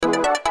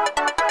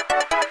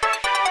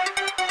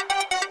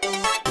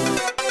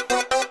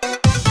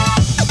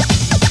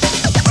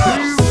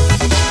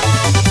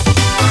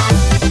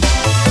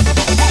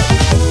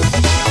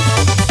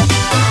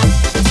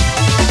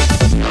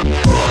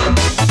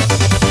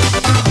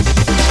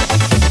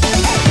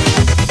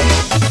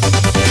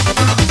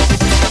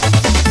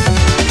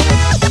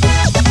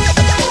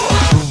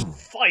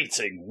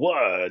fighting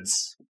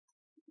words.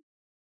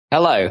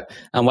 Hello,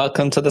 and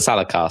welcome to the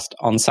Saladcast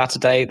on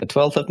Saturday, the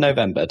 12th of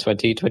November,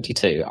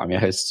 2022. I'm your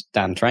host,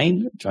 Dan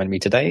Train. Joining me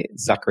today,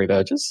 Zachary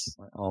Burgess.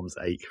 My arms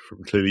ache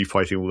from clearly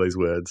fighting all those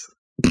words.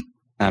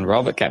 And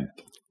Robert Kemp.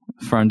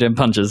 Throwing dim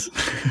punches.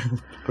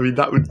 I mean,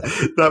 that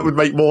would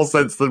make more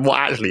sense than what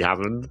actually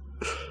happened.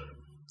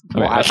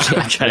 Okay,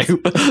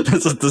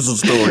 there's a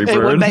story,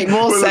 It would make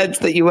more sense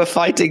that you were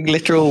fighting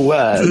literal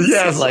words.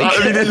 Yes, like,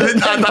 I mean,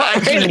 that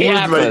actually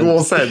would make more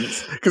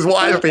sense. Because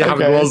what actually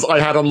happened was I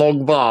had a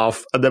long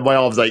bath and then my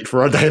arms ached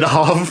for a day and a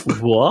half.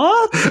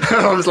 What?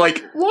 And I was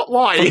like, what?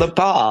 Why? From the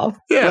bath?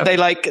 Yeah. Were they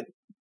like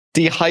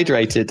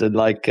dehydrated and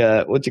like,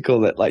 what do you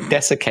call it? Like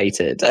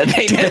desiccated? And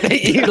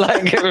you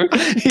like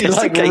arms.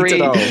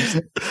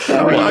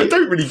 I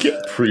don't really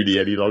get pruny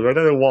any longer. I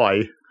don't know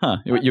why. Huh.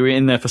 You were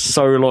in there for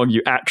so long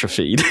you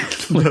atrophied.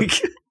 I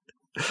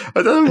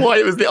don't know why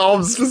it was the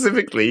arms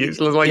specifically. It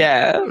was like,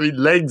 I mean,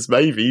 legs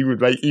maybe would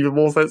make even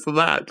more sense than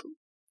that.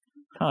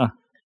 Huh.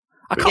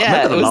 I can't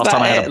remember the last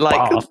time I had a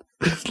bath.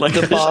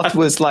 The bath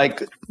was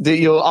like,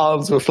 your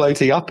arms were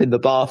floating up in the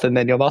bath and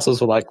then your muscles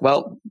were like,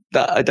 well,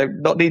 I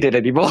don't not need it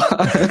anymore.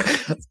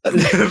 That's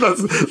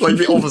like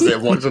the opposite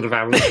of what should have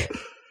happened.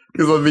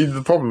 Because I mean,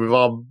 the problem with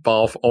arm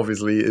bath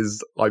obviously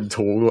is I'm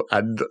tall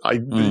and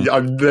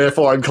I'm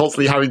therefore I'm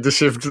constantly having to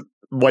shift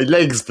my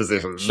legs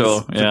positions.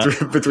 Sure, yeah.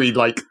 Between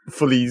like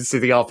fully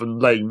sitting up and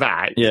laying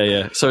back.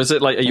 Yeah. So is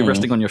it like, are you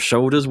resting on your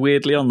shoulders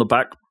weirdly on the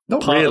back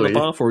Not part really. of the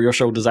bath, or are your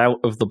shoulders out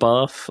of the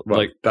bath? Well,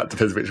 like that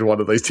depends which one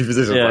of those two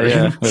positions.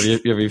 Yeah. Well,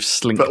 you've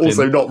slinked but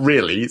also in. not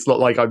really. It's not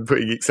like I'm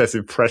putting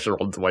excessive pressure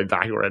onto my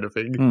back or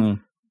anything.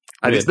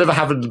 And it's never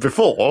happened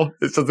before.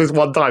 It's just this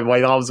one time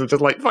my arms were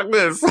just like, fuck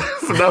this,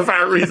 for no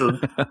apparent reason.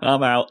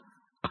 I'm out.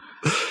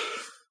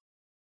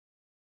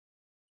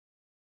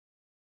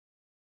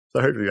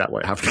 So hopefully that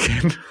won't happen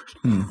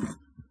again.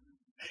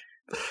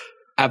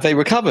 Have they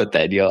recovered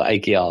then, your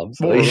achy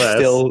arms? More Are or you less.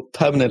 still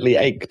permanently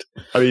ached?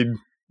 I mean,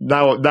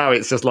 now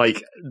it's just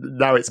like,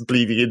 now it's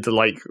bleeding into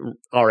like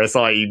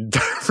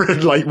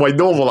RSI, like my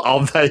normal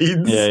arm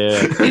veins.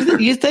 Yeah.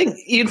 You'd think,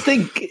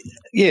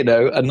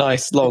 a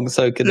nice long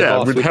soak in the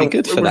bath would be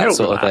good for that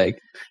sort of thing.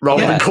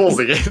 Rather than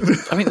causing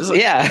it. I mean,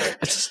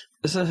 it's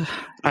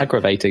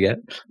aggravating it.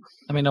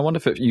 I mean, I wonder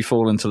if you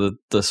fall into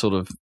the sort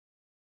of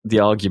the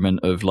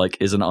argument of like,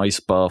 is an ice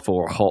bath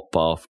or a hot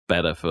bath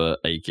better for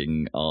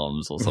aching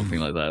arms or something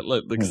like that?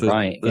 Like, because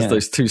there's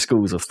those two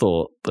schools of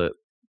thought that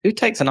who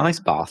takes an ice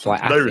bath,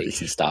 like athletes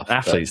and stuff.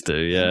 Athletes do,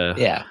 yeah.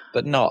 Yeah,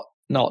 but not.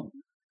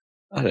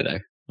 I don't know.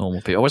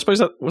 Normal people. I suppose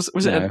that was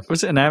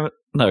it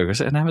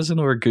an Amazon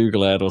or a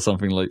Google ad or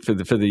something like for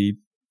the.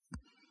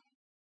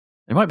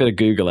 It might be a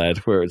Google ad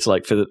where it's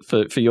like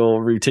for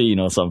your routine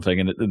or something,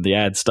 and the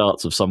ad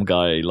starts with some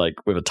guy like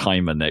with a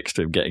timer next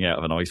to him getting out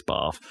of an ice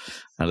bath,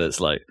 and it's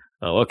like,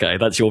 oh, okay,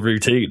 that's your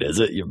routine, is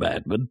it, you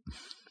madman?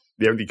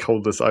 The only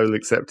coldness I will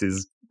accept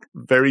is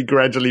very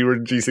gradually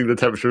reducing the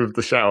temperature of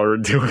the shower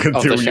until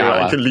you're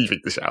like leaving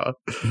the shower.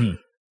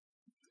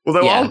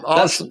 Although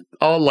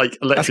our like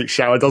electric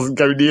shower doesn't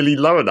go nearly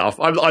low enough.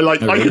 I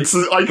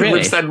can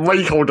withstand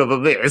way colder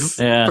than this,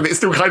 but it's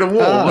still kind of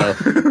warm.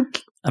 Oh.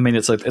 I mean,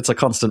 it's a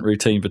constant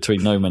routine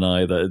between Gnome and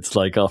I that it's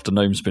like after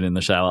Gnome's been in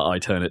the shower, I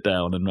turn it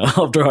down, and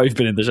after I've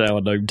been in the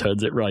shower, Gnome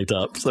turns it right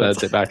up. So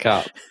turns it back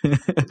up.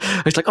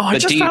 It's like, I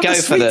just found the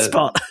sweet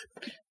spot.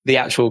 The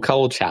actual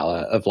cold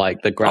shower of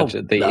like the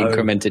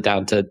incremented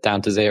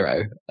down to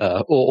zero,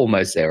 or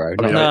almost zero.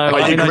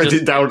 I increment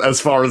it down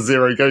as far as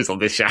zero goes on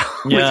this shower,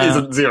 which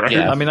isn't zero.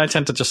 Yeah. I mean, I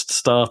tend to just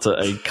start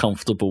at a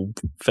comfortable,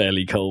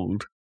 fairly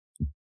cold.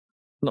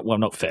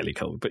 Not fairly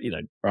cold, but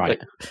right.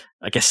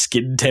 I guess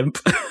skin temp.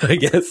 I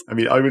guess. I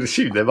mean, I would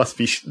assume there must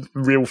be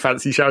real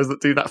fancy showers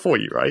that do that for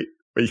you, right?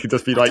 Where you could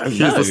just be like,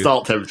 here's the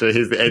start temperature,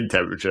 here's the end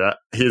temperature,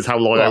 here's how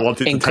long I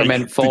want it to take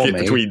to get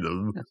between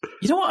them.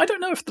 You know what? I don't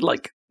know if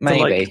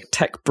the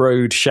tech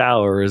broed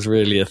shower is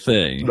really a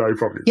thing. No,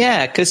 probably.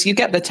 Yeah, because you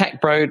get the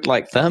tech broed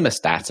like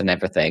thermostat and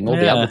everything, all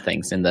the other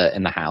things in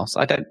the house.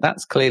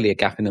 That's clearly a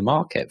gap in the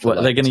market. What,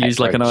 they're going to use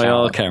like an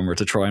IR camera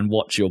to try and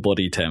watch your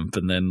body temp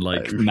and then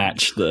like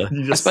match the.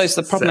 I suppose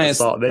the problem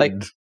is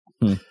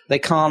they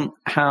can't.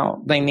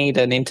 They need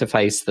an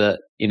interface that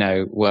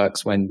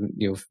works when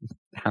your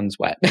hands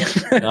wet.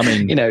 I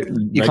mean,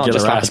 you can't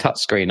just have a touch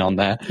screen on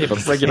there. Yeah,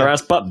 but regular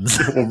ass buttons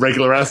or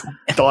regular ass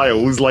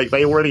dials like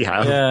they already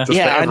have.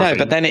 Yeah, I know,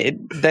 but then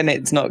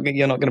it's not.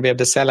 You're not going to be able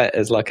to sell it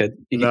as like a.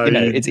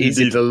 It's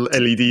easy. You need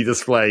an LED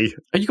display.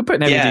 You could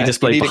put an LED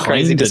display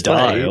behind a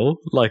dial,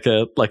 like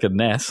a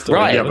Nest.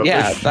 Right?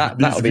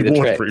 That would be the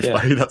trick.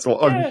 Yeah. That's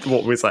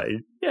what we're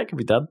saying. Yeah, it can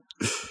be done.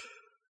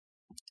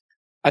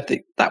 I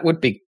think that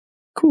would be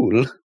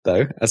cool,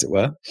 though, as it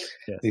were.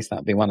 Yes. At least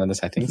that'd be one of the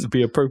settings. It'd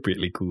be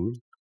appropriately cool.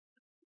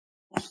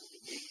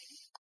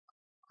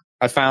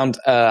 I found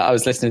I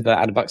was listening to the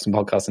Adam Buxton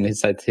podcast, and he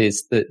said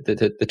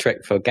the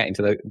trick for getting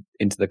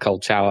into the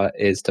cold shower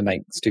is to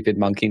make stupid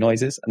monkey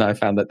noises, and I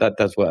found that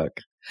does work.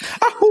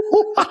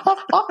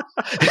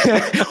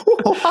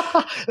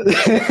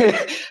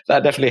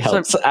 That definitely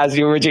helps as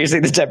you're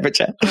reducing the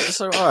temperature.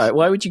 So, all right,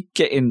 why would you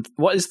get in?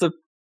 What is the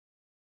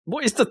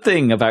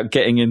thing about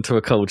getting into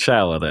a cold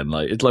shower then?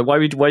 Like, it's like why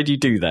do you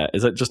do that?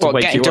 Is it just to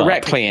wake you up? Getting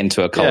directly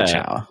into a cold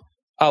shower?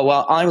 Oh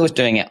well, I was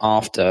doing it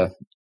after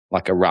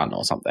like a run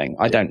or something.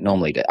 I don't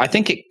normally do. I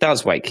think it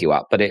does wake you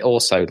up, but it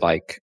also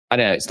like I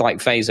don't know. It's like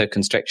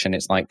vasoconstriction.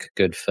 It's like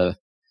good for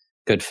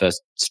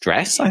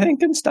stress, I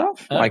think, and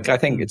stuff. Like I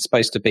think it's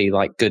supposed to be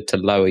like good to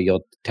lower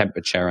your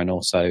temperature, and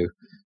also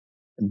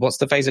what's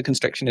the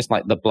vasoconstriction? It's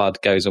like the blood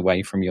goes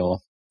away from your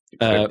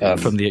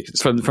from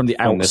the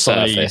outside, the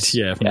surface.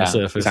 From the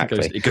surface.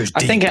 Exactly. It goes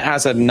deep. I think it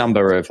has a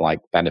number of like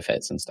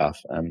benefits and stuff.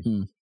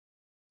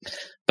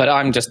 But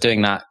I'm just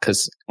doing that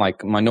because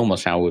like my normal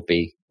shower would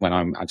be when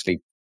I'm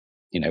actually,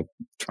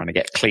 trying to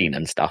get clean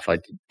and stuff. I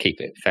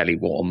keep it fairly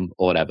warm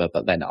or whatever.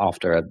 But then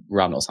after a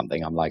run or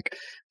something, I'm like,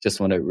 just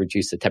want to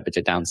reduce the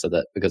temperature down so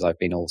that because I've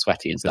been all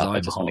sweaty and stuff, I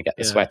just want to get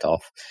the sweat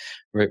off,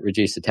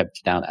 reduce the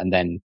temperature down, and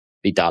then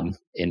be done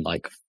in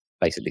like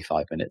basically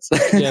 5 minutes.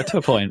 Yeah, to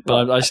a point.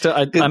 But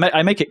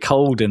I make it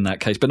cold in that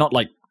case, but not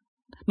like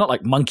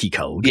monkey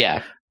cold.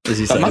 Yeah.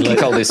 Monkey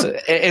cold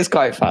is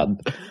quite fun.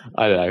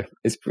 I don't know.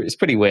 It's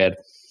pretty weird.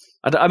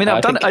 I do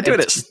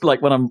it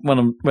like when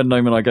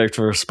Noam and I go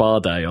to a spa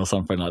day or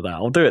something like that.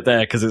 I'll do it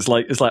there because it's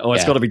like it's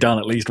got to be done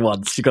at least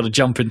once. You've got to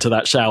jump into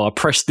that shower,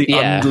 press the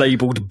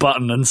unlabeled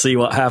button, and see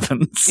what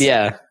happens.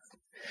 Yeah.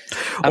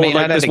 I don't think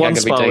I'm going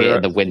to be doing it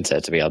in the winter,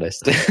 to be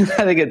honest. I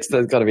think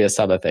there's got to be a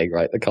summer thing,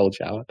 right? The cold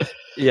shower.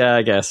 Yeah,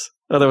 I guess.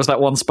 Well, there was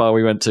that one spa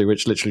we went to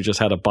which literally just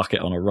had a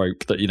bucket on a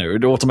rope that, it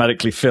would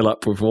automatically fill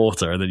up with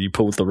water, and then you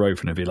pulled the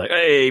rope and it'd be like,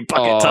 hey,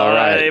 bucket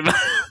time. Right.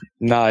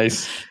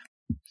 Nice.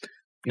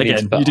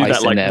 Again, you do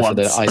that like once. For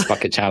the ice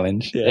bucket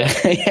challenge. Yeah.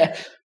 Yeah.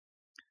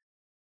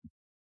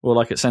 Or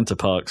like at Centre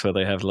Parks where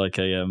they have like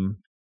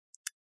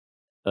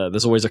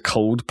there's always a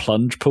cold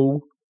plunge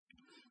pool.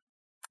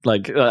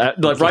 Like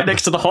right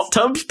next to the hot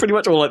tubs, pretty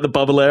much, or like the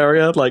bubble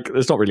area. Like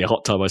it's not really a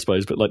hot tub, I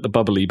suppose, but like the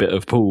bubbly bit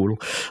of pool,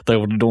 they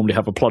would normally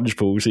have a plunge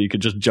pool, so you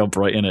could just jump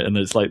right in it. And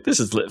it's like, this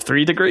is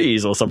 3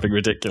 degrees or something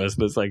ridiculous,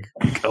 and it's like,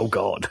 oh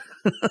god.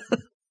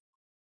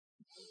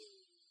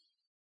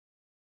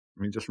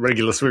 I mean, just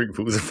regular swimming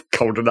pools are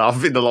cold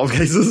enough in a lot of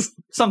cases.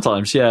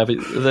 Sometimes, yeah,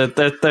 but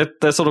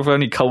they're sort of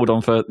only cold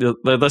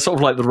they're sort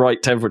of like the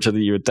right temperature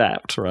that you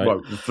adapt, right?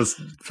 Well, for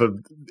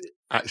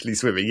actually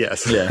swimming,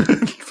 yes. Yeah.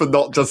 For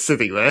not just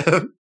sitting there.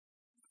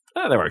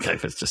 They're okay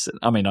if it's just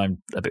sitting. I mean,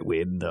 I'm a bit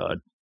weird and I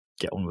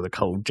get on with a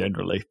cold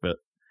generally, but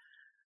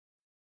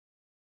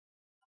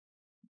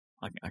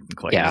I can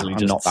quite easily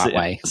just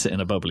sit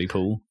in a bubbly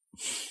pool.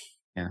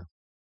 Yeah.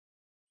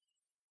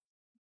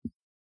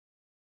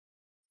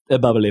 A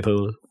bubbly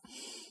pool.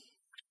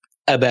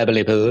 A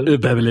bubbly pool. A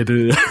bubbly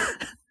pool.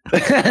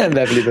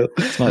 Bubbly pool.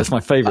 It's my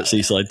favourite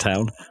seaside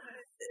town.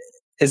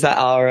 Is that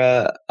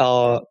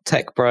our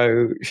Tech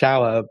Pro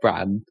shower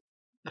brand?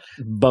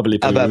 Bubbly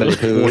pool. A bubbly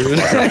pool.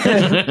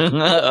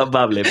 A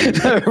bubbly pool.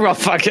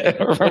 Rough fucker.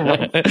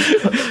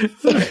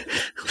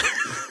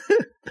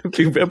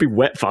 It'd be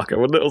wet fucker,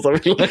 wouldn't it? Or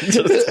something like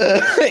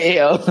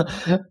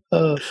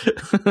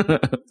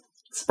that.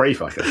 Spray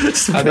fucker.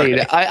 I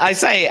mean, I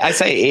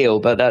say eel,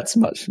 but that's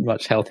much,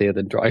 much healthier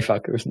than dry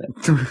fucker, isn't it?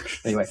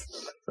 Anyway,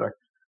 sorry.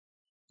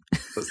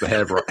 That's the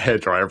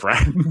hairdryer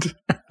brand.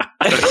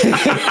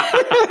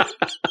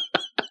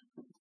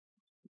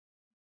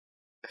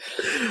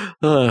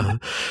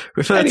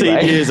 We're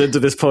 13 years into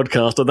this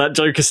podcast, and that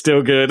joke is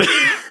still good.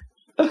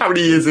 How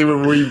many years in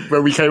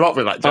when we came up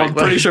with that joke? I'm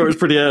pretty sure it was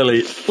pretty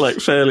early, like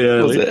fairly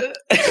early. Was it?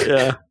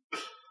 Yeah,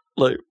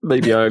 like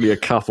maybe only a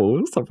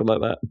couple, something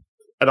like that.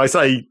 And I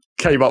say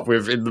came up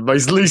with in the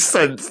most loose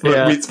sense,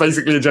 but it's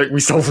basically a joke we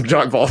stole from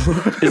Jack Bob.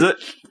 Is it?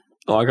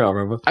 Oh, I can't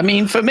remember. I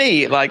mean, for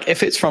me, like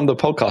if it's from the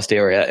podcast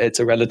area, it's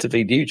a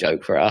relatively new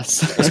joke for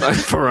us.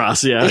 For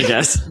us, yeah, I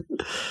guess.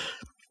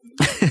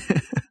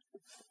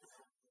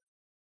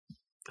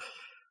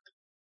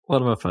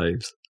 One of my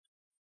faves.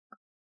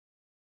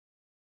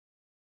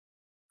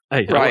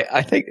 Hey, right,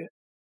 I think.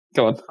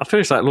 Go on. I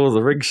finished that Lord of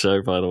the Rings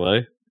show, by the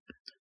way.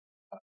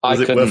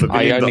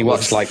 I only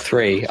watched like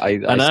 3. I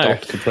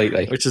stopped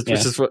completely. Which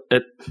is what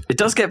it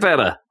does get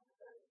better.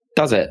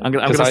 Does it? I'm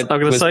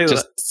gonna say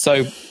just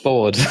so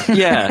bored.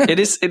 Yeah, it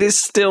is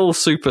still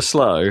super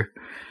slow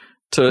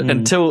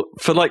until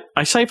for like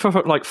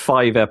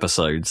 5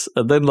 episodes,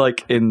 and then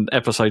like in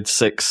episode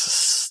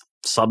 6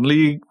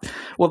 suddenly,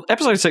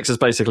 episode 6 is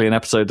basically an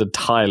episode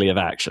entirely of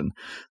action.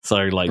 So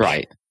like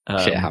right,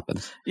 shit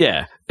happens.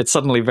 Yeah, it's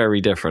suddenly very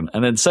different,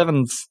 and then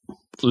 7's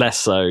less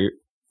so.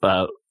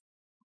 I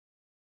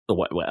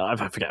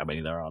forget how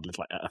many there are. I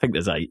think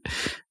there's 8.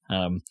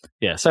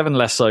 7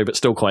 less so, but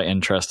still quite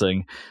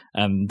interesting.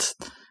 And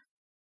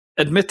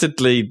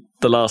admittedly,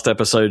 the last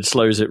episode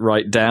slows it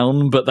right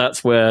down, but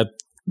that's where,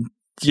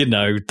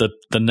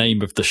 the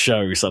name of the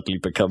show suddenly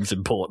becomes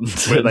important.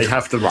 Where they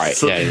have to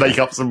make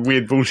up some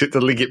weird bullshit to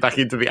link it back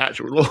into the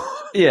actual lore.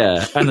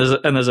 Yeah, and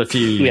there's a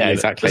few.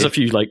 Exactly. There's a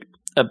few like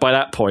by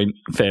that point,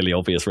 fairly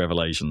obvious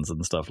revelations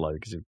and stuff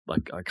like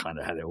I kind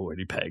of had it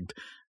already pegged.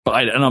 But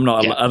I'm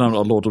not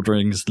a Lord of the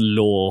Rings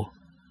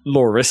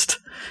lorist.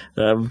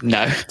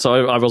 No,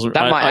 so I wasn't.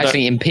 That might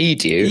actually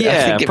impede you. Yeah,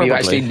 I think if probably. you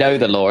actually know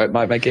the lore, it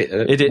might make it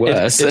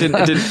worse. It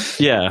didn't.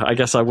 Yeah, I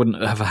guess I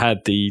wouldn't have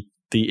had the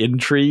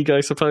intrigue, I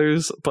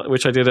suppose, but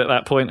which I did at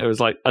that point. It was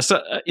like, I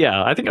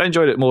think I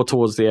enjoyed it more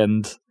towards the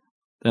end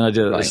than I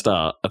did at the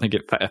start. I think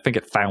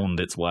it found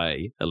its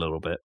way a little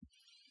bit.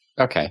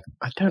 Okay,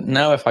 I don't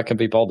know if I can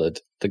be bothered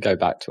to go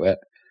back to it.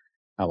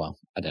 Oh well,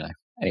 I don't know.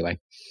 Anyway,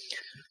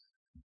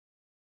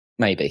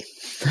 maybe.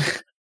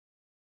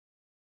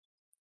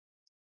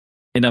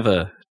 In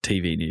other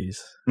TV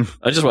news,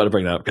 I just wanted to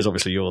bring that up because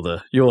obviously you're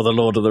the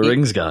Lord of the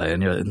Rings guy,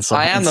 and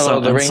I am the Lord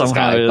of the Rings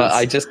guy, but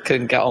I just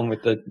couldn't get on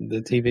with the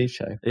TV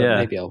show. But yeah,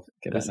 maybe I'll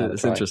give it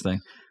it's interesting.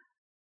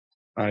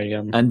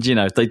 And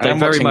they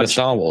very much the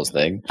Star Wars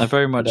thing. I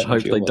very much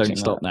hope they don't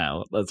stop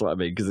now. That's what I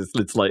mean, because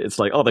it's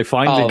like oh, they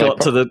finally got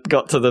to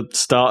the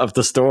start of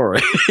the story.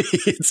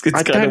 it's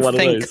I kind of one don't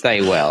think of those. They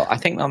will. I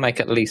think they'll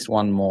make at least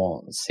one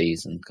more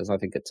season because I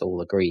think it's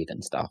all agreed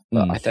and stuff.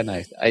 But I don't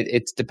know.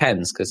 It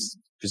depends because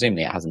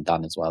presumably it hasn't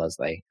done as well as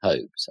they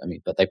hoped. I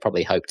mean, but they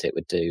probably hoped it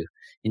would do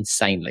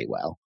insanely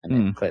well,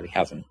 and it clearly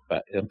hasn't.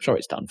 But I'm sure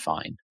it's done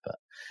fine. But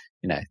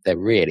they're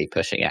really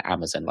pushing it.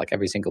 Amazon, like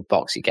every single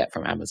box you get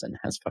from Amazon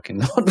has fucking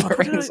Lord of the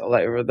Rings all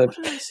over the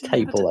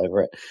tape, all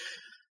over it.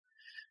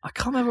 I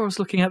can't remember what I was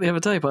looking at the other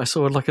day, but I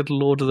saw like a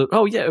Lord of the.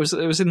 Oh yeah, it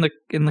was in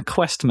the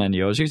Quest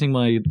menu. I was using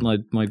my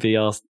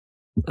VR,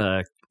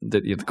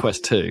 the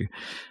Quest 2,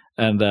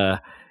 and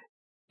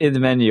in the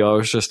menu I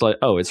was just like,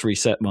 oh, it's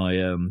reset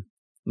my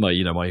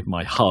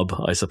my hub,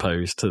 I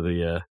suppose, to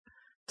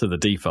the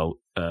default.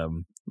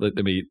 Let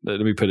me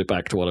put it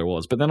back to what I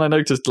was. But then I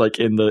noticed, like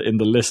in the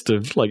list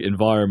of like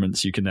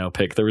environments you can now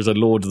pick, there is a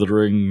Lord of the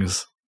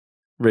Rings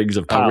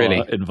of Power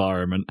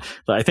environment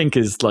that I think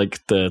is like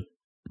the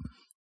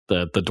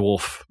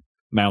dwarf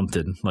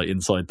mountain, like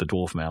inside the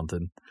dwarf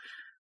mountain.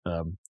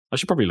 I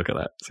should probably look at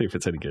that, see if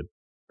it's any good.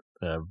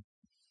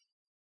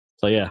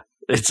 So yeah,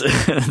 it's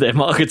their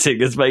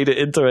marketing has made it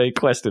into a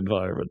Quest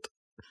environment.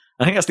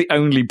 I think that's the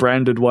only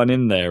branded one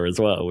in there as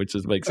well, which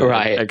just makes it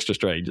extra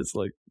strange. It's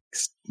like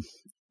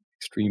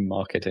extreme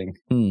marketing.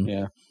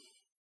 Yeah.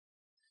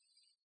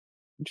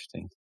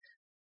 Interesting.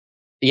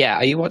 Yeah,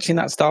 are you watching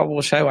that Star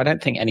Wars show? I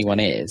don't think anyone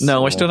is.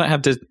 No, I still don't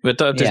have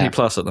Disney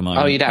Plus at the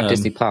moment. Oh, you don't have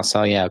Disney Plus.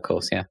 Oh, yeah, of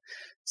course, yeah.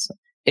 So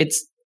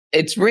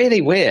it's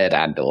really weird,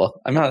 Andor.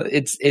 I mean,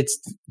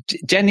 it's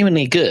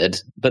genuinely good,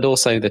 but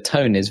also the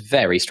tone is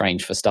very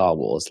strange for Star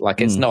Wars.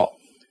 Like it's not.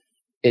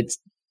 It's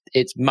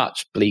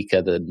much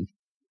bleaker than.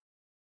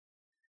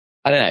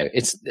 I don't know.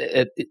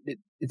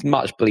 It's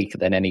much bleaker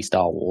than any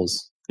Star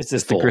Wars. It's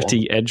just the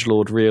gritty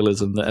edgelord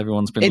realism that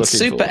everyone's been looking for. It's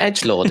super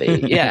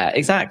edgelordy. Yeah,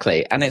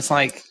 exactly. And it's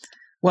like,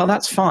 well,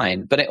 that's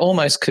fine, but it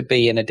almost could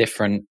be in a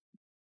different.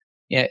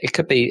 Yeah, it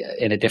could be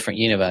in a different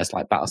universe,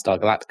 like Battlestar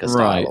Galactica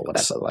style or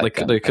whatever.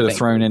 Like, they could have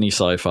thrown any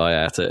sci-fi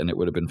at it, and it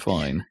would have been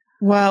fine.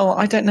 Well,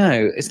 I don't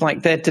know. It's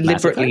like they're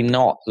deliberately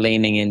not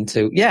leaning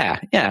into. Yeah,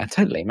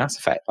 totally. Mass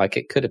Effect. Like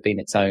it could have been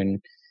its own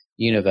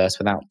universe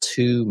without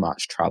too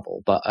much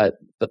trouble, but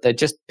they're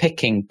just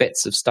picking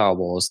bits of Star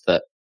Wars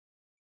that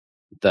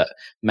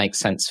make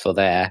sense for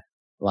their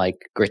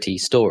like gritty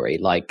story,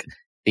 like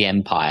the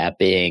Empire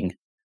being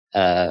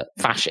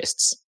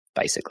fascists,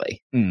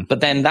 basically. But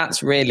then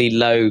that's really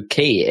low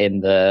key in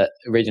the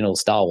original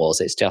Star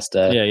Wars. It's just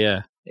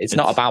It's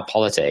not about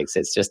politics.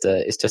 It's just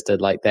a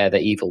like they're the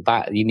evil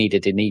you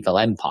needed an evil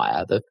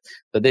empire.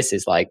 But this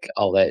is like,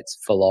 it's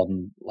full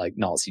on like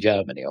Nazi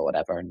Germany or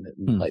whatever, and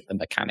like the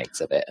mechanics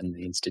of it and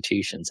the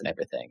institutions and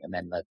everything, and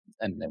then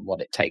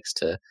what it takes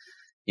to,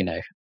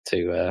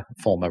 to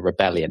form a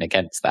rebellion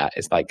against that.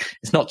 It's like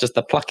it's not just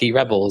the plucky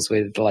rebels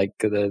with like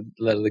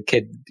the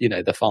kid,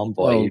 the farm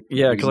boy. Well,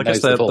 yeah, because I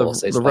guess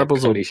the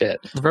rebels holy shit.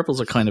 The rebels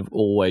are kind of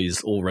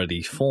always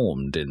already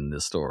formed in the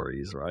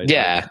stories, right?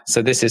 Yeah,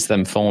 so this is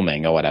them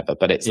forming or whatever,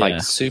 but it's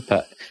like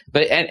super.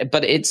 But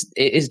it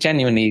is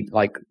genuinely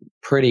like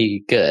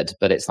pretty good.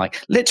 But it's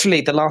like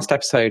literally the last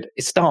episode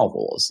is Star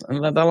Wars,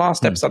 and the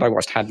last episode I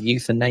watched had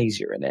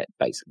euthanasia in it,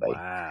 basically.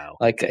 Wow,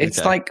 like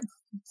it's like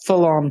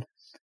full on.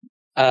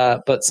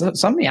 But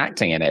some of the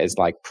acting in it is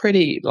like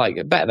pretty, like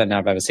better than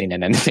I've ever seen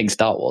in anything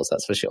Star Wars.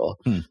 That's for sure.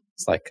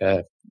 It's like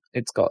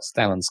it's got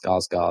Stellan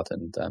Skarsgård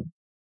and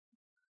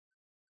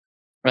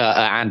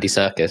Andy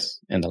Serkis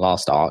in the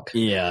last arc.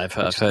 Yeah,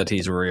 I've heard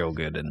he's real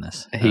good in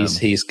this.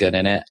 He's good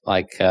in it.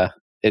 Like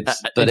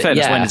it's. In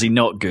fairness, when is he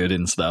not good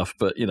in stuff?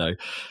 But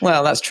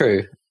Well, that's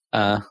true.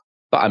 But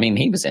I mean,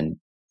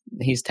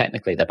 he's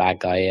technically the bad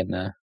guy in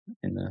the.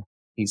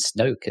 He's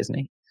Snoke, isn't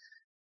he?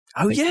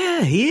 Oh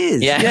yeah, he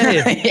is. Yeah.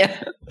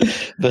 Yeah.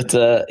 But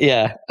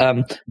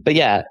but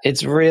yeah,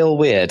 it's real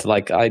weird.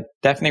 Like I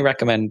definitely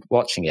recommend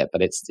watching it,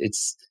 but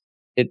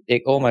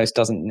it almost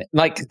doesn't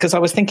like, because I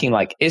was thinking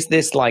like, is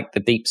this like the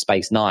Deep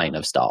Space Nine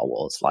of Star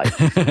Wars? Like,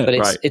 but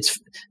it's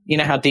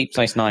how Deep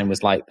Space Nine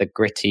was like the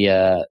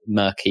grittier,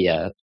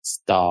 murkier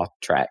Star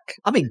Trek.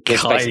 I mean,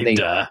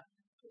 kinda.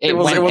 it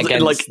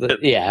wasn't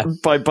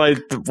like by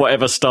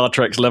whatever Star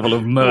Trek's level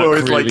of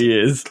murk really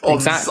is.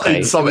 Exactly.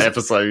 In some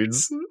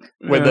episodes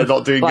when they're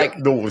not doing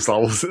normal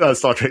Star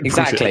Trek.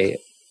 Exactly. Bullshit.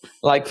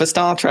 Like for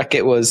Star Trek,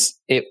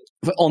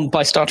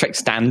 by Star Trek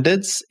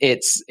standards,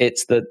 it's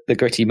the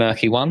gritty,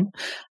 murky one.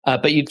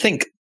 But you'd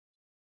think,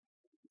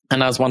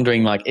 and I was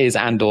wondering, like, is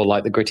Andor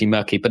like the gritty,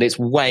 murky? But it's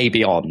way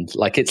beyond.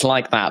 Like, it's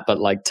like that, but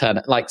like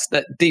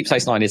Deep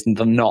Space Nine is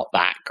not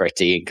that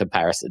gritty in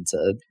comparison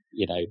to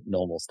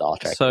normal Star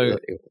Trek. So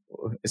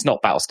it's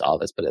not Battlestar.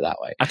 Let's put it that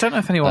way. I don't know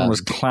if anyone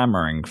was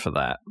clamoring for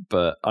that,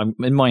 but I'm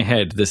in my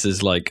head. This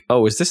is like,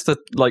 is this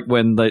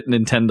when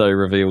Nintendo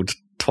revealed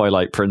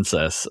Twilight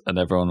Princess and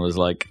everyone was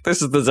like,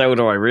 this is the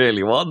Zelda I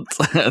really want,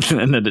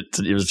 and then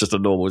it was just a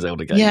normal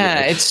Zelda game.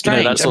 Yeah, it's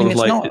strange. That sort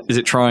of is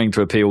it trying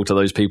to appeal to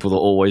those people that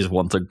always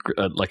want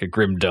a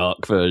grim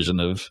dark version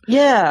of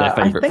their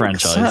favorite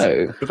franchise?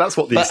 So. But that's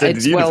what the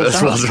extended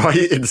universe was,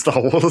 right, in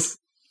Star Wars.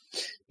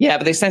 Yeah,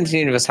 but the extended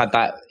universe had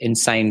that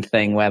insane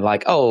thing where,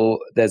 like,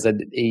 there's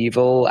an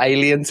evil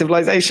alien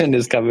civilization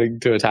is coming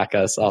to attack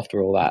us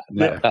after all that.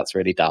 No, that's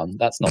really dumb.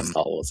 That's not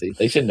Star Warsy.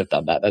 They shouldn't have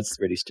done that. That's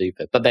really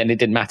stupid. But then it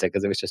didn't matter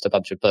because it was just a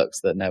bunch of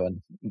books that no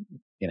one,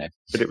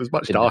 But it was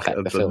much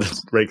darker than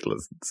regular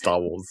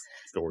Star Wars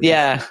stories.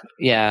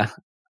 Yeah.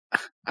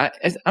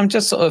 I'm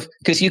just sort of,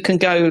 because you can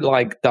go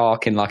like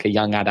dark in like a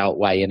young adult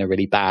way in a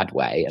really bad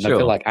way, and I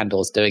feel like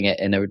Andor's doing it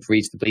in a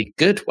reasonably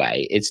good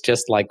way. It's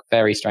just like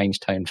very strange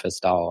tone for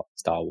Star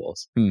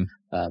Wars.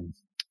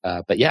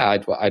 But yeah,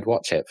 I'd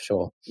watch it for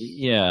sure.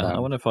 Yeah, I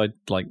wonder if I'd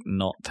like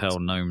not tell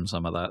Gnome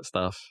some of that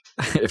stuff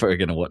if I were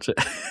going to watch it.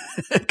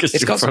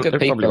 It's got some good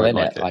people in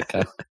it.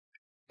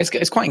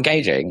 It's quite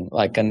engaging,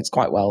 and it's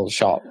quite well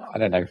shot. I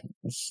don't know,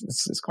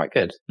 it's quite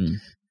good.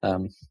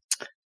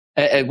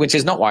 Which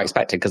is not what I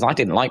expected, because I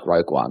didn't like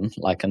Rogue One,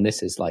 and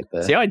this is like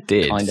the I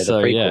did kind of the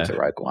prequel to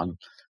Rogue One.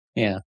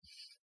 Yeah.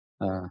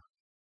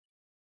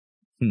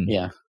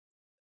 Yeah.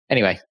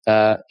 Anyway,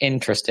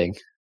 interesting.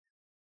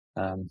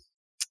 No,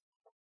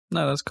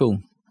 that's cool.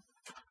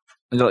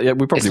 Yeah,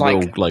 we probably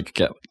will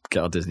get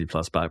our Disney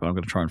Plus back, but I'm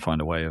going to try and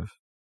find a way of.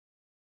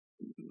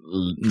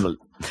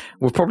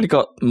 We've probably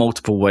got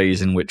multiple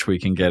ways in which we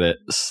can get it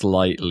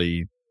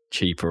slightly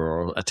cheaper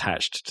or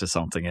attached to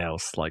something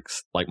else, like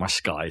my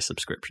Sky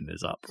subscription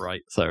is up,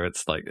 right? So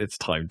it's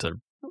time to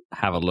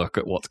have a look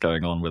at what's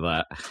going on with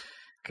that,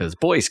 because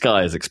boy,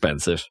 Sky is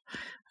expensive.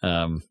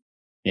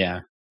 Yeah,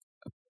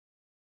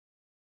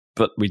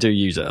 but we do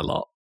use it a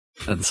lot,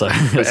 and so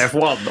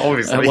F1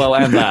 obviously. Well,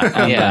 and that,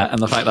 and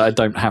the fact that I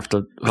don't have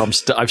to,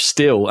 I'm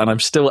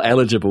still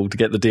eligible to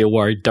get the deal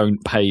where I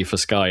don't pay for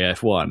Sky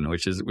F1,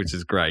 which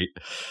is great.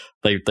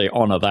 They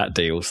honour that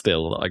deal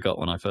still that I got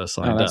when I first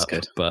signed up. That's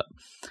good. But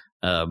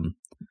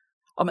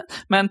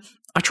man,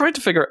 I tried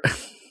to figure it.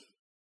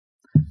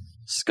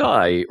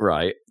 Sky,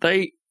 right?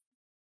 They're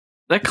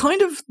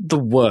kind of the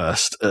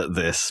worst at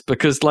this,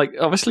 because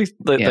obviously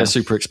they're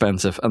super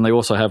expensive, and they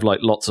also have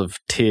lots of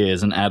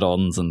tiers and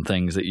add-ons and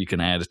things that you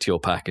can add to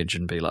your package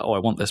and be like, I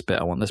want this bit,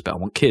 I want this bit, I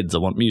want kids, I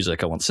want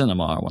music, I want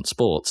cinema, I want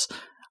sports.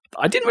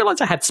 I didn't realize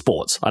I had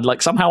sports.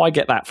 I'd somehow I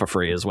get that for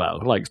free as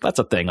well. That's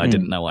a thing I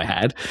didn't know I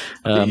had.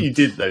 I think you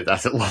did know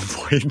that at one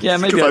point. Yeah,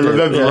 maybe I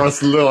remember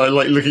us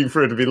looking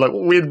through it and being like,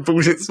 what weird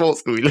bullshit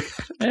sports do we look?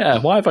 Yeah,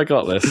 why have I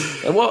got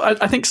this? Well,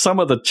 I think some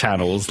of the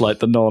channels,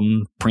 the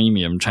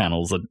non-premium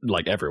channels, are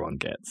everyone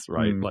gets,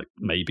 right?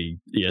 Maybe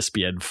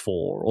ESPN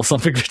 4 or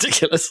something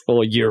ridiculous,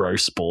 or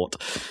Eurosport.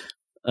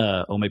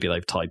 Or maybe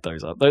they've tied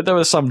those up. There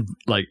was some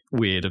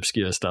weird,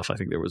 obscure stuff. I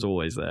think there was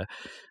always there,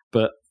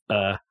 but.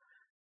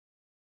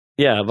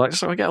 Yeah,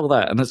 so I get all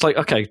that, and it's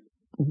okay,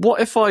 what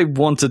if I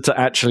wanted to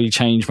actually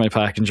change my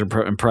package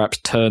and perhaps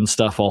turn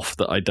stuff off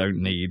that I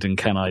don't need, and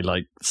can I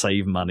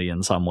save money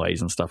in some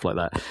ways and stuff like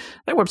that?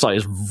 Their website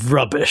is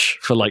rubbish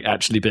for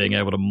actually being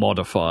able to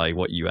modify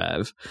what you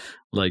have.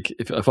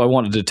 If I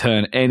wanted to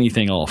turn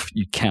anything off,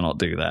 you cannot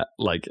do that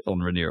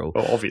on renewal.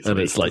 Well, obviously, and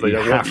it's you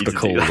have to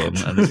call them.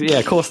 And yeah,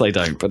 of course they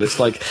don't, but it's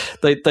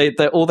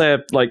they're all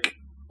their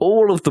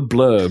all of the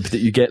blurb that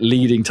you get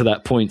leading to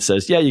that point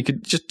says, yeah, you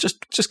could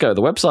just go to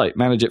the website,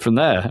 manage it from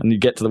there, and you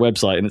get to the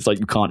website, and it's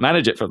you can't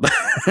manage it from there.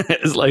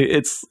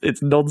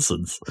 It's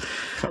nonsense.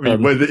 I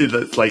mean,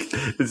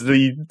 it's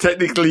the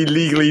technically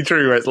legally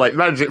true where it's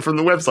manage it from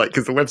the website,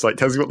 because the website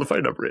tells you what the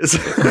phone number is.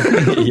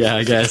 Yeah,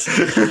 I guess.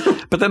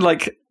 But then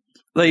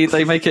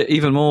they make it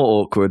even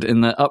more awkward in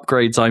the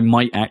upgrades I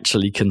might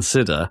actually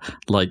consider,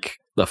 the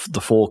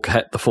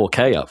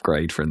 4K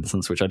upgrade, for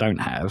instance, which I don't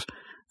have.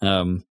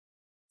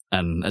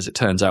 And as it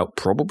turns out,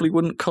 probably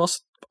wouldn't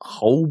cost a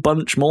whole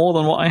bunch more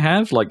than what I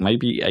have,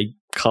 maybe a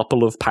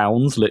couple of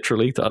pounds,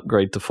 literally, to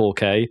upgrade to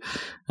 4K.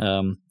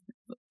 4K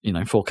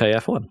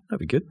F1, that'd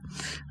be good.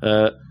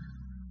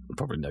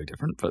 Probably no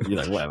different, but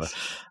whatever.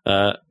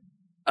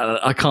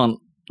 I can't.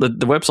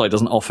 The website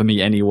doesn't offer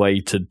me any way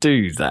to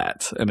do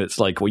that, and it's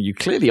well, you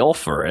clearly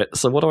offer it.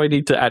 So what do I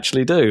need to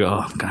actually do?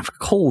 I'm gonna have to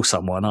call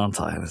someone, aren't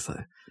I? It's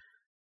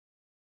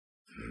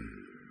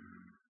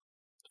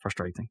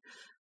frustrating.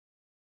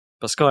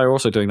 But Sky are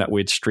also doing that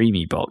weird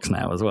streamy box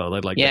now as well.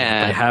 They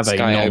have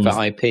Sky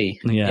over IP.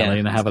 Yeah,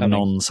 they have a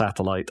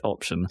non-satellite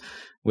option,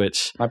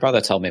 which my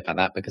brother told me about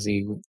that because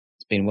he's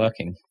been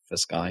working for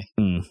Sky.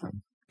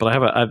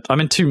 But I'm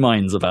in two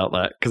minds about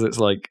that because it's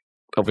like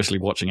obviously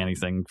watching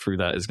anything through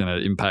that is going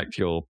to impact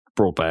your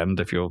broadband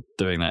if you're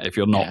doing that. If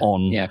you're not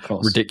on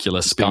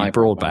ridiculous speed Sky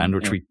broadband,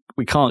 which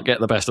we can't get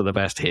the best of the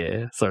best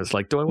here. So it's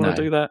like, do I want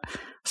to do that? I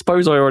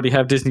suppose I already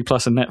have Disney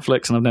Plus and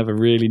Netflix, and I've never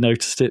really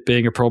noticed it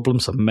being a problem.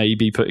 So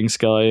maybe putting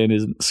Sky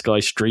in Sky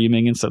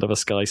streaming instead of a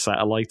Sky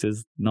satellite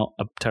is not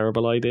a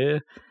terrible idea.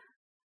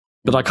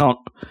 But I can't.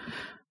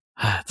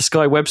 The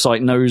Sky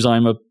website knows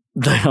I'm a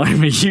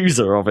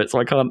user of it, so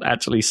I can't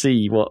actually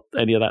see what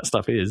any of that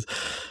stuff is.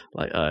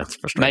 Like, it's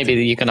frustrating.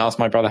 Maybe you can ask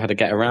my brother how to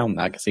get around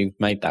that because he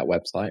made that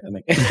website. I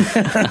think.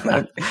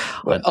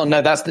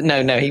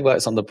 He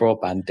works on the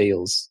broadband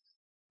deals.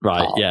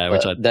 Right.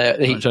 Part,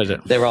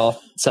 there are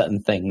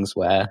certain things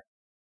where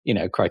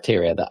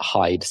criteria that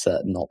hide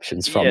certain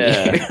options from you.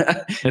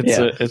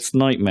 It's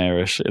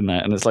nightmarish in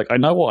that, and it's like I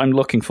know what I'm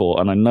looking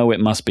for, and I know it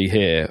must be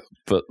here,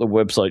 but the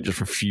website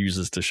just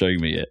refuses to show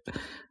me it.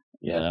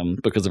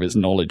 Because of its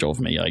knowledge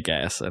of me, I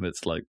guess. And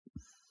it's like,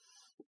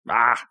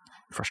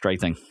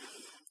 frustrating.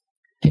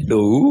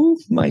 Hello,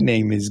 my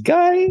name is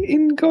Guy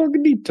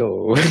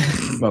Incognito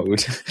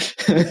mode.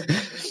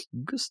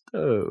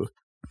 Gusto.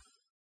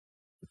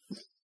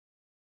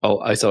 Oh,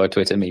 I saw a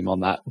Twitter meme on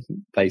that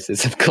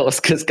basis, of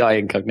course, because Guy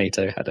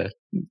Incognito had a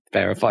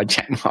verified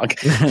checkmark.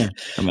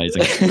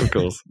 Amazing, of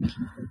course.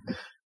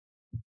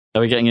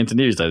 Are we getting into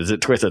news, though? Is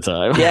it Twitter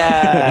time?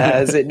 Yeah,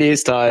 is it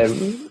news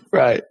time?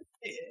 Right.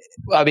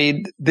 I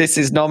mean, this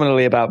is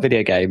nominally about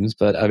video games,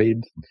 but I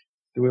mean,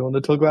 do we want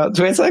to talk about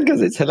Twitter?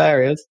 Because it's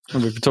hilarious.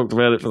 And we've talked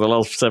about it for the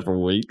last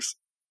several weeks.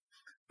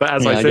 But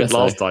as I said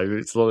last time,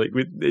 it's like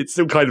it's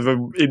still kind of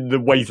in the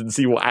wait and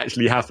see what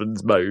actually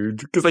happens mode.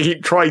 Because they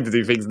keep trying to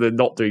do things and they're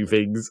not doing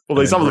things.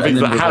 Although some of the things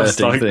that have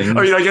stuck. Things.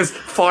 I mean, I guess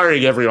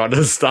firing everyone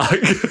has stuck.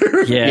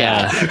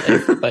 Yeah.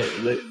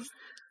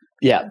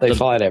 They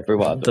fired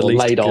everyone. Or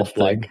laid off,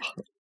 I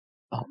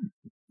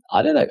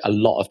don't know, a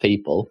lot of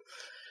people.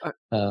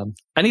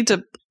 I need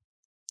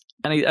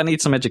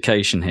some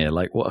education here.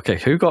 Like,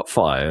 who got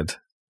fired,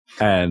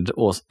 and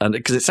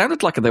because it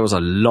sounded like there was a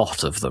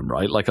lot of them,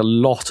 right? Like a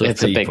lot of it's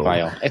people. It's a big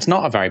whale. It's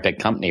not a very big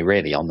company,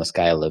 really, on the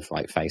scale of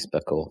like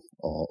Facebook or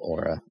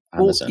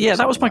Amazon. Well,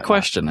 that was my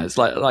question. It's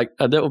like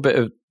a little bit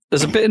of.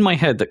 There's a bit in my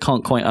head that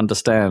can't quite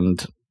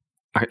understand.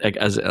 I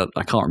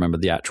can't remember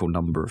the actual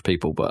number of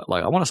people, but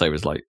like I want to say it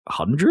was like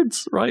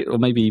hundreds, right, or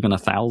maybe even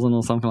 1,000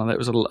 or something like that. It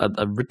was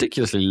a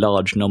ridiculously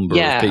large number.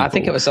 Yeah, of people. I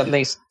think it was at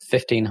least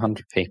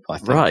 1,500 people. I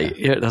think. Right,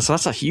 yeah,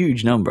 that's a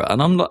huge number,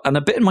 and and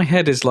a bit in my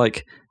head is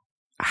like,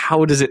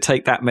 how does it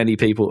take that many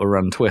people to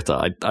run Twitter?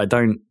 I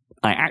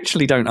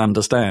actually don't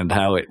understand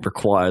how it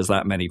requires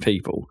that many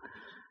people.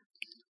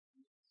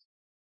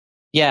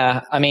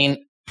 Yeah, I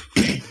mean,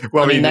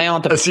 they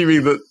aren't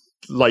assuming that.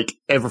 Like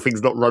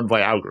everything's not run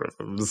by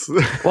algorithms.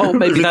 Well,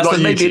 maybe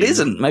it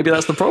isn't. Maybe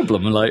that's the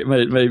problem. Like,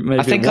 maybe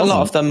I think a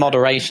lot of the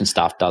moderation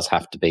stuff does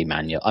have to be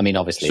manual. I mean,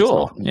 obviously,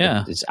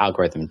 it's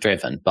algorithm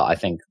driven, but I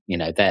think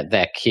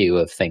their queue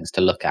of things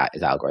to look at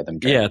is algorithm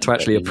driven. Yeah, to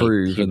actually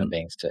approve human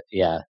beings to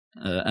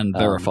and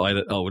verify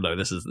that. Oh no,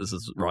 this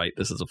is right.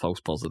 This is a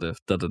false positive.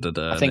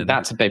 I think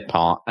that's a big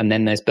part. And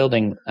then there's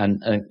building and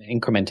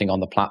incrementing on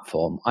the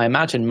platform. I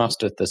imagine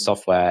most of the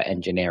software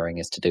engineering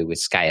is to do with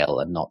scale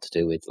and not to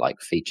do with like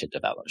feature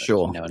development.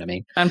 Sure, you know what I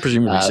mean. And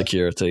presumably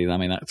security. I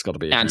mean, that's got to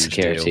be a huge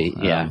security.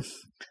 deal. Yeah,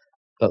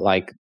 but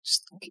like,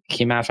 can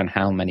you imagine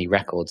how many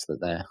records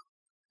that they're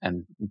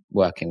and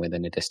working with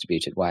in a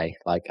distributed way?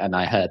 Like, and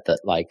I heard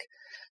that like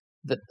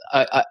that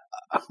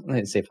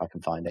let's see if I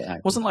can find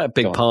it. Wasn't like a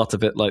big part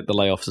of it, like the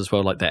layoffs as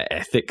well, like their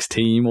ethics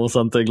team or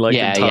something? Like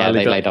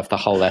they laid off the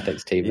whole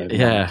ethics team in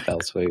one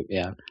fell swoop.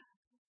 Yeah,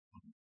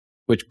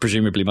 which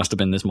presumably must have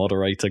been this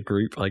moderator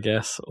group, I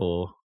guess,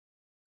 or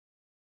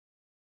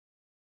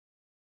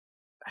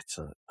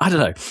I don't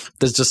know.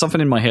 There's just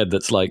something in my head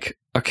that's like,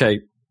 okay,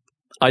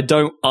 I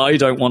don't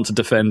want to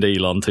defend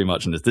Elon too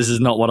much in this. This is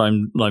not what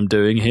I'm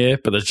doing here.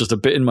 But there's just a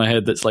bit in my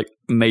head that's like,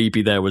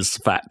 maybe there was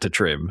fat to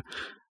trim.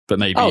 But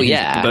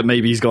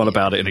maybe he's gone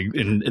about it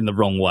in the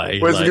wrong way.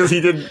 Well, it's because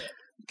he didn't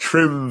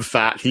trim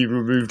fat; he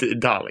removed it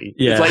entirely.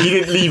 Yeah. It's like he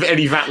didn't leave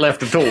any fat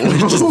left at all.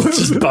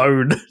 just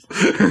bone.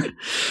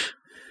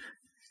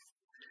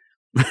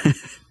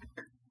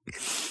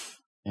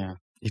 Yeah,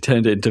 he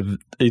turned it into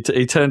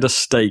he turned a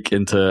steak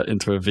into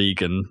a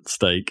vegan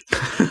steak.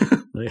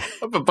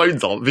 But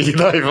bones aren't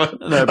vegan either.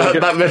 No,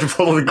 that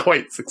metaphor doesn't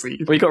quite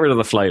succeed. We got rid of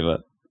the flavour.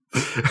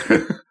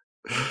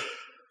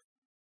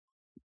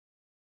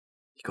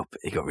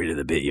 You got rid of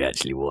the bit you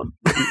actually want.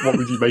 What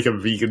would you make a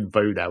vegan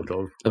bone out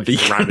of? Like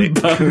a vegan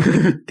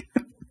bone?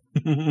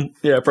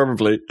 Yeah,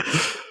 probably.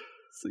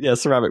 Yeah,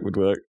 ceramic would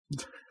work.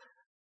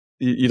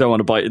 You don't want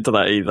to bite into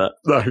that either.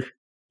 No.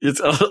 Is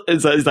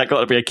that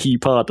got to be a key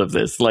part of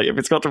this? Like, if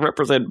it's got to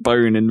represent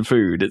bone in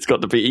food, it's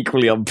got to be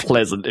equally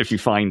unpleasant if you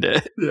find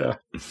it. Yeah.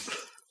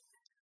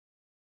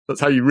 That's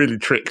how you really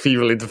trick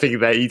people into thinking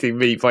they're eating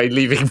meat, by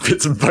leaving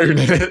bits of bone in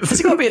it.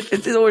 It's got to be.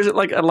 It's always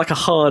like a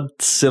hard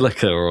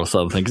silica or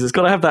something, because it's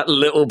got to have that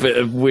little bit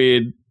of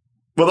weird.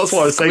 Well, that's why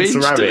I was saying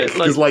ceramic,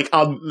 because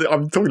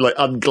I'm talking like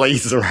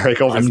unglazed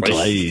ceramic. Obviously,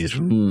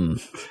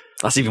 unglazed.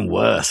 That's even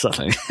worse, I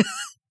think.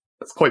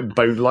 That's quite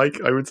bone-like,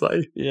 I would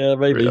say. Yeah,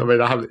 maybe. I mean,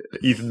 I haven't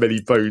eaten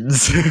many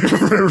bones,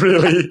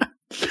 really.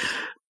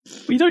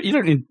 You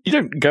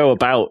don't go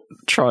about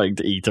trying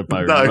to eat a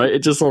bone, right?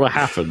 It just sort of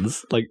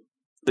happens. Like,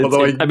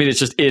 it's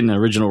just in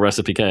original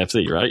recipe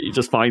KFC, right? You're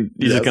just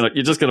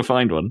gonna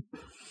find one.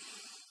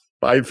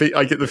 I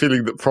get the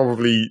feeling that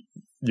probably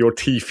your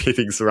teeth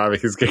hitting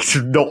ceramic is going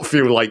to not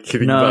feel like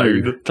hitting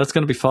bone. That's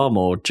going to be far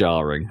more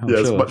jarring. I'm sure.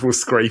 It's much more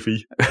scrapey.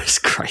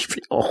 Scrapey.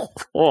 Oh,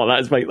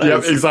 that is. Yeah,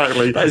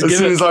 exactly. As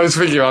soon as I was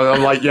thinking about it,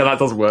 I'm like, yeah, that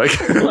doesn't work.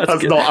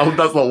 That's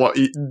not what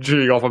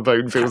chewing off a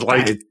bone feels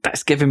like.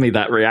 That's giving me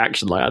that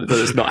reaction. Like,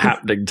 it's not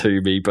happening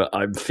to me, but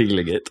I'm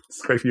feeling it.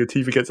 Scraping your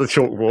teeth against a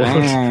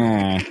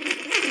chalkboard.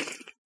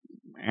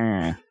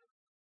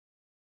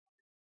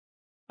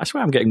 I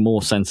swear I'm getting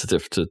more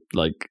sensitive to,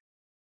 like,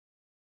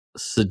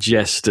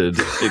 suggested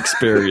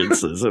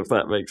experiences, if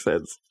that makes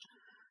sense.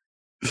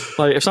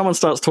 Like, if someone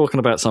starts talking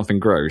about something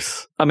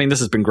gross, I mean, this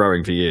has been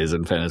growing for years,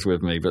 in fairness,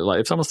 with me, but,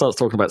 like, if someone starts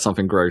talking about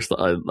something gross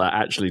that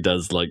actually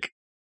does, like,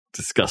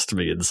 disgust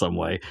me in some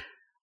way,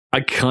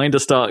 I kind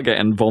of start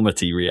getting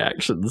vomity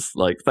reactions.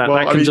 Like,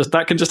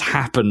 that can just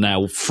happen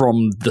now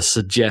from the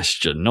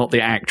suggestion, not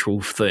the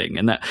actual thing,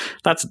 and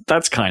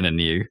that's kind of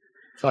new.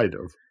 Kind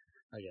of,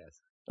 I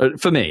guess.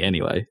 For me,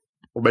 anyway.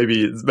 Or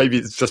maybe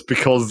it's just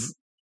because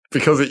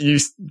you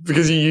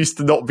used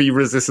to not be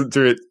resistant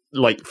to it,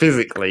 like,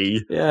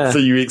 physically. Yeah. So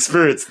you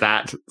experience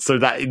that, so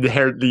that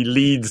inherently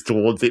leads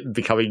towards it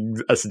becoming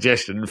a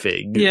suggestion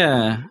thing.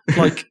 Yeah.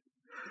 Like,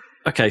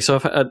 okay, so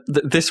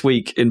this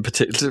week in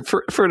particular,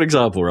 for an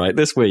example, right?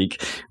 This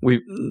week we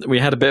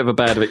had a bit of a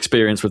bad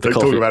experience with the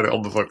coffee. Don't talk about it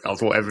on the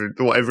podcast,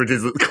 whatever it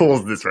is that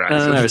caused this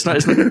reaction. No, it's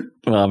not.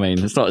 Well, I mean,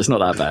 it's not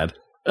that bad.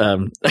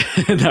 No,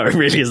 it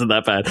really isn't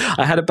that bad.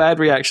 I had a bad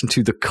reaction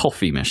to the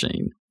coffee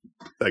machine.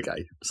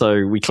 Okay.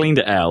 So we cleaned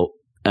it out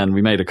and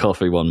we made a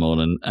coffee one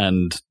morning,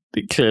 and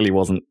it clearly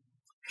wasn't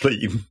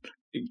clean,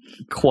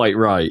 quite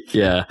right.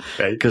 Yeah,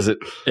 because it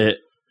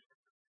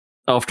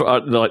after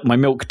like my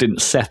milk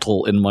didn't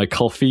settle in my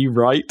coffee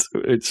right.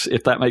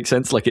 If that makes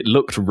sense, like, it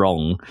looked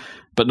wrong.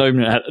 But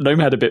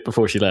Noam had a bit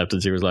before she left,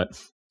 and she was like,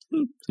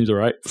 "Seems all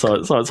right."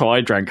 So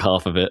I drank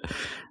half of it.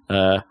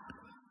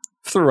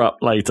 Threw up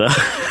later.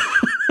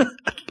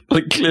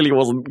 Like, clearly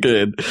wasn't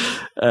good,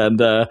 and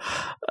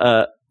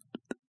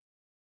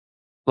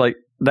like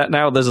that.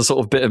 Now there's a sort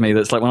of bit of me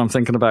that's like, when I'm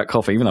thinking about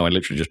coffee, even though I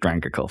literally just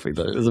drank a coffee,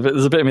 though, there's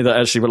a bit of me that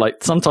actually,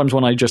 like, sometimes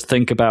when I just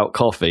think about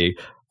coffee,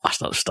 I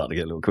start to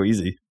get a little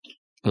queasy.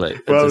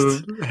 Like,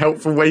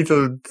 helpful way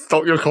to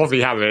stop your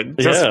coffee habit.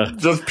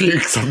 Just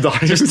puke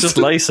sometimes. Just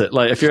lace it.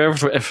 Like, if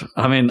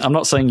I mean, I'm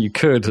not saying you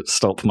could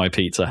stop my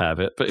pizza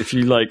habit, but if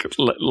you like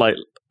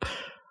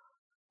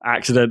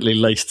accidentally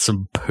laced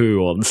some poo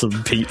on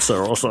some pizza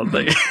or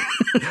something.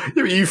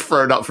 You've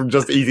thrown up from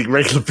just eating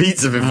regular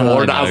pizza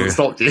before, and that hasn't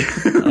stopped you.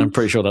 I'm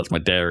pretty sure that's my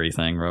dairy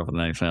thing rather than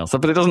anything else.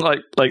 But it doesn't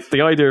like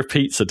the idea of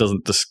pizza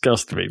doesn't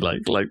disgust me. Like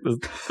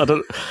I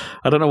don't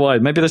know why.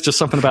 Maybe there's just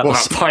something about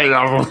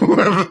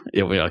pineapple.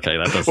 Yeah, okay,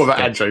 that does. What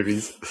about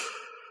anchovies?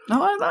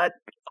 No,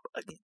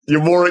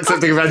 You're more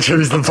accepting of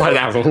anchovies than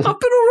pineapple. I've been all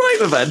right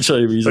with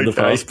anchovies in the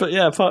past, but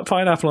yeah,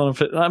 pineapple on a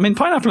pizza. I mean,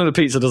 pineapple on a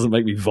pizza doesn't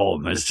make me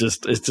vomit. It's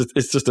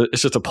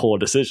just a poor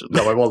decision.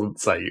 No, I wasn't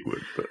saying it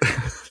would. But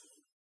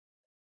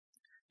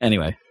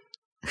anyway,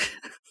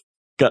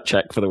 gut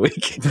check for the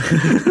week.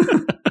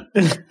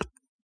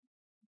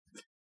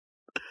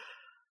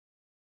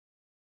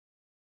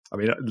 I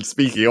mean,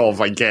 speaking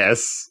of, I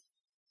guess,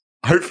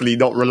 hopefully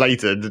not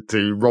related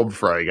to Rob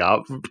throwing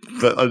up,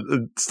 but at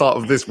the start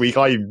of this week,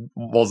 I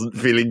wasn't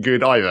feeling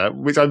good either,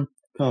 which I'm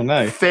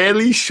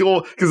fairly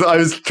sure, because I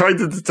was trying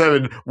to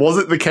determine, was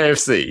it the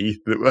KFC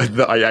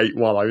that I ate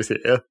while I was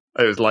here?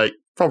 I was like,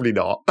 probably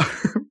not.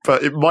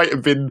 But it might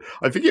have been,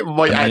 I think it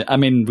might I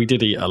mean, we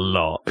did eat a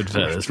lot, in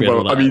fairness.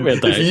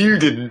 If you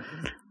didn't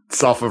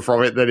suffer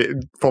from it, then it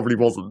probably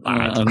wasn't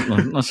bad.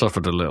 I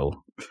suffered a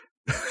little.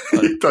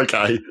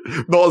 Okay,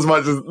 not as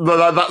much as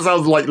that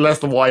sounds like less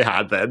than what I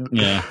had then.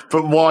 Yeah,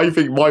 but what I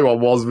think my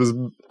one was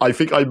I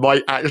think I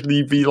might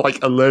actually be,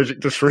 like,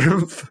 allergic to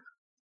shrimp.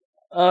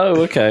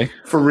 Oh, okay,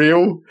 for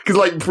real. Because,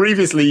 like,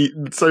 previously,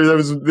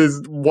 so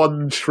there's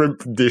one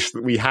shrimp dish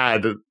that we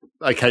had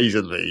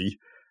occasionally,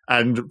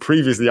 and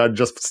previously I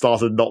just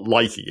started not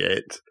liking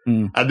it,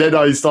 and then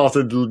I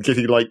started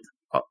getting, like,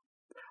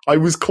 I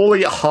was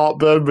calling it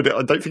heartburn, but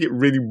I don't think it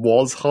really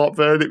was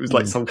heartburn. It was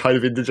like some kind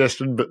of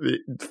indigestion, but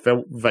it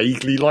felt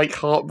vaguely like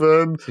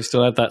heartburn. So you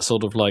still had that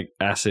sort of, like,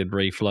 acid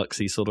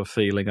refluxy sort of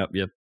feeling up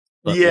your...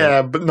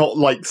 but not,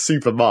 like,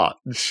 super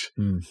much.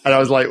 And I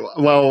was like,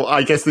 well,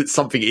 I guess it's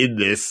something in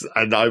this,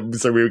 and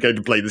so we were going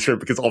to play the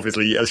shrimp, because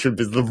obviously a shrimp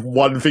is the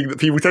one thing that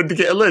people tend to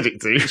get allergic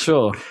to.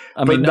 Sure.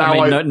 I mean,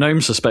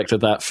 Noam suspected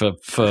that for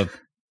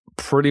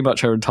pretty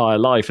much her entire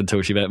life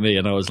until she met me,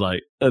 and I was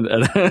like,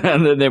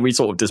 and then we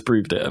sort of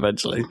disproved it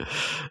eventually.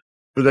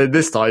 But then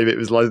this time it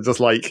was like just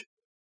like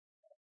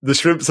the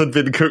shrimps had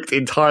been cooked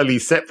entirely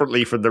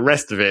separately from the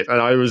rest of it,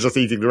 and I was just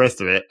eating the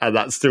rest of it, and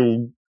that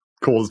still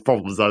caused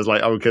problems. I was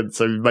like, oh, okay,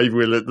 so maybe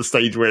we're at the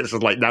stage where it's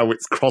just like now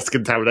it's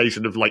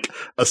cross-contamination of like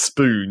a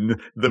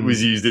spoon that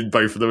was used in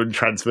both of them and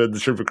transferred the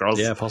shrimp across.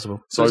 Yeah,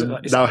 possible. So is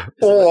now, is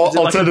it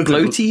like a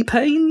bloaty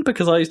pain?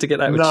 Because I used to get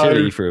that with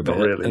chili for a bit.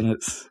 Not really. And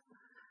it's...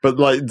 But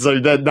like,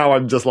 so then now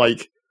I'm just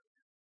like,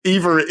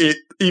 either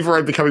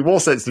I'm becoming more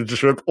sensitive to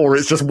shrimp, or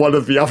it's just one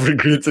of the other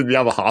ingredients in the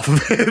other half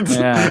of it,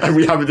 and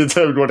we haven't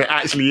determined what it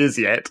actually is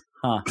yet.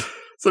 Huh.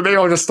 So maybe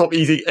I'll just stop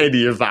eating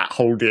any of that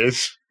whole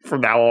dish from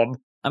now on.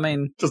 I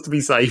mean, just to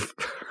be safe.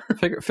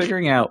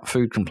 Figuring out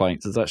food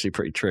complaints is actually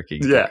pretty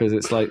tricky. Yeah, because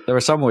it's like there are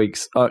some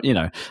weeks, I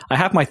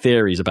have my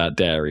theories about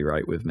dairy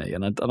right with me,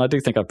 and I do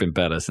think I've been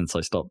better since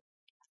I stopped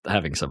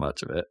having so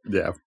much of it.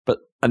 Yeah,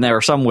 and there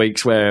are some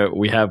weeks where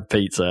we have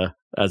pizza,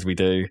 as we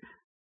do,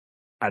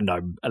 and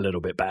I'm a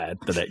little bit bad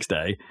the next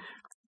day.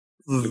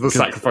 The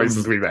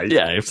sacrifices we make.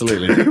 Yeah,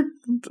 absolutely.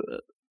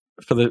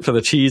 for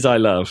the cheese I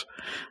love,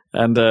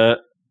 and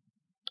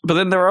but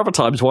then there are other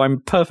times where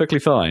I'm perfectly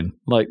fine,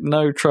 like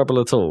no trouble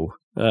at all,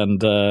 and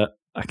I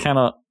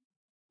cannot.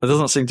 There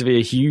doesn't seem to be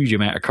a huge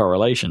amount of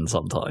correlation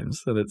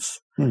sometimes, and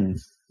it's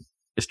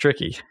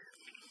tricky.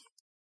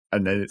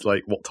 And then it's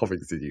like, what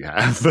toppings did you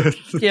have?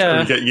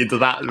 Yeah, getting into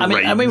that.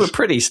 I mean, we're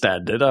pretty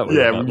standard, aren't we?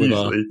 Yeah,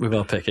 usually with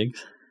our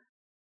pickings.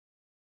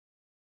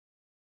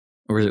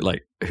 Or is it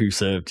like who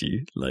served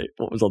you? Like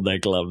what was on their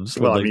gloves?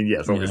 Well, I mean,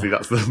 yes, obviously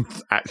that's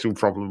the actual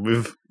problem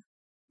with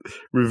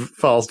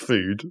fast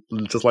food.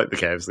 Just like the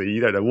KFC, you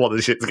don't know what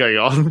the shit's going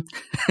on.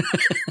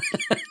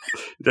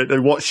 You don't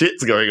know what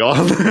shit's going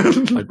on.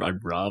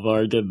 I'd rather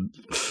I didn't.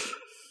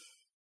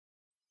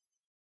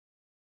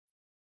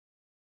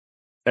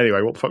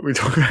 Anyway, what the fuck are we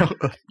talking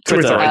about?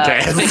 Twitter, I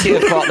guess. Speaking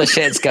of what the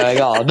shit's going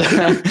on.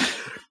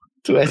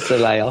 Twitter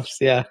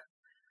layoffs, yeah.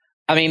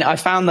 I mean, I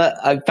found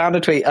a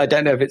tweet. I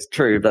don't know if it's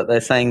true, but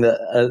they're saying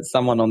that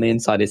someone on the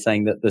inside is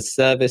saying that the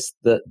service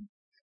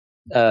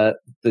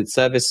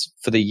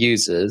for the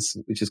users,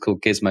 which is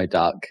called Gizmo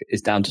Duck,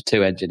 is down to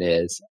 2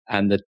 engineers,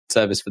 and the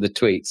service for the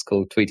tweets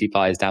called Tweety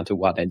Pie is down to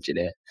 1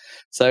 engineer.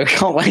 So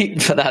can't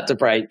wait for that to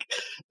break.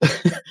 I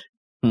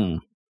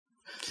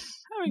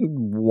mean,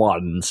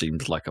 1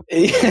 seems like a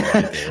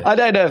idea. I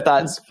don't know if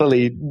that's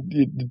fully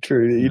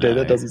true.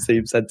 That doesn't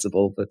seem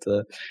sensible, but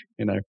it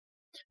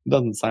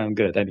doesn't sound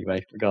good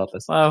anyway,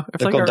 regardless. Well,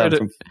 if they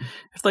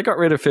got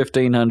rid of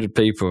 1,500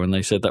 people and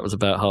they said that was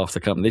about half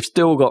the company, they've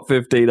still got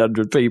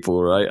 1,500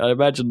 people, right? I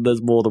imagine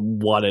there's more than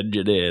 1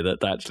 engineer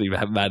that actually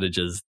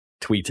manages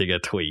tweeting a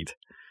tweet.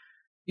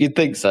 You'd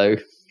think so.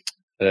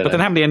 But then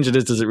how many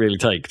engineers does it really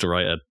take to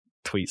write a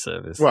tweet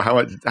service? Well,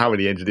 how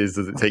many engineers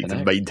does it take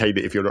to maintain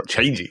it if you're not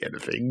changing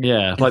anything?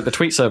 Yeah, like the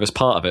tweet service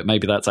part of it,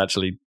 maybe that's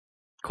actually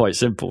quite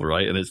simple,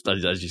 right? And it's,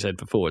 as you said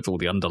before, it's all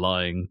the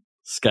underlying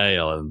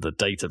scale and the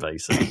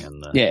databasing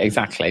and the... Yeah,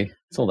 exactly.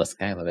 It's all the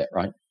scale of it,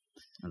 right?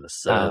 And the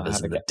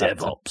service and the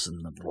DevOps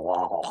and the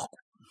blah.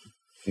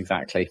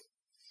 Exactly.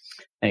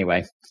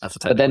 Anyway,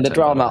 but then the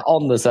drama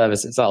on the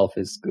service itself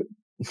is good.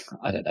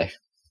 I don't know.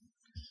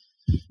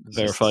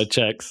 Verified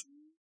checks.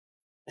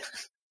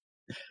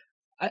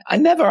 I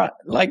never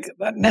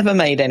that never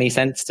made any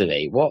sense to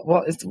me.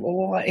 What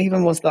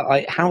even was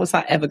that? How was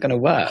that ever going to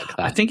work?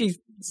 I think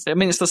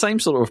it's the same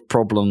sort of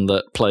problem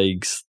that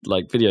plagues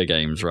like video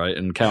games, right?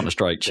 And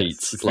Counter-Strike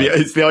cheats.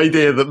 It's the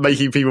idea that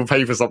making people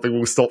pay for something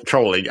will stop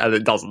trolling, and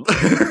it doesn't.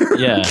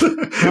 Yeah,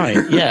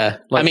 right. Yeah,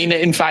 I mean,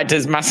 in fact,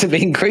 it's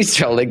massively increased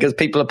trolling because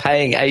people are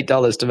paying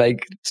 $8 to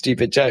make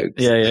stupid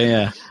jokes.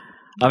 Yeah.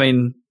 I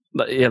mean.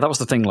 Yeah, that was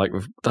the thing. Like,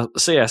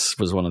 CS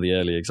was one of the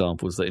early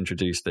examples that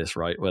introduced this,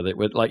 right? Where they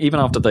like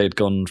even after they had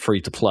gone free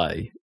to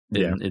play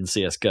in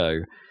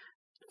CS:GO,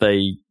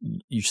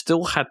 you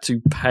still had to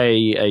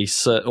pay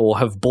or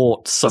have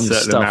bought some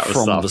stuff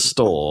from the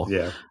store,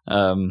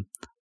 in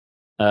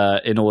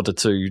order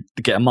to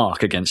get a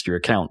mark against your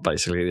account.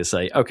 Basically, to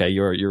say, okay,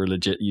 you're a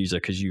legit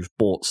user because you've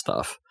bought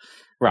stuff,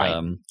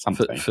 right?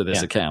 For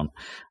this account,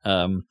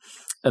 and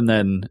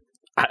then.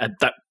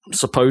 That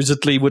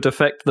supposedly would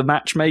affect the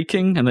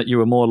matchmaking, and that you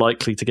were more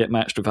likely to get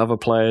matched with other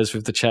players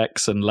with the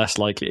checks and less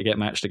likely to get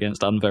matched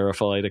against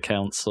unverified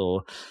accounts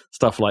or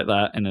stuff like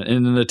that in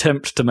an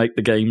attempt to make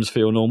the games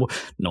feel normal.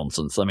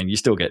 Nonsense. I mean, you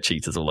still get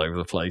cheaters all over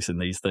the place in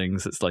these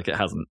things. It's like it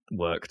hasn't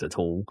worked at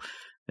all.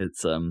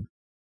 It's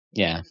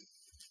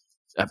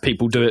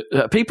people do it.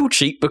 People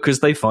cheat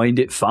because they find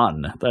it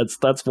fun.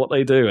 That's what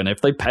they do. And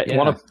if they pay,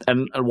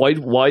 and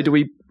why do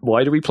we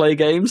play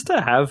games?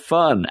 To have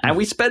fun, and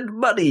we spend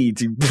money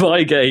to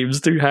buy games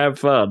to have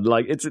fun.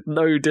 Like it's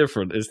no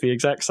different. It's the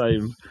exact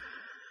same.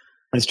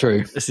 It's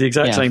true. It's the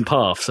exact same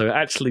path. So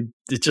actually,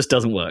 it just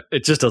doesn't work.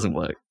 It just doesn't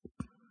work.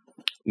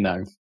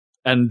 No.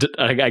 And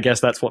I guess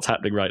that's what's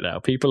happening right now.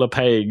 People are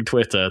paying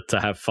Twitter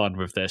to have fun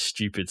with their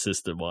stupid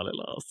system while it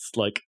lasts.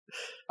 Like,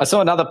 I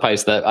saw another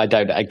post that I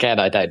don't know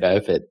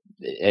if it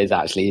is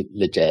actually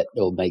legit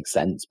or makes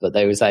sense, but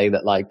they were saying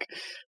that like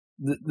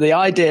the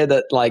idea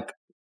that like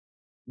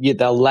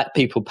they'll let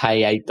people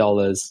pay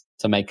 $8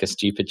 to make a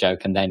stupid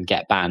joke and then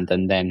get banned,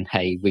 and then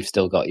hey, we've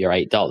still got your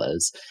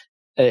 $8.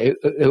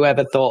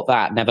 Whoever thought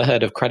that never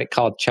heard of credit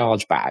card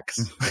chargebacks.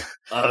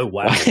 Oh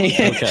wow!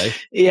 Okay,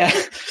 yeah.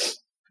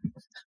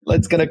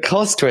 It's going to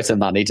cost Twitter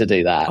money to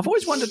do that. I've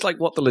always wondered, like,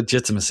 what the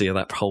legitimacy of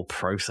that whole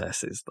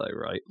process is, though.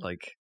 Right?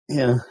 Like,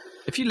 yeah,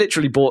 if you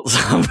literally bought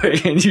something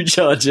and you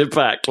charge it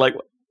back, like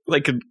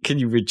can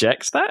you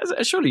reject that?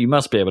 Surely you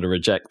must be able to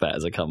reject that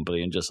as a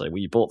company and just say, well,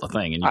 you bought the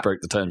thing and you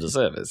broke the terms of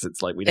service.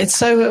 It's like we don't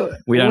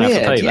weird, have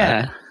to pay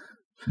that.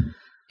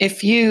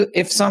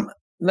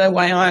 The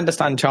way I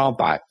understand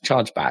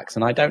chargebacks,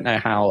 and I don't know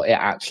how it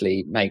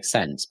actually makes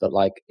sense, but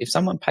like if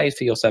someone pays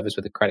for your service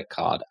with a credit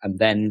card and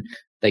then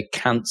they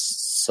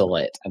cancel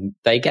it and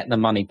they get the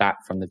money back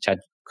from the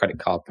credit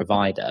card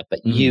provider,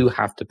 but you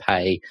have to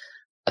pay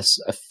a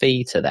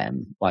fee to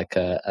them, like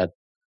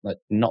like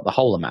not the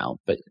whole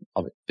amount, but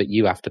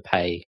you have to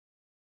pay.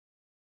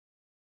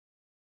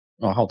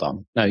 Oh, hold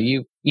on. No,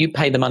 you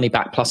pay the money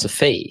back plus a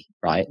fee,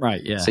 right?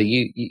 Right. Yeah. So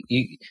you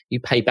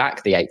pay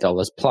back the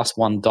 $8 plus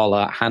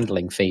 $1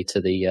 handling fee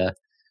to the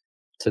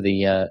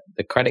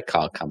credit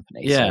card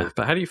company. Yeah, so,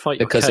 but how do you fight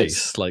your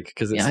case?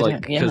 Because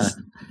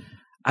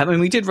I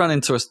mean, we did run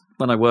into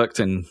when I worked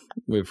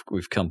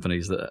with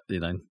companies that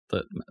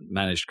that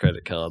managed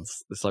credit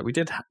cards. It's like we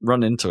did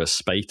run into a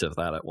spate of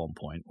that at one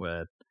point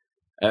where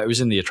it was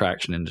in the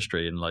attraction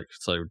industry, and like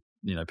so.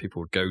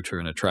 People would go to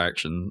an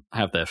attraction,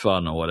 have their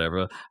fun or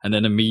whatever, and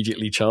then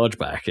immediately charge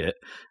back it.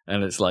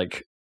 And it's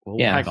like, well,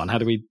 hang on, how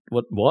do we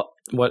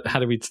how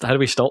do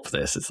we stop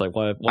this? It's like,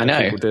 why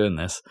are people doing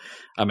this?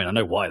 I mean, I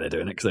know why they're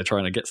doing it because they're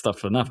trying to get stuff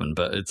for nothing,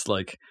 but it's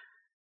like,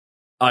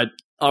 I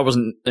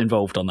wasn't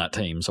involved on that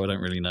team, so I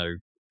don't really know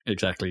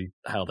exactly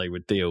how they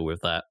would deal with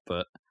that,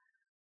 but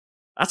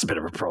that's a bit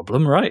of a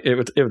problem, right? It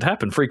would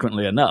happen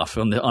frequently enough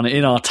in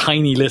our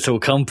tiny little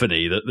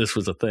company that this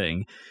was a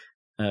thing.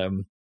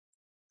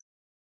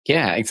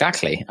 Yeah,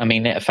 exactly. I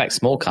mean, it affects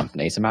small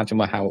companies. Imagine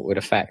how it would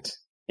affect.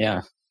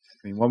 Yeah, I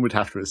mean, one would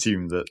have to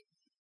assume that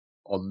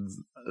on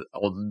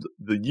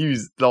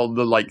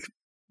the like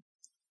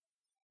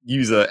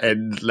user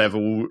end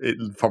level, it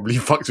probably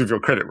fucks with your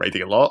credit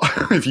rating a lot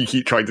if you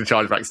keep trying to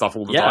charge back stuff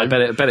all the time.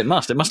 Yeah, I bet it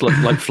must. It must look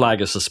like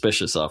flag as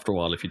suspicious after a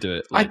while if you do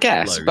it. I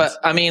guess, loads. But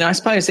I mean, I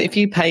suppose if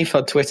you pay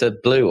for Twitter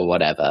Blue or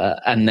whatever,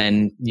 and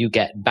then you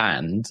get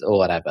banned or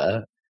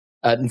whatever,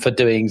 for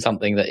doing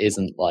something that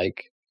isn't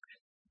like.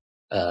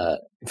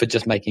 For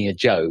just making a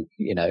joke,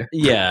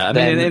 Yeah, I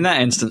mean, in that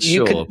instance,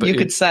 you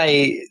could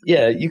say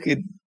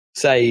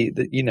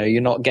that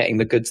you're not getting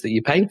the goods that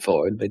you paid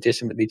for and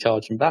legitimately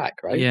charge them back,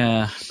 right?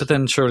 Yeah, but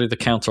then surely the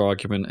counter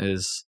argument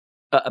is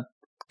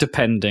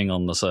depending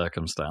on the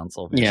circumstance.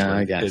 Obviously, yeah,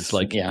 I guess it's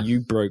like you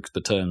broke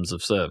the terms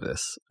of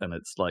service, and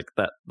it's like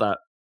that.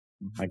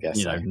 I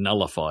guess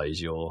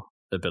nullifies your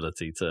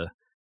ability to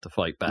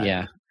fight back.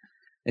 Yeah,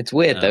 it's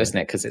weird though, isn't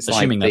it? Because it's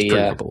assuming like that's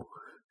provable.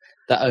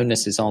 The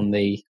onus is on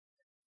the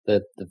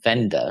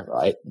vendor,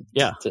 right?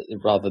 Yeah.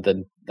 Rather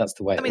than that's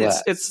the way it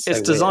works.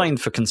 It's designed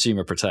for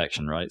consumer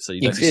protection, right? So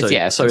you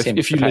don't. So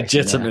if you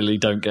legitimately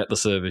don't get the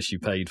service you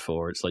paid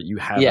for, it's like you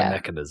have a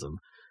mechanism.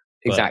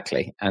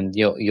 Exactly, and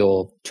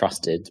you're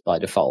trusted by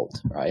default,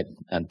 right?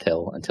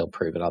 Until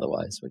proven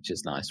otherwise, which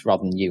is nice.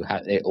 Rather than you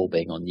have it all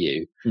being on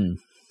you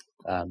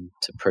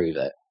to prove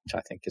it, which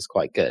I think is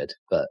quite good.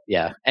 But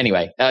yeah,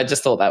 anyway, I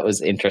just thought that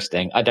was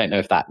interesting. I don't know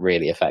if that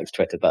really affects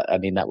Twitter, but I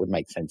mean that would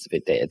make sense if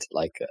it did.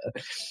 Like.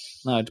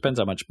 No, it depends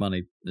how much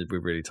money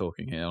we're really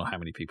talking here, or how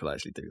many people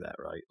actually do that,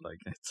 right? Like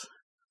it's.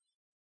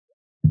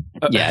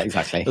 Yeah,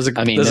 exactly. There's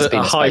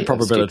a high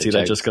probability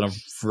they're just going to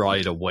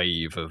ride a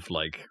wave of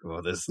like,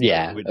 well, this.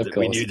 Yeah,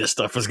 we knew this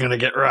stuff was going to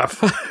get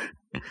rough.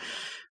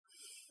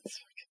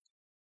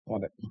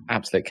 What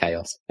absolute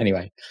chaos.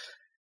 Anyway,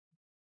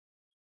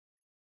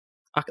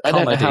 I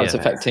don't know how it's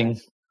affecting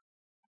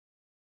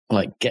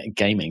like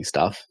gaming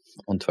stuff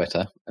on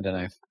Twitter. I don't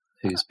know.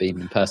 Who's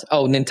been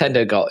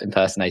Nintendo got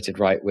impersonated,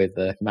 right, with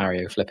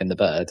Mario flipping the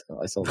bird.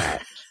 I saw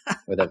that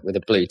with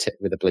a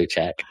blue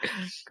check.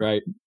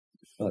 Great.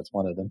 Well, that's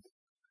one of them.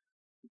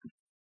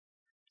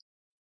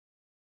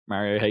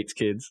 Mario hates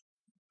kids.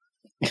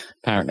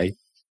 Apparently.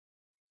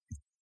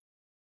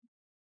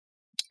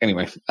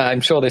 Anyway, I'm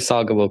sure this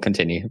saga will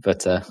continue,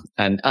 but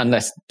and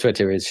unless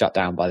Twitter is shut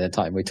down by the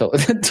time we talk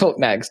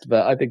next,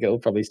 but I think it will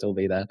probably still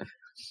be there.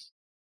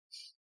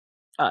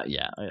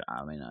 Yeah.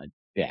 I mean,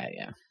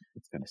 yeah.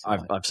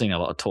 I've seen a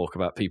lot of talk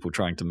about people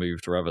trying to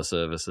move to other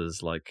services,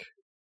 like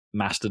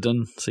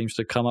Mastodon seems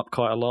to come up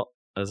quite a lot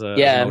as an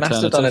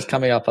Mastodon is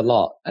coming up a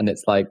lot, and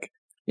it's like,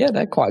 yeah,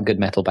 they're quite a good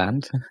metal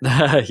band.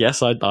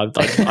 Yes, I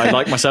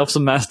like myself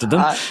some Mastodon.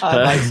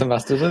 I like some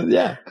Mastodon,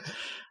 yeah.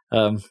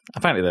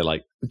 Apparently, they're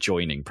like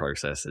joining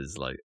processes,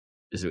 like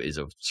is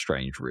a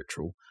strange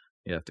ritual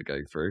you have to go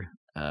through.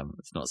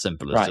 It's not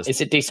simple as right.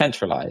 Is it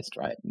decentralized,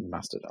 right?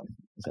 Mastodon.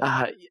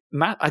 I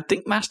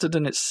think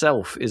Mastodon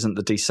itself isn't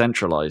the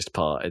decentralized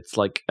part. It's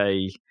like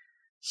a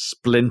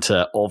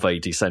splinter of a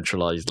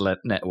decentralized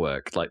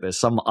network. Like there's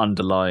some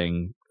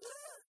underlying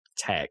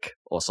tech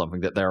or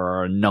something that there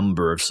are a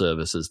number of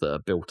services that are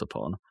built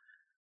upon,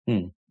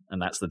 and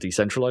that's the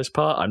decentralized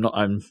part.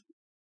 I'm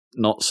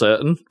not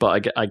certain,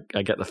 but I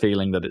get the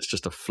feeling that it's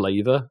just a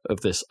flavor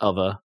of this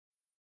other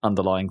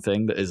underlying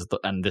thing that is,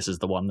 and this is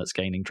the one that's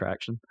gaining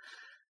traction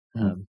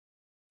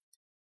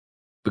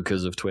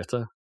because of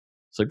Twitter.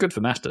 So good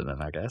for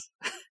Mastodon, I guess.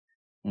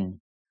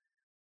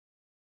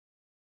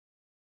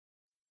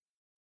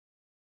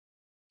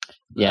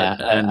 Yeah,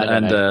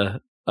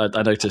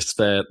 I noticed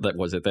their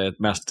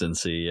Mastodon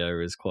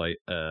CEO is quite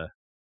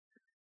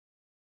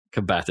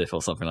combative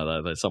or something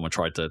like that. Someone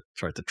tried to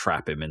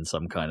trap him in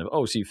some kind of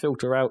so you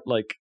filter out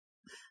like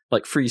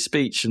free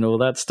speech and all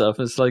that stuff.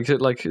 It's like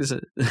is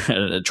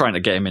it trying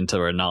to get him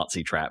into a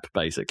Nazi trap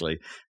basically.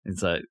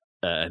 It's like,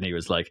 and he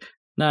was like,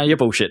 "Nah, your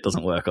bullshit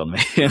doesn't work on me."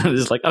 And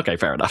it's like, okay,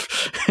 fair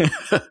enough.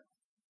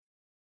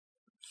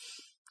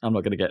 I'm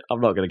not gonna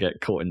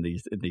get caught in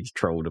these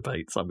troll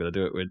debates. I'm gonna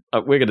do it with.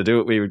 We're gonna do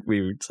what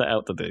we would set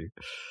out to do.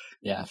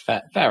 Yeah,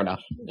 fair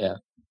enough. Yeah.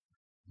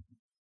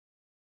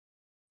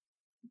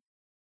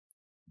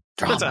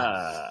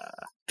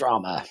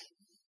 Drama.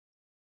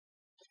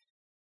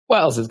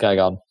 What else is going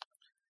on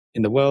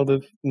in the world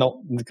of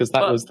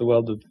was the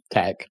world of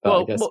tech,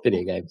 but I guess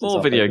video games.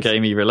 More video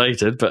gamey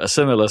related, but a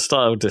similar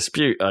style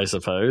dispute, I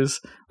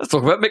suppose. Let's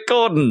talk about Mick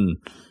Gordon,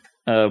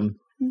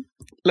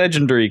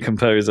 legendary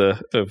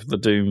composer of the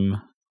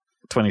Doom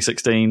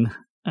 2016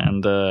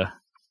 and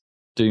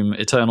Doom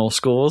Eternal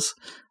scores,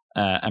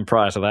 and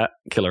prior to that,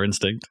 Killer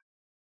Instinct.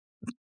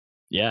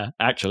 Yeah,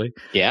 actually.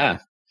 Yeah.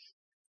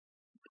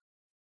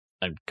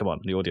 And come on,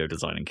 the audio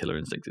design in Killer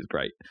Instinct is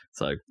great.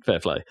 So fair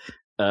play.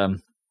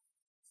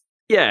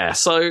 Yeah,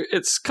 so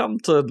it's come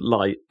to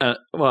light.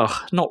 Well,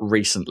 not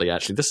recently,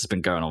 actually. This has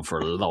been going on for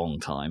a long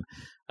time.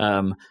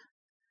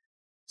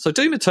 So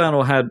Doom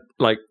Eternal had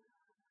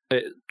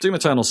Doom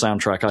Eternal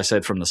soundtrack. I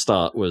said from the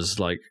start was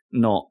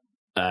not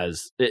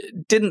as,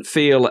 it didn't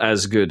feel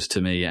as good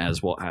to me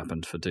as what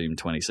happened for Doom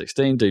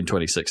 2016. Doom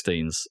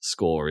 2016's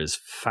score is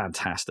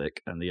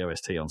fantastic, and the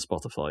OST on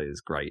Spotify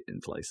is great in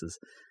places.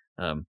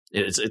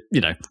 It's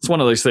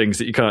one of those things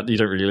that you don't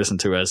really listen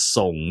to as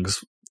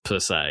songs per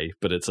se,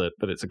 but it's a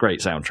great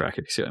soundtrack,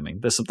 if you see what I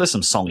mean. There's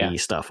some songy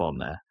stuff on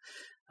there,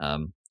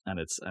 and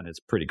it's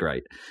pretty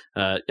great.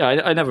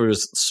 I never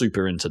was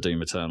super into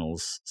Doom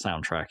Eternal's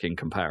soundtrack in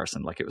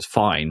comparison. It was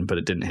fine, but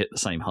it didn't hit the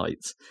same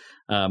heights.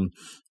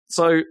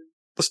 So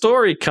the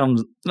story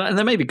comes, and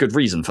there may be good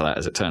reason for that,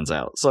 as it turns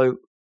out. So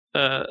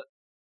the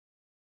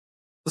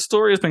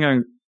story has been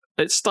going.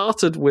 It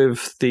started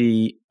with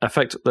the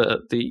effect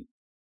that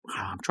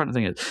I'm trying to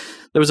think.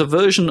 There was a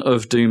version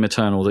of Doom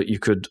Eternal that you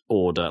could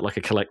order, like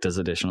a collector's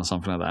edition or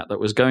something like that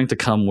was going to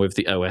come with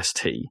the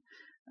OST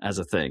as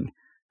a thing.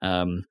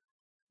 And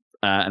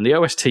the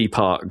OST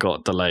part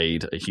got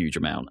delayed a huge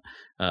amount.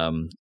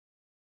 And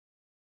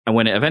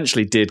when it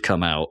eventually did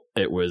come out,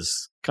 it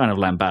was kind of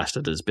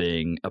lambasted as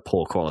being a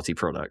poor quality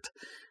product.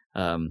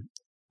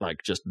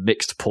 Just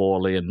mixed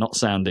poorly and not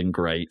sounding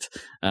great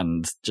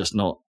and just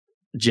not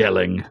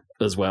gelling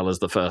as well as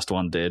the first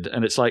one did.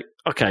 And it's like,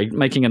 okay,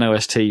 making an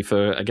OST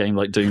for a game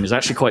like Doom is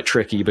actually quite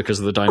tricky because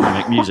of the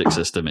dynamic music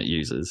system it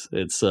uses.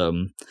 It's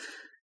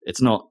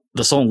not,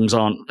 the songs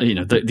aren't,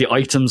 the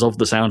items of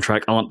the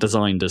soundtrack aren't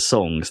designed as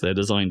songs. They're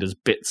designed as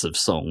bits of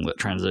song that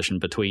transition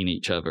between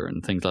each other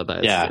and things like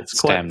that. It's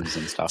stems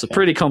and stuff. It's a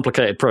pretty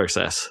complicated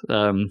process.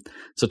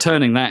 So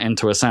turning that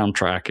into a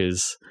soundtrack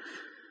is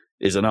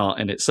an art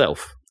in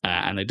itself.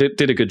 And they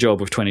did a good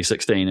job with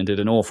 2016 and did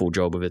an awful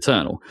job with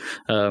Eternal.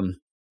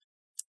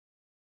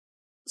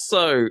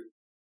 So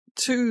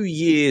 2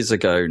 years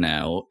ago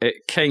now,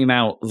 it came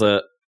out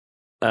that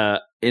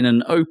in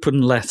an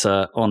open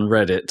letter on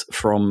Reddit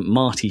from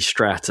Marty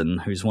Stratton,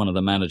 who's one of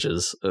the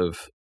managers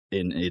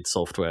in id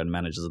Software and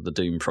managers of the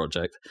Doom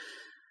project,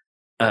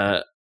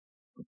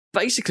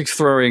 basically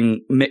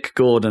throwing Mick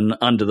Gordon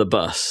under the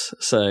bus,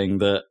 saying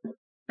that,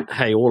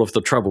 hey, all of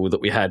the trouble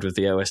that we had with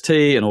the OST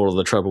and all of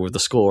the trouble with the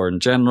score in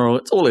general,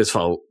 it's all his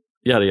fault,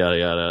 yada, yada,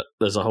 yada.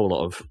 There's a whole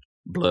lot of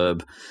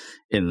blurb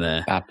in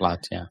there. Bad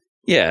blood, yeah.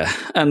 Yeah,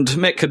 and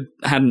Mick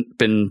hadn't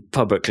been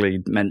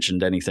publicly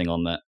mentioned anything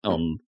on that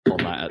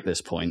at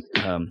this point.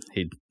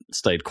 He'd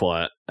stayed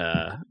quiet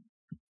at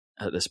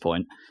this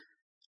point.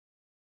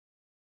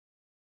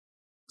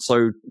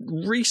 So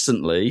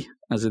recently,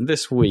 as in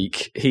this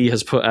week, he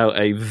has put out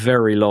a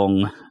very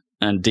long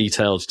and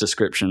detailed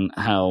description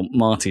how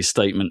Marty's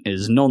statement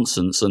is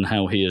nonsense and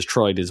how he has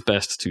tried his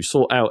best to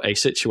sort out a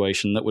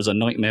situation that was a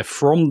nightmare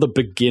from the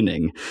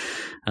beginning,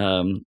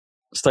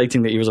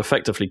 stating that he was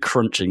effectively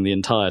crunching the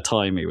entire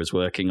time he was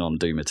working on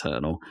Doom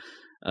Eternal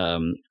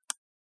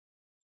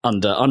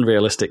under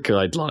unrealistic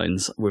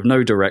guidelines with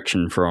no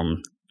direction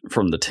from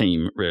the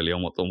team really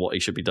on what he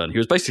should be done. He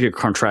was basically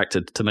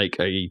contracted to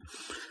make I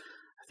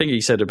think he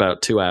said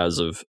about 2 hours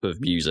of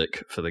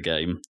music for the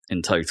game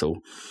in total.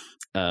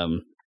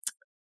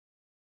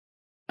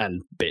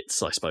 And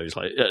bits, I suppose.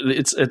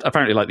 It's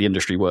apparently like the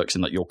industry works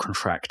in that you're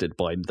contracted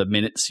by the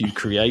minutes you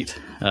create,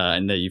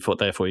 and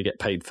therefore you get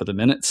paid for the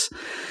minutes.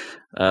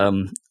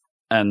 And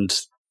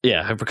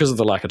yeah, because of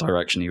the lack of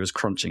direction, he was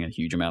crunching a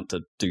huge amount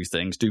to do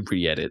things, do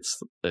re-edits.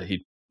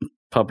 He'd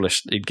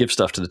give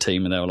stuff to the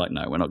team, and they were like,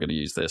 "No, we're not going to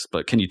use this,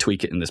 but can you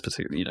tweak it in this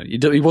particular?"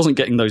 He wasn't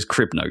getting those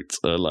crib notes,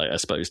 I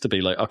suppose, to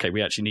be like, "Okay,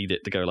 we actually need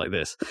it to go like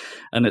this,"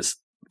 and it's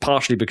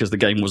partially because the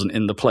game wasn't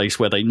in the place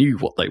where they knew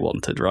what they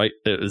wanted. Right?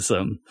 It was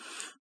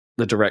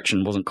the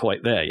direction wasn't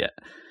quite there yet.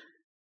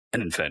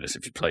 And in fairness,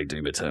 if you play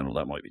Doom Eternal,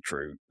 that might be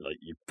true. Like,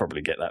 you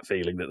probably get that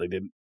feeling that they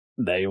didn't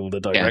nail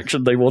the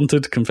direction they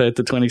wanted compared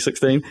to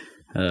 2016.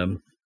 So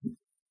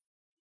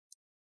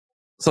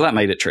that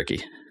made it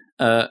tricky.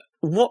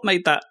 What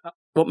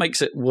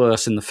makes it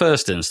worse in the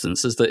first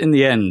instance is that in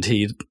the end,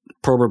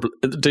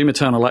 Doom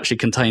Eternal actually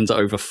contains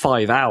over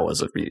 5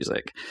 hours of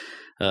music.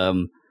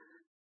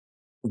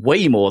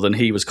 Way more than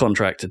he was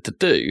contracted to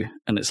do.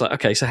 And it's like,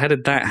 okay, so how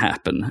did that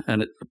happen?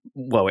 And it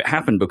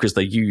happened because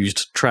they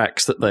used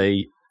tracks that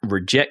they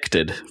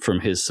rejected from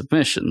his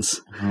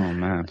submissions. Oh,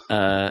 man.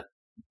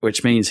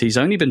 Which means he's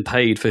only been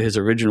paid for his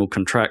original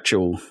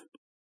contractual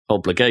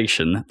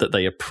obligation that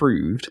they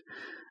approved,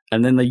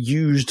 and then they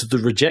used the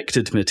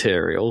rejected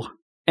material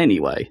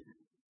anyway.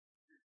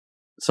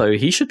 So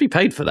he should be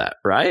paid for that,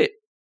 right?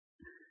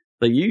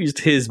 They used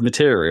his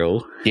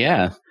material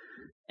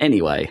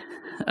anyway.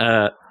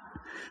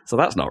 So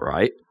that's not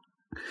right.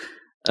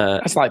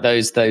 That's like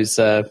those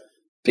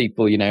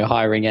people,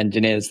 hiring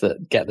engineers that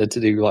get them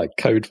to do like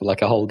code for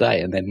like a whole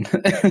day and then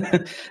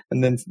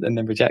and then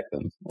reject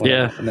them.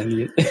 Yeah, and then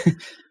you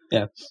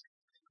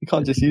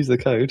can't just use the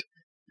code.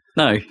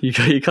 No, you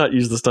can't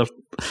use the stuff.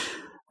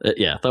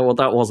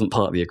 That wasn't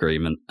part of the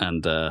agreement,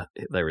 and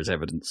there is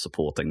evidence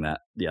supporting that.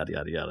 Yada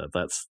yada yada.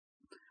 That's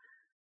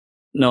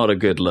not a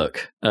good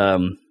look.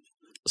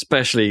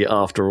 Especially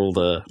after all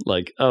the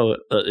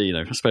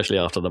especially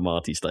after the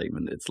Marty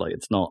statement. It's like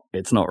it's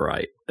not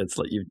right. It's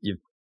like you've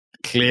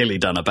clearly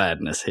done a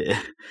badness here.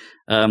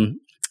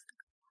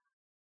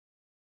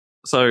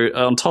 So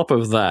on top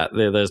of that,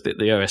 there's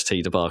the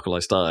OST debacle I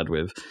started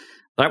with.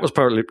 That was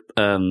probably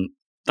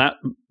that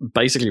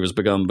basically was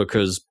begun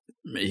because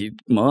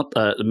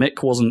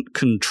Mick wasn't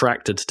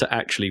contracted to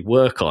actually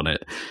work on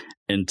it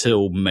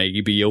until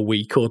maybe a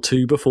week or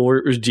two before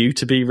it was due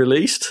to be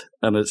released.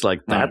 And it's like,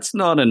 that's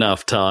not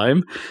enough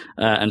time.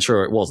 And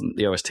sure, it wasn't.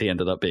 The OST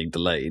ended up being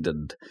delayed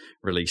and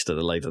released at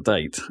a later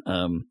date.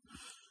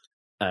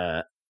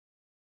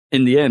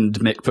 In the end,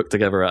 Mick put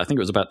together, I think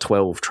it was about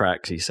 12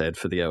 tracks, he said,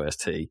 for the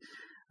OST.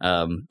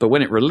 But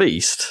when it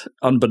released,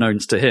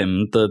 unbeknownst to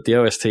him, the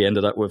OST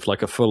ended up with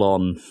like a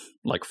full-on,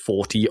 like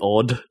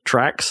 40-odd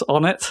tracks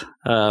on it.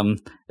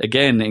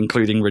 Again,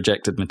 including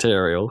rejected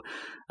material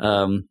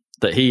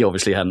that he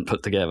obviously hadn't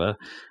put together.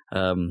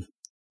 An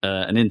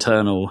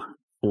internal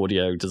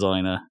audio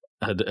designer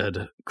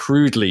had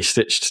crudely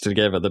stitched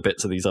together the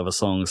bits of these other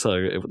songs, so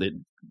it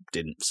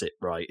didn't sit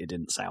right, it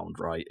didn't sound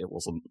right, it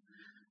wasn't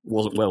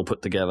well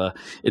put together.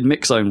 In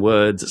Mick's own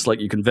words, it's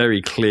like you can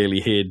very clearly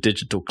hear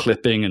digital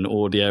clipping and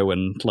audio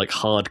and like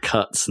hard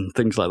cuts and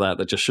things like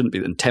that just shouldn't be,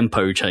 and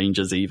tempo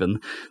changes even,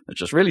 that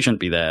just really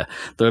shouldn't be there.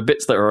 There are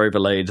bits that are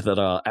overlaid that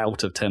are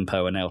out of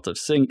tempo and out of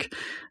sync.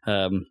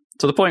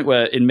 To the point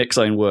where, in Mick's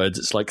own words,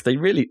 it's like they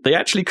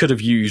actually could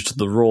have used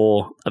the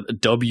raw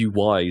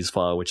WYs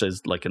file, which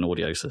is like an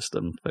audio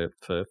system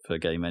for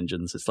game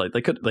engines. It's like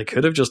they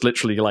could have just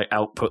literally like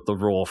output the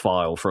raw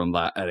file from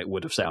that, and it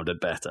would have sounded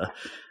better.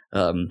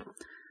 And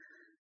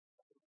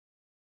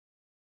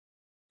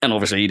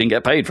obviously, he didn't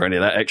get paid for any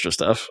of that extra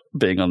stuff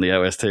being on the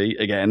OST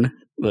again.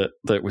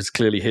 That was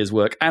clearly his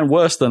work, and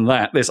worse than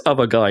that, this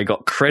other guy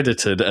got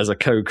credited as a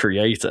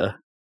co-creator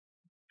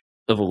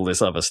of all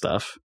this other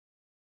stuff.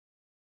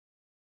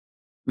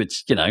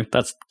 Which,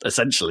 that's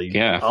essentially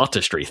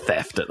artistry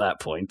theft at that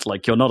point.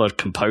 Like, you're not a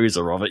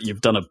composer of it. You've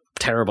done a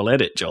terrible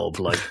edit job.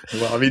 Like,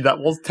 well, I mean, that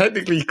was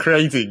technically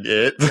creating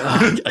it.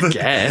 I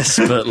guess,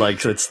 but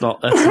like, that's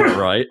not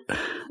right.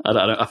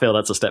 I feel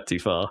that's a step too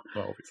far.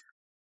 Well,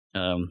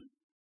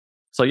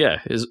 so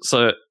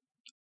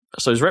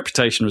his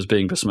reputation was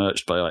being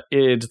besmirched by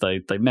id.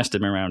 They messed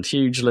him around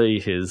hugely.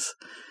 He's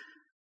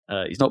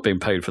not being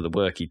paid for the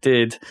work he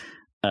did.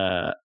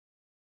 A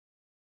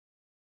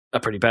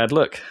pretty bad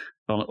look.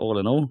 All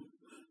in all,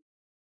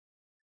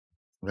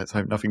 let's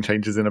hope nothing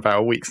changes in about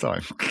a week's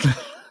time.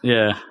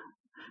 Yeah.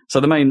 So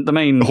the main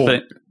thing,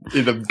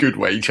 in a good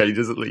way,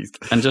 changes at least.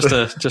 And just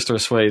to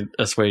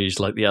assuage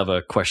like the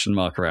other question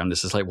mark around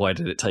this is like, why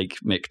did it take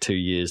Mick 2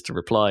 years to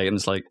reply? And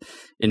it's like,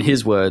 in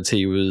his words,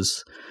 he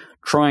was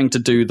trying to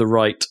do the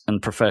right and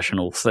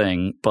professional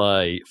thing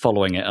by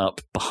following it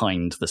up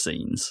behind the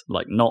scenes,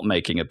 like not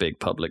making a big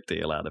public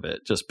deal out of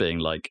it, just being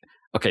like,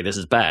 okay, this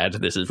is bad.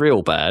 This is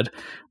real bad.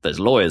 There's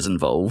lawyers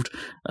involved.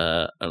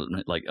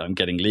 Like, I'm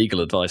getting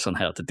legal advice on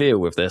how to deal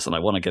with this, and I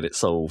want to get it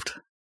solved.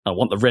 I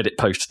want the Reddit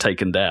post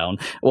taken down.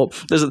 Well,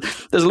 there's a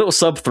little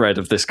sub-thread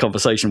of this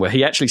conversation where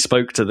he actually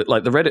spoke to the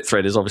Reddit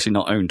thread is obviously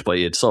not owned by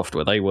id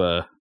Software. They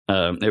were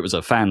it was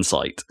a fan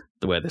site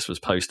where this was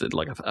posted,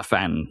 like a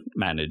fan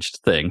managed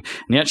thing.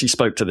 And he actually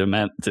spoke to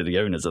the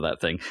owners of that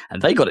thing,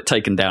 and they got it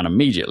taken down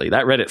immediately.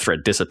 That Reddit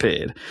thread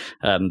disappeared,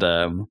 and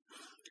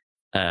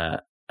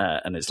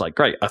And it's like,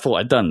 great, I thought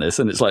I'd done this.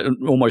 And it's like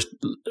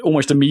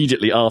almost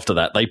immediately after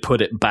that, they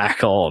put it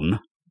back on,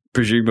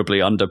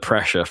 presumably under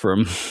pressure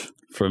from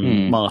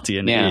Marty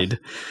and Id.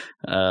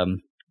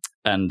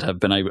 And have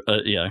been able,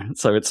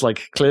 so it's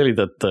like clearly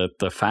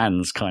the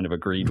fans kind of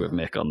agreed with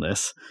Mick on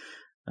this.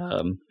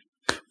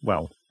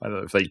 Well, I don't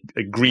know if they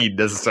agreed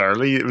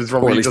necessarily. It was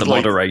probably or at least just the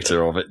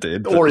moderator of it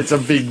did. Or it's a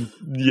big,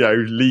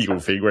 legal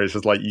thing where it's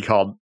just like you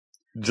can't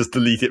just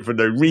delete it for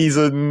no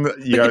reason, and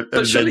then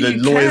the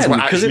lawyers were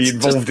actually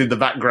involved in the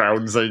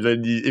background. So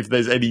then, if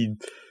there's any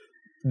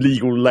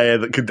legal layer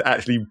that could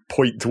actually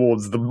point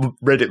towards the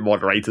Reddit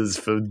moderators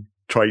for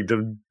trying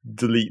to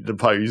delete the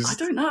post, I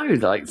don't know.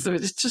 Like, so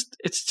it's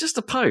just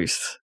a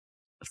post.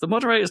 If the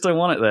moderators don't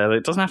want it there,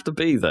 it doesn't have to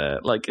be there.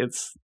 Like,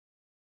 it's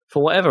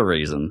for whatever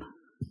reason.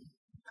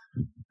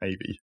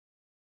 Maybe.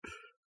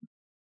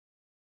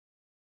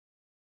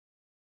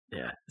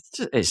 Yeah,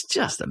 it's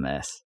just a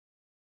mess.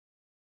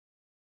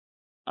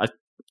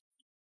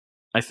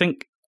 I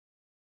think,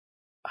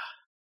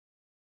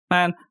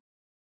 man,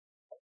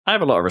 I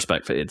have a lot of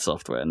respect for id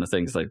Software and the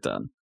things they've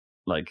done,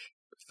 like,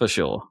 for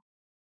sure.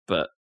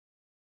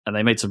 And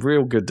they made some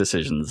real good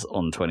decisions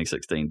on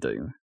 2016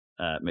 Doom.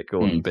 Mick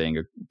Gordon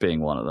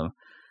being one of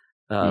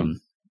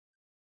them.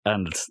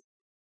 And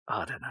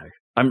I don't know.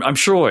 I'm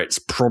sure it's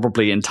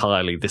probably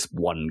entirely this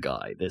one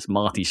guy, this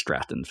Marty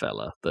Stratton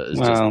fella, that has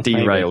just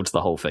derailed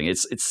the whole thing.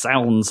 It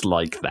sounds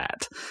like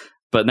that.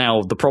 But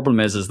now the problem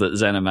is that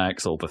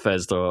ZeniMax or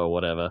Bethesda or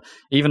whatever,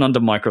 even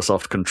under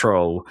Microsoft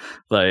control,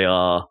 they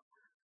are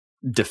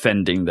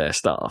defending their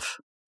staff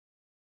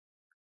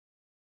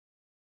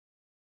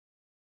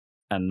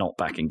and not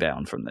backing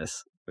down from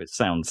this. It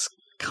sounds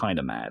kind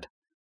of mad.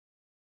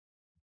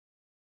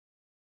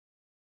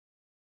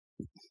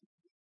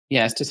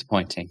 Yeah, it's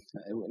disappointing,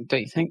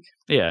 don't you think?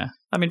 Yeah.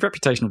 I mean,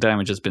 reputational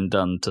damage has been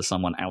done to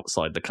someone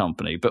outside the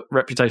company, but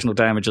reputational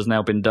damage has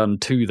now been done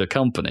to the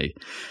company,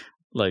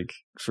 like,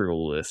 through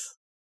all this,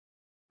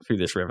 through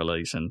this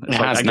revelation.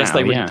 I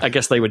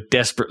guess they were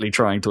desperately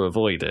trying to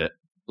avoid it,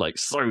 like,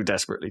 so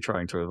desperately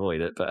trying to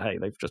avoid it, but hey,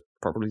 they've just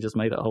probably just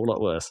made it a whole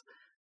lot worse.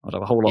 I'd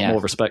have a whole lot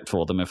more respect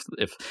for them if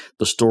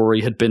the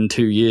story had been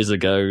 2 years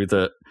ago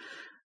that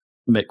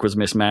Mick was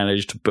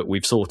mismanaged, but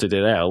we've sorted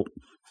it out.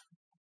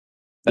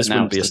 This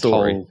wouldn't be a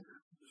story. Whole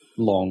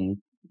long,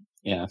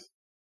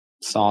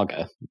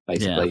 saga,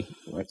 basically,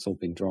 where it's all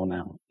been drawn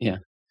out. Yeah.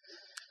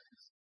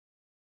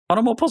 On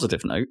a more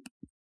positive note,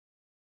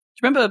 do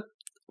you remember,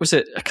 was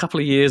it a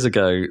couple of years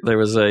ago, there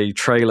was a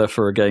trailer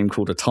for a game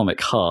called Atomic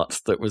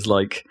Heart that was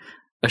like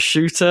a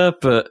shooter,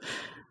 but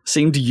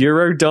seemed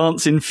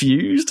Eurodance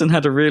infused and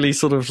had a really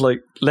sort of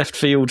like left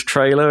field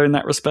trailer in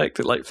that respect.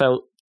 It like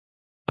felt,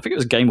 I think it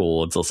was Game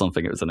Awards or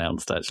something it was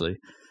announced, actually.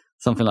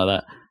 Something like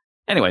that.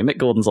 Anyway, Mick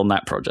Gordon's on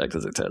that project,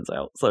 as it turns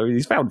out. So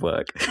he's found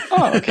work.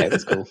 Oh, okay,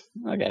 that's cool.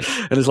 Okay.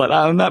 And it's like,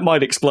 that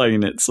might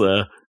explain its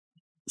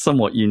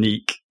somewhat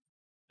unique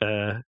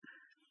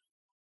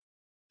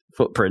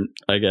footprint,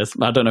 I guess.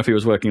 I don't know if he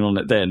was working on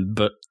it then,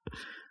 but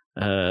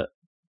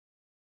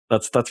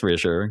that's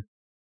reassuring.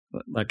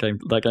 That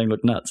game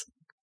looked nuts.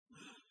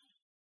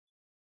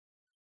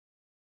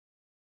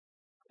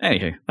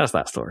 Anywho, that's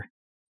that story.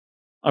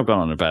 I've gone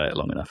on about it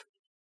long enough.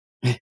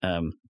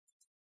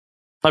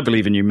 I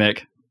believe in you,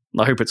 Mick.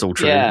 I hope it's all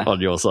true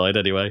on your side,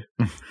 anyway.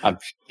 I'm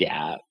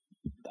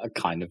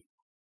kind of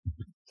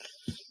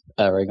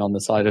erring on the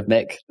side of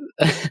Mick.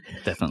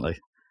 Definitely.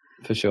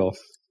 For sure.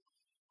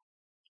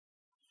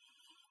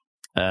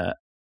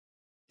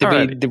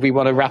 Did we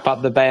want to wrap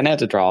up the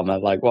Bayonetta drama?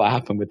 Like, what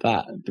happened with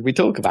that? Did we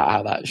talk about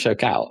how that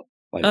shook out?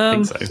 I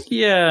think so.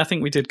 Yeah, I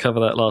think we did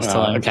cover that last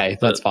time. Okay,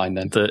 that's fine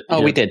then.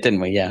 We did,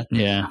 didn't we? Yeah.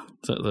 Yeah.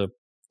 So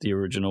the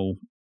original,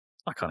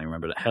 I can't even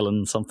remember it.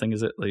 Helen something,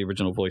 is it? The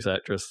original voice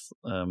actress.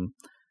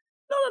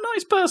 Not a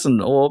nice person,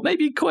 or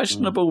maybe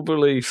questionable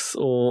beliefs,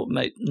 or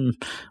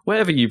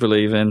whatever you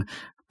believe in.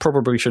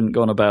 Probably shouldn't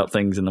have gone about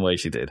things in the way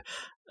she did.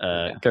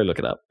 Go look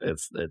it up.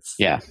 It's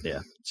yeah.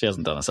 She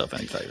hasn't done herself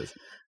any favors.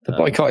 The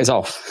boycott is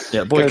off.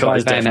 Yeah, boycott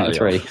is definitely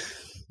 3. Off.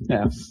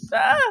 Yeah.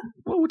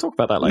 Well, we'll talk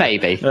about that later.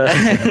 Maybe.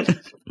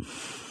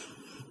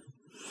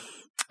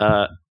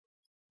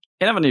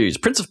 In other news,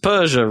 Prince of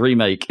Persia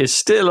remake is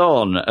still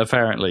on,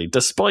 apparently,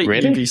 despite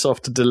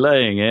Ubisoft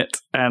delaying it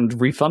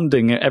and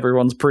refunding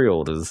everyone's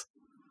pre-orders.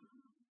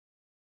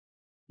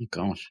 Oh,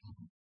 gosh.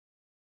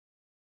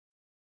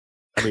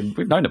 I mean,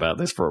 we've known about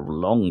this for a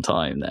long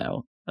time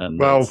now. And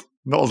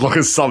not as long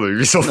as some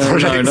Ubisoft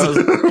projects. No,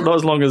 not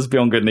as long as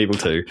Beyond Good and Evil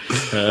 2.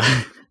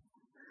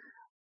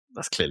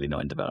 That's clearly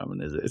not in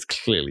development, is it? It's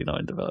clearly not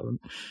in development.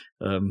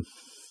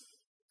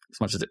 As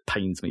much as it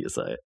pains me to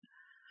say it.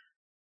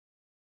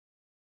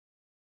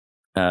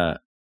 I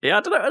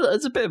don't know.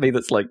 There's a bit of me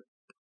that's like,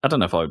 I don't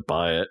know if I would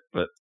buy it,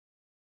 but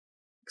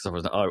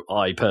because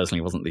I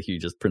personally wasn't the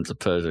hugest Prince of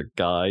Persia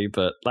guy,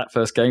 but that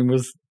first game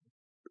was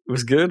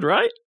good,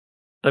 right?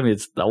 I mean,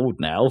 it's old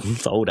now,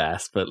 it's old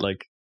ass, but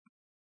like,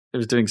 it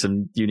was doing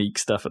some unique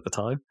stuff at the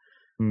time.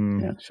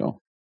 Yeah, sure.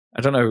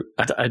 I don't know.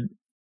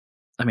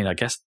 I mean, I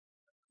guess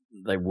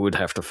they would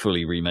have to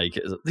fully remake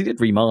it. They did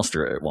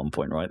remaster it at one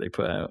point, right? They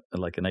put out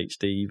like an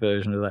HD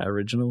version of that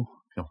original.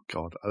 Oh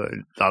God, I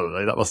don't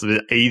know. That must have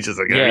been ages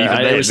ago,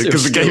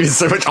 because the game is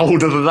so much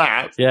older than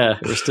that. Yeah,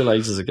 it was still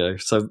ages ago.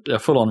 So a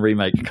full-on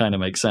remake kind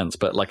of makes sense.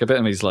 But like a bit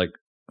of me is like,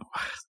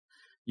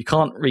 you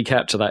can't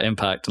recapture that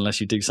impact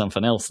unless you do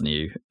something else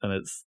new, and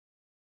it's.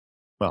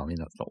 Well, I mean,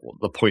 that's not what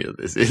the point of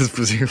this is,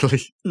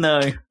 presumably.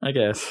 No, I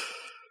guess.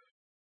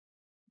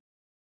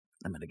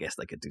 I mean, I guess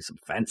they could do some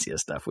fancier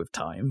stuff with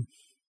time.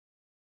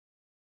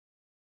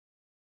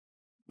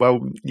 Well,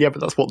 yeah,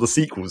 but that's what the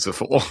sequels are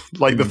for.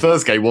 Like the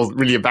first game wasn't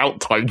really about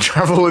time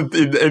travel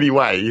in any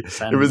way.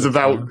 It was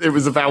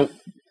about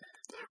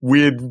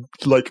weird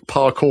like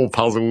parkour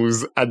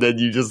puzzles, and then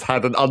you just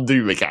had an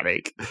undo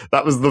mechanic.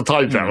 That was the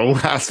time travel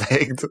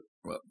aspect.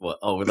 What?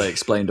 Oh, they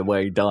explained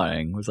away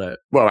dying. Was that?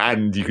 Well,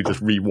 and you could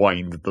just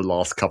rewind the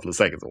last couple of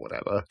seconds or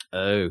whatever.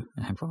 Oh,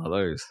 I had one of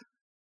those.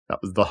 That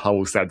was the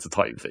whole sense of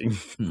time thing,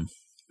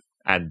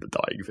 and the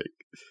dying thing.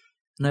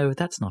 No,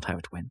 that's not how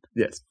it went.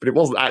 Yes, but it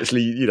wasn't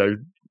actually.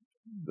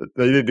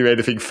 They didn't do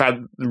anything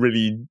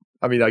really.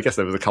 I mean, I guess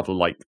there was a couple of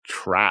like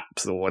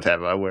traps or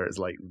whatever, where it's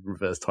like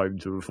reverse time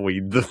to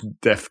avoid the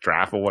death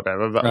trap or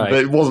whatever. But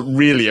it wasn't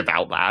really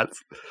about that.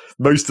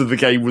 Most of the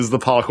game was the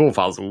parkour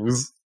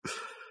puzzles.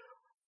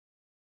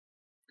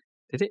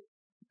 Did it?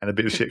 And a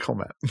bit of shit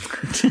combat.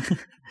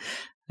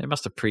 It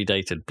must have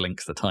predated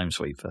Blinks the Time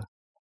Sweeper,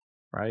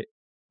 right?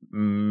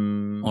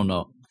 Or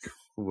not?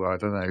 Well, I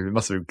don't know. It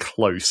must have been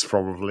close,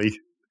 probably.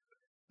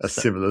 A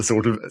similar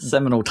sort of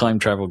seminal time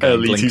travel game,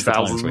 early Blinks 2000s. The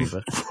Time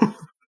Sweeper.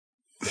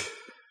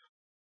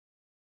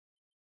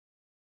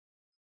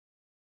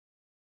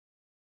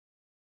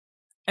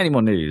 Any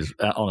more news?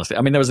 Honestly,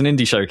 I mean, there was an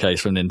indie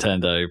showcase from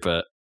Nintendo,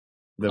 but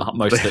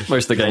most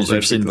of the games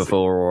we've seen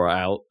before are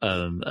out,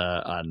 and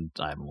I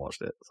haven't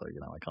watched it, so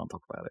I can't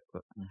talk about it.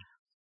 But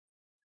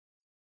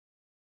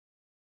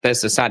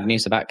there's the sad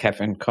news about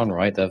Kevin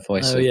Conroy, the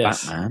voice of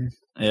Batman,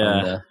 from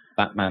the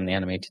Batman the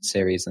Animated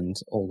Series and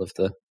all of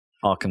the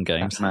Arkham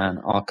games. Batman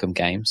Arkham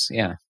games,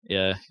 yeah,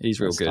 he's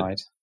real good.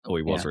 Died. Oh,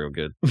 he was real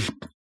good.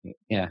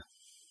 Yeah.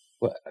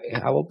 Well,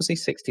 how old was he?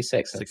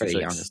 66. That's pretty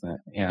young, isn't it?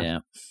 Yeah.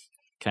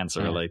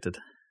 Cancer related.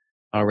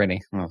 Oh,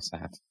 really? Oh,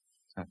 sad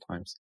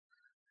times.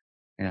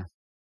 Yeah,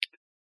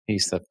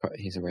 he's a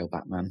real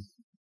Batman.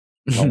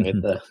 Along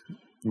with the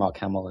Mark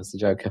Hamill as the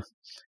Joker,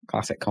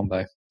 classic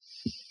combo.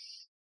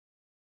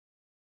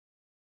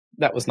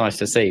 That was nice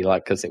to see,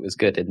 because it was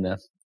good in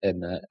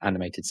the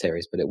animated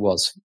series, but it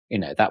was,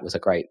 that was a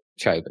great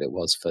show, but it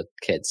was for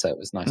kids, so it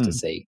was nice to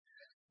see,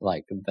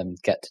 them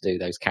get to do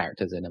those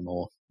characters in a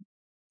more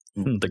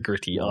the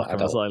gritty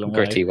Arkham Asylum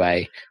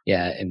way,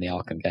 in the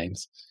Arkham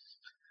games.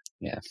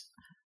 Yeah.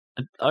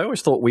 I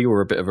always thought we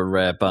were a bit of a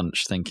rare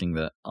bunch, thinking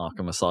that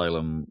Arkham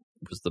Asylum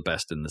was the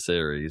best in the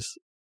series,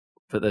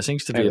 but there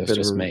seems to be a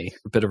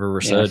bit of a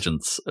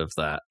resurgence of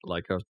that.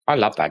 I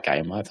love that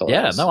game. I thought,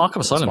 Arkham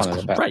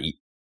Asylum's great.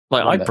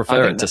 I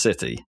prefer it to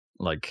City.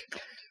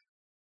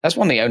 That's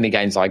one of the only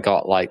games I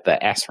got the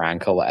S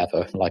rank or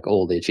whatever,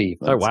 all the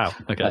achievements. Oh wow!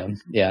 Okay,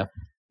 yeah.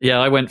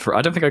 I went for.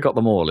 I don't think I got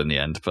them all in the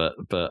end, but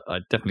I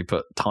definitely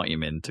put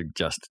time into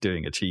just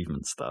doing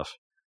achievement stuff,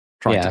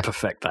 trying to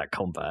perfect that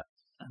combat.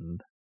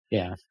 And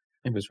yeah,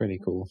 it was really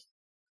cool.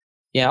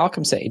 Yeah,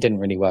 Arkham City didn't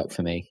really work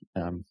for me.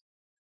 No,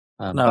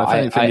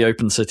 I think the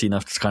open city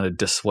enough just kind of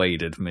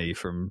dissuaded me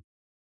from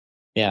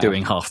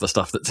doing half the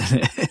stuff that's in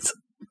it.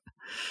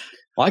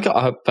 I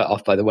got put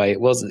off by the way it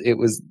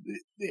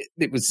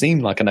would seem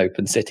like an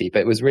open city, but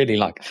it was really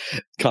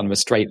kind of a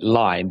straight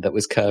line that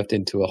was curved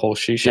into a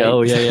horseshoe shape.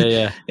 Oh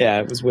yeah. Yeah,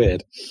 it was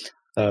weird.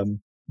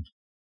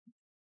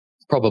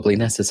 Probably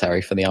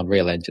necessary for the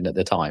Unreal Engine at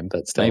the time,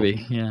 but still,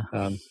 maybe, yeah.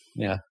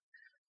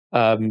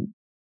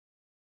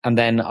 And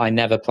then I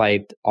never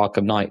played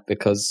Arkham Knight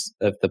because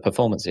of the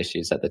performance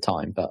issues at the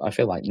time, but I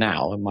feel like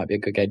now it might be a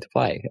good game to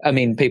play. I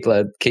mean,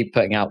 people keep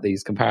putting out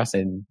these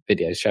comparison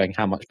videos showing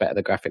how much better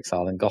the graphics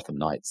are than Gotham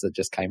Knights that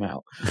just came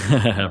out.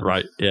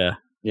 Right, yeah.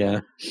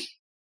 Yeah.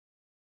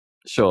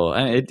 Sure.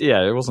 And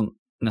it wasn't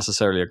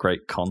necessarily a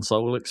great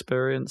console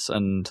experience,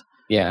 and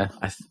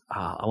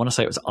I want to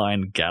say it was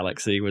Iron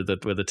Galaxy with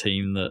the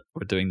team that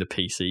were doing the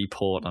PC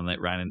port, and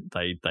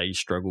they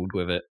struggled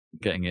with it,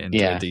 getting it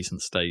into a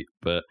decent state,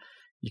 but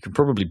you can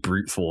probably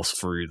brute force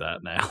through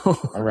that now.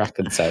 I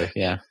reckon so,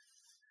 yeah.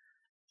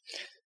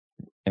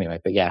 Anyway,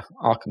 but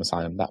Arkham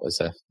Asylum, that was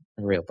a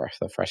real breath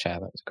of fresh air.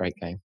 That was a great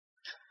game.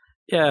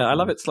 Yeah, I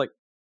love it.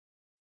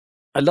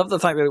 I love the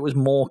fact that it was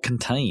more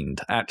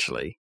contained,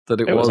 actually. That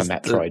it was a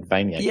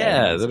Metroidvania game.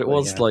 Yeah, that it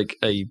was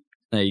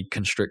a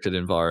constricted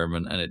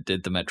environment, and it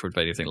did the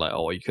Metroidvania thing,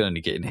 you can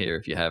only get in here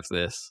if you have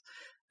this.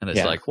 And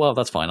it's well,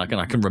 that's fine. I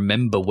can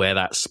remember where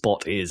that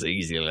spot is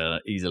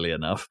easily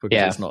enough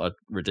because it's not a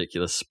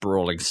ridiculous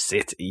sprawling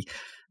city.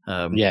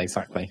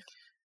 Exactly.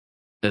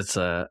 It's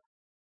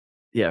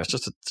it's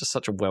just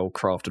such a well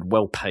crafted,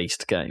 well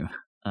paced game.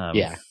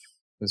 It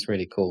was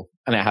really cool,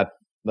 and it had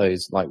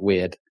those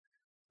weird.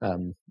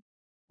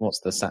 What's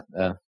the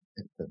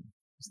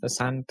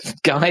sand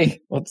guy?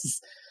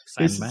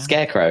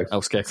 Scarecrow.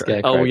 Oh,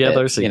 Scarecrow. Oh, yeah,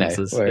 those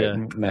sequences. Where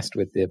it messed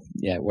with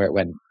where it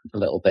went a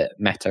little bit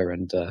meta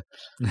and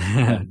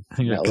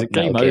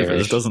game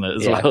over, doesn't it?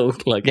 As well,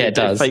 like it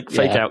does.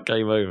 Fake out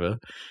game over.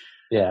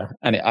 Yeah,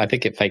 and I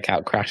think it fake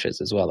out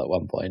crashes as well at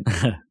one point.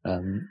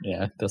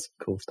 It does some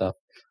cool stuff.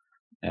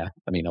 Yeah,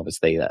 I mean,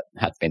 obviously that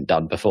had been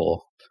done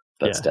before,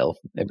 but still,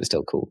 it was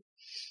still cool.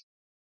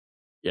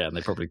 Yeah, and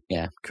they probably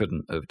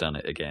couldn't have done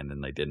it again,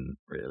 and they didn't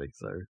really.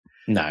 So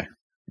no.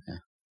 Yeah.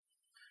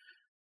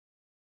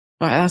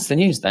 Right, that's the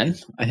news then,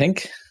 I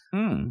think.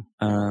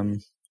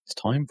 It's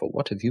time for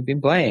What Have You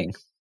Been Playing?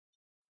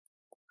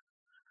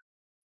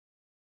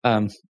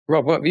 Rob,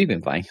 what have you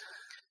been playing?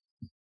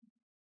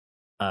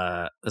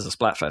 There's a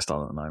Splatfest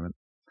on at the moment.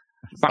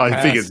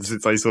 I figured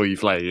since I saw you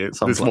playing it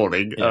this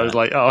morning, I was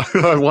like, oh,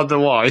 I wonder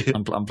why.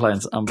 I'm playing.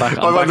 I'm back.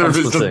 I wonder if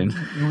it's Splatoon.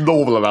 just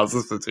normal amounts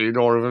of Splatoon,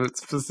 or if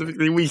it's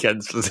specifically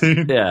weekend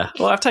Splatoon. Yeah.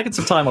 Well, I've taken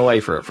some time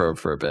away for it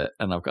for a bit,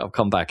 and I've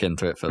come back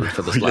into it for the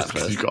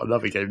Splatfest. You've got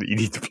another game that you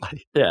need to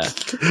play. Yeah.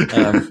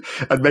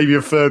 And maybe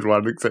a third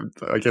one,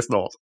 except I guess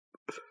not.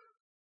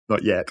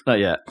 Not yet. Not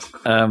yet.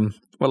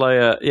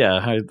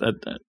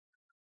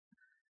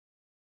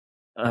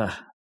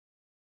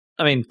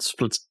 I mean,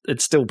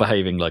 it's still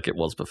behaving like it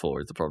was before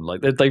is the problem.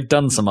 Like they've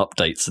done some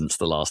updates since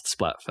the last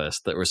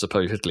Splatfest that were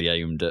supposedly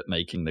aimed at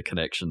making the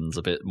connections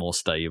a bit more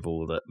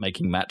stable, that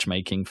making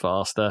matchmaking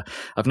faster.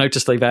 I've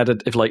noticed they've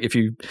added if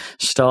you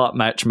start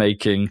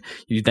matchmaking,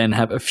 you then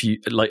have a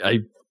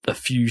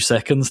few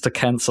seconds to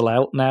cancel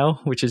out now,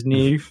 which is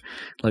new.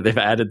 Like they've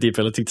added the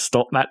ability to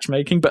stop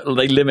matchmaking, but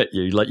they limit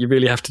you. Like you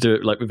really have to do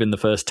it like within the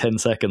first 10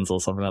 seconds or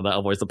something like that.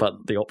 Otherwise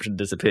the option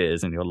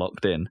disappears and you're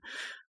locked in.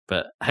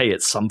 But hey,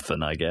 it's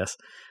something, I guess.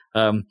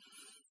 I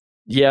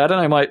don't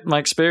know. My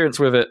experience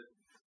with it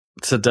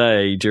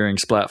today during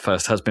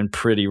Splatfest has been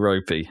pretty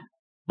ropey.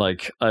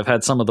 Like I've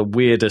had some of the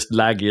weirdest,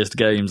 laggiest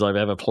games I've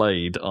ever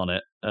played on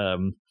it.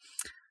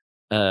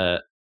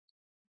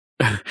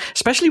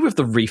 Especially with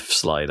the reef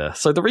slider.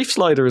 So the reef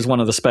slider is one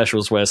of the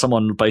specials where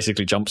someone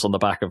basically jumps on the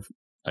back of,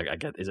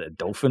 is it a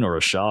dolphin or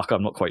a shark?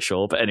 I'm not quite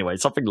sure. But anyway,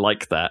 something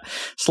like that.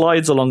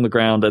 Slides along the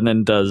ground and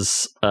then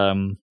does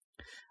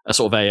a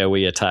sort of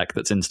AoE attack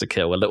that's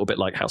insta-kill, a little bit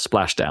like how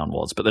Splashdown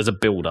was, but there's a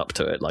build-up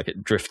to it, like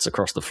it drifts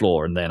across the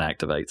floor and then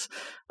activates.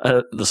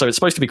 So it's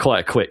supposed to be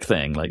quite a quick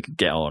thing, like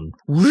get on,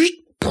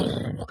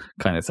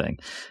 kind of thing.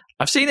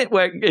 I've seen it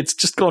where it's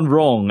just gone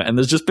wrong, and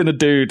there's just been a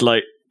dude,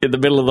 like, in the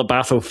middle of the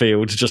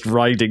battlefield just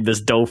riding this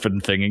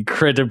dolphin thing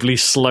incredibly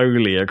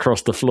slowly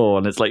across the floor,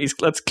 and it's like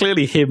that's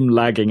clearly him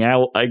lagging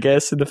out, I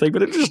guess, in the thing,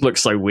 but it just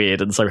looks so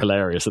weird and so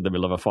hilarious in the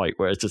middle of a fight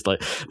where it's just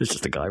like it's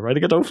just a guy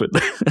riding a dolphin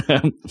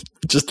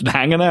just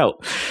hanging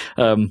out.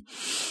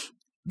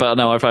 But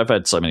no, I've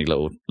had so many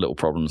little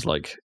problems.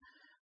 Like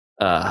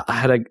I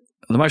had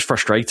the most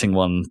frustrating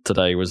one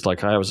today was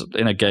like I was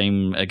in a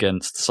game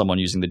against someone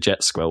using the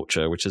Jet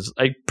Squelcher, which is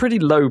a pretty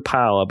low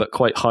power but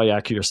quite high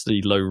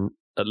accuracy,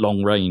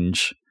 long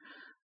range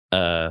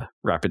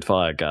rapid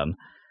fire gun,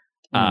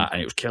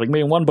 and it was killing me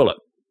in one bullet.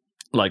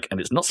 Like,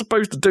 and it's not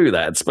supposed to do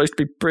that. It's supposed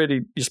to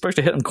be you're supposed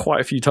to hit them quite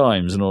a few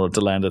times in order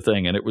to land a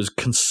thing, and it was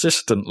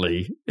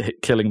consistently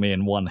killing me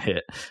in one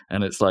hit.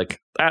 And it's like,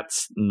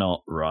 that's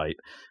not right.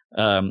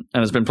 And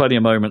there's been plenty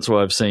of moments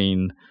where I've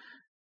seen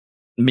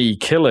me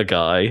kill a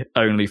guy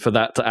only for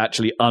that to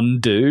actually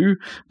undo.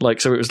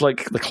 Like, so it was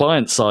like the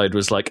client side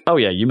was like, oh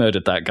yeah, you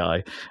murdered that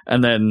guy,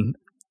 and then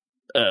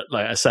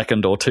like a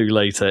second or two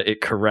later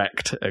it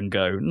correct and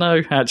go, no,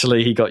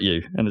 actually he got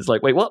you. And it's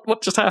like, wait,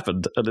 what just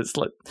happened? And it's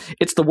like,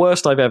 it's the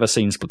worst I've ever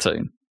seen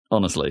Splatoon,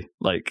 honestly.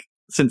 Like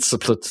since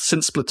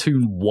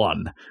Splatoon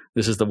 1,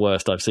 this is the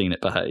worst I've seen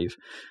it behave.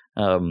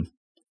 So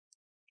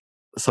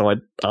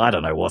I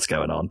don't know what's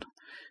going on.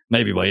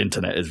 Maybe my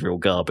internet is real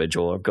garbage,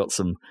 or I've got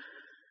some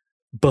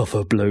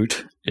buffer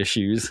bloat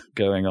issues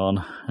going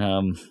on,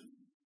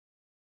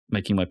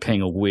 making my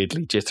ping all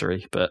weirdly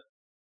jittery. But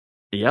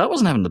yeah, I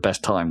wasn't having the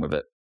best time with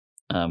it,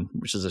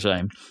 which is a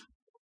shame.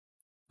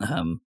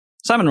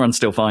 Salmon Run's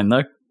still fine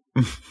though.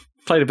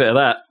 Played a bit of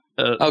that.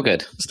 Oh,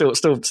 good.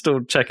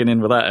 Still checking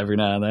in with that every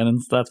now and then,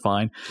 and that's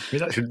fine. I mean,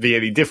 that shouldn't be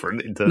any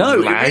different in terms of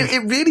lag.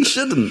 It really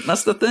shouldn't.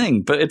 That's the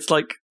thing. But it's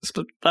like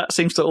that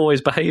seems to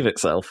always behave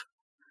itself.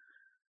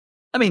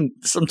 I mean,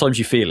 sometimes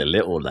you feel a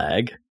little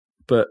lag,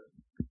 but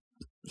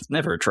it's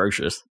never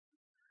atrocious.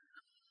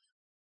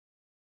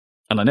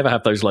 And I never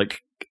have those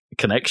like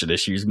connection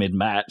issues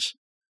mid-match.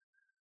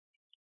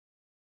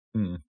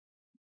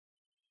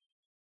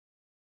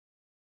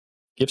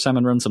 Give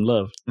Salmon Run some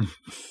love.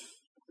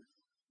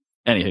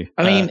 Anywho,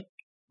 I mean,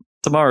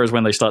 tomorrow is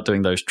when they start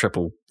doing those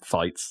triple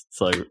fights.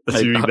 So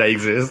assuming they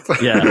exist,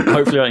 yeah.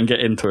 Hopefully, I can get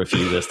into a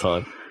few this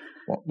time.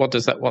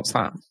 What's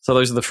that? So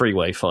those are the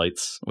freeway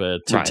fights where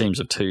two teams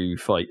of 2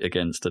 fight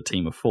against a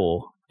team of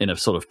 4 in a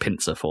sort of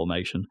pincer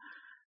formation.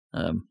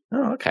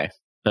 Okay.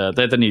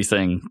 They're the new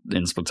thing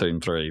in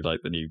Splatoon 3, like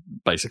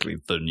basically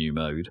the new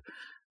mode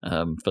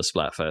for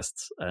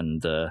Splatfests,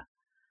 and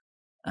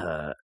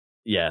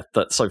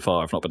that so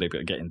far I've not been able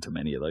to get into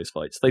many of those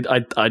fights.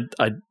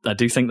 I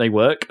do think they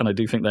work, and I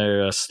do think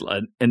they're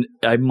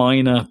a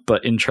minor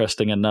but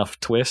interesting enough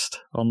twist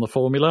on the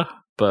formula.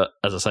 But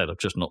as I said, I've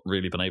just not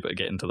really been able to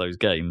get into those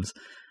games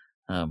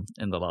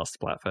in the last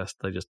Splatfest.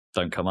 They just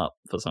don't come up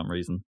for some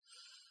reason.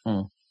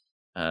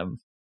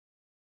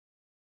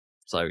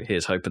 So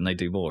here's hoping they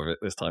do more of it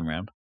this time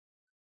around.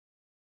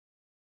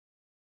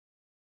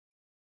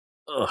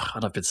 Ugh,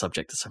 and I've been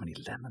subject to so many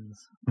lemons.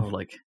 Or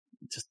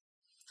just...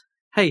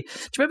 Hey, do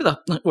you remember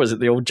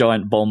the old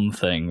giant bomb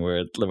thing where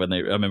I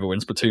remember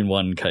when Splatoon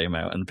 1 came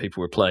out and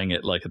people were playing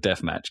it like a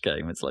deathmatch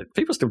game? It's like,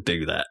 people still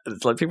do that.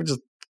 It's like people just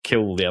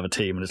kill the other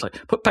team and it's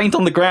like, put paint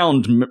on the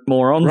ground,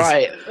 morons.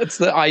 Right, that's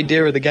the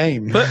idea of the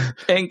game. Put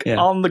ink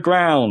on the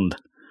ground.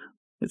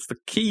 It's the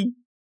key.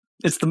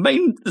 It's the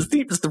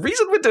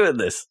reason we're doing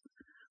this.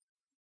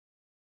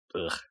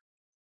 Ugh.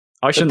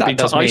 I shouldn't be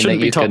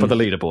top of the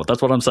leaderboard.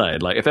 That's what I'm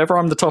saying. Like, if ever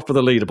I'm the top of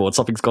the leaderboard,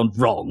 something's gone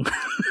wrong.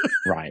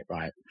 Right.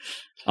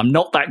 I'm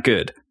not that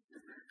good.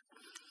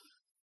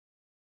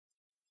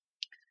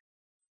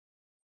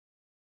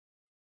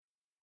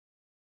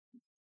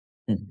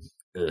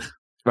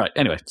 Right.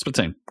 Anyway,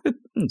 Splatoon.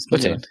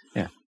 Splatoon.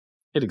 Yeah,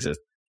 it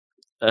exists.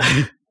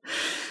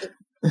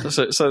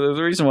 So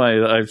the reason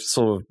why I've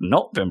sort of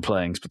not been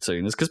playing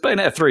Splatoon is because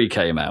Bayonetta 3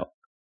 came out,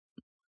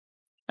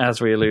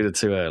 as we alluded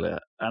to earlier,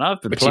 and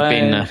I've been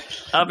playing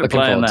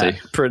that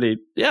pretty.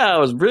 Yeah, I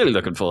was really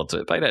looking forward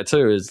to it. Bayonetta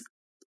 2 is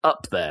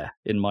up there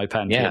in my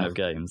pantheon of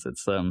games.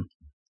 It's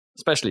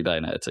especially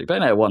Bayonetta 2.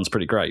 Bayonetta 1's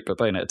pretty great, but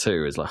Bayonetta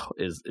 2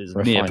 is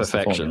near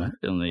perfection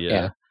in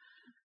the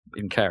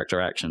in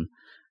character action.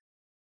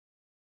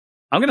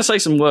 I'm going to say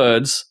some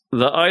words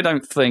that I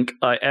don't think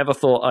I ever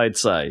thought I'd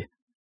say.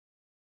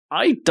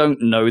 I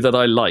don't know that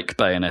I like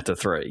Bayonetta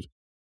 3.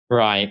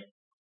 Right.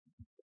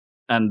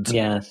 And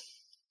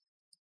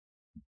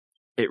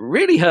it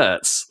really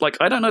hurts. Like,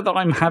 I don't know that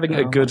I'm having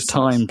a good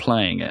time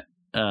playing it.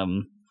 I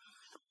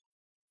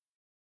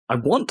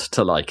want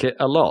to like it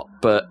a lot,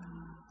 but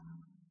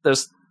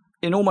there's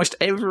in almost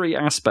every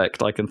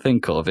aspect I can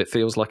think of, it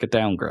feels like a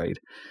downgrade.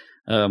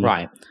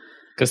 Right.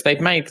 Because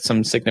they've made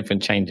some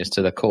significant changes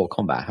to the core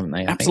combat, haven't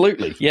they?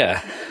 Absolutely,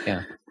 yeah.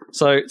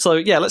 So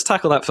let's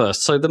tackle that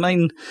first. So the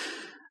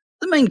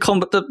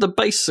combat, the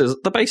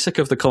basics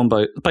of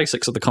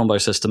the combo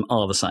system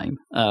are the same.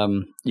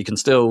 You can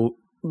still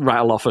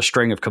rattle off a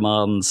string of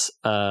commands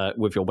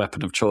with your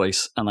weapon of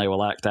choice, and they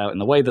will act out in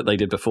the way that they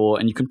did before,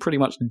 and you can pretty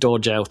much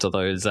dodge out of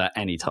those at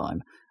any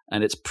time.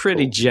 And it's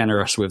pretty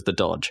generous with the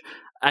dodge.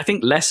 I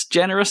think less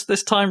generous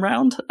this time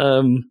round,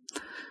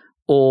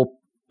 or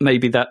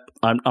maybe that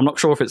I'm not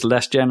sure if it's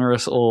less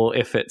generous or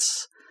if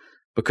it's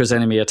because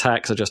enemy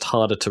attacks are just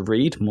harder to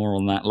read. More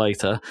on that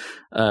later.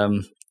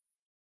 But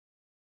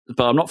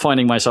I'm not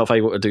finding myself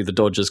able to do the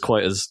dodges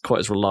quite as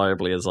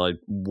reliably as I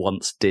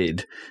once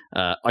did.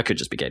 I could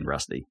just be getting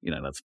rusty.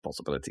 That's a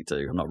possibility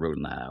too. I'm not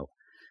ruling that out.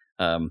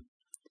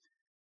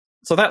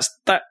 So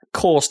that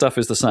core stuff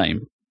is the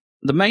same.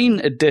 The main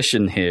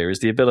addition here is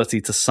the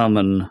ability to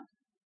summon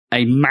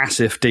a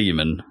massive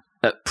demon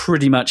at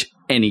pretty much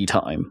any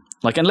time.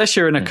 Like, unless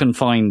you're in a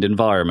confined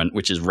environment,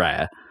 which is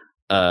rare,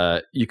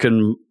 you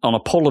can, on a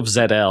pull of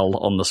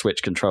ZL on the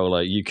Switch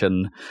controller, you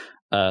can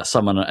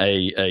summon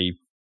a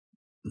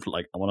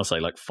I want to say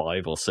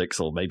 5 or 6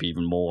 or maybe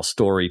even more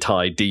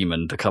story-tied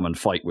demon to come and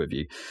fight with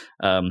you.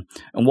 And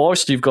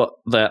whilst you've got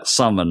that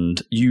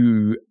summoned,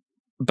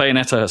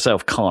 Bayonetta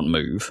herself can't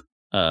move.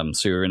 So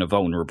you're in a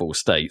vulnerable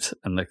state,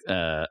 and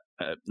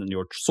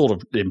you're sort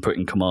of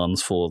inputting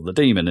commands for the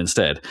demon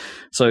instead.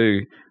 So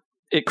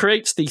it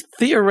creates the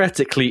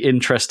theoretically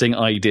interesting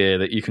idea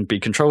that you can be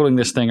controlling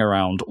this thing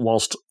around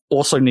whilst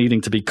also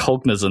needing to be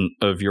cognizant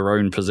of your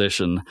own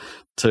position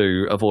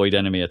to avoid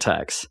enemy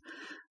attacks.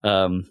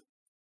 The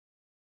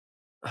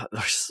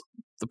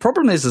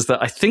problem is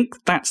that I think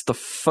that's the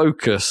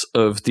focus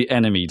of the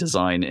enemy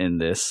design in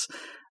this,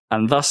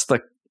 and thus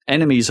the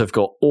enemies have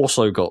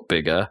also got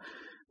bigger,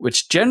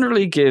 which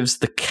generally gives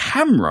the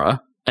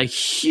camera a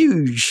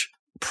huge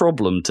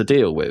problem to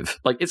deal with.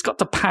 Like, it's got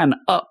to pan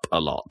up a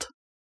lot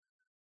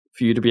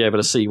for you to be able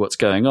to see what's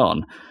going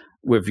on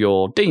with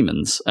your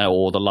demons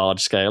or the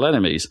large-scale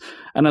enemies.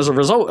 And as a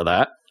result of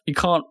that, you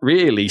can't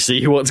really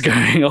see what's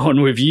going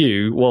on with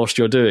you whilst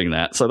you're doing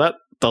that. So that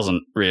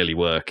doesn't really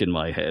work in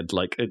my head.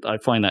 I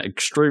find that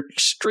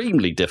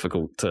extremely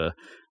difficult to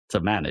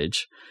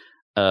manage.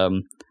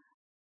 And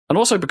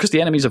also because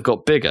the enemies have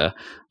got bigger,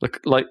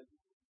 like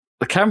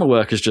the camera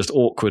work is just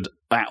awkward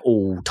at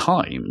all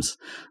times.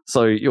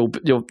 So you're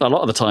a lot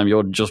of the time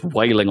you're just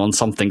wailing on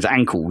something's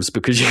ankles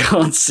because you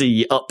can't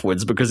see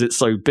upwards because it's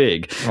so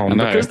big.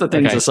 Because the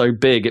things are so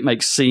big, it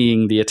makes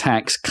seeing the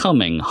attacks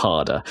coming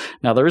harder.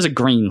 Now, there is a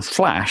green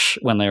flash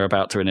when they're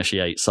about to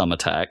initiate some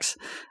attacks,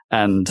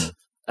 and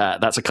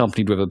that's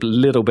accompanied with a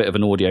little bit of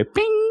an audio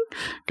ping,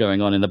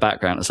 going on in the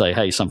background to say,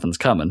 hey, something's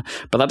coming.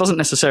 But that doesn't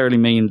necessarily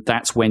mean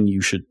that's when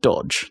you should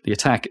dodge. The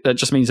attack, that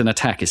just means an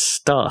attack is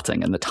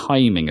starting, and the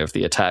timing of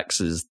the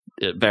attacks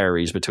it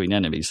varies between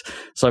enemies.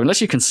 So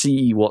unless you can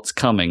see what's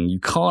coming, you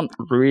can't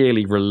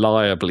really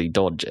reliably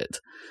dodge it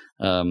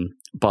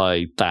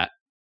by that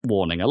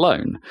warning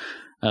alone.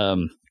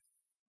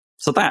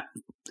 So that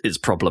is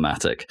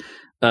problematic.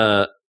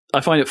 I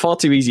find it far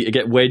too easy to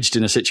get wedged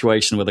in a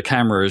situation where the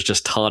camera is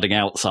just harding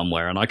out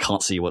somewhere and I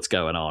can't see what's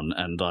going on.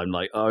 And I'm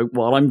like, oh,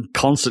 well, I'm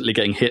constantly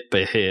getting hit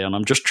by here and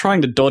I'm just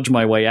trying to dodge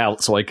my way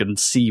out so I can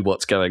see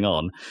what's going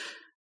on.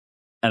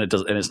 And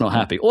it's not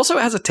happy. Also,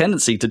 it has a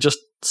tendency to just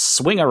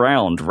swing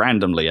around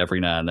randomly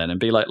every now and then and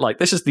be like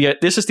this is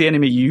the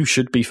enemy you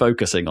should be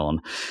focusing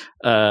on.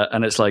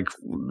 And it's like,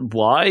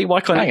 why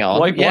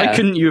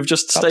couldn't you have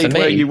just stayed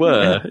where you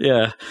were?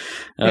 Yeah.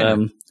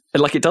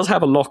 Like it does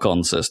have a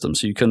lock-on system,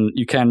 so you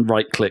can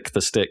right-click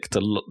the stick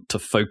to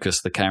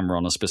focus the camera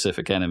on a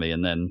specific enemy,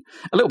 and then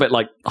a little bit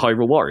like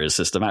Hyrule Warriors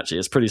system. Actually,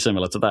 it's pretty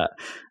similar to that.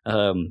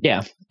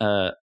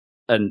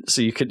 And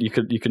so you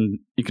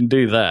can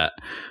do that.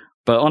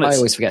 But I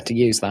always forget to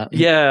use that.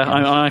 Yeah.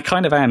 I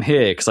kind of am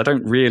here because I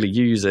don't really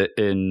use it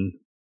in.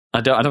 I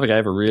don't think I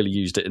ever really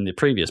used it in the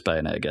previous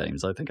Bayonetta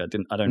games. I think I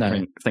didn't. I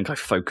don't think I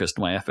focused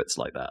my efforts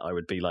like that. I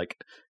would be like,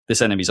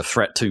 this enemy's a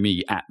threat to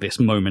me at this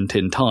moment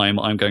in time.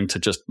 I'm going to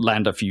just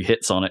land a few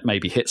hits on it,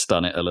 maybe hit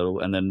stun it a little,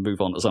 and then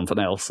move on to something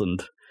else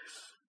and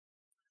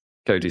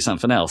go do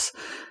something else.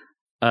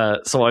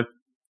 So I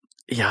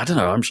don't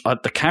know.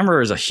 The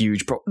camera is a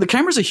huge the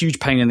camera's a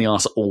huge pain in the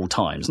ass at all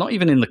times. Not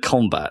even in the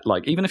combat.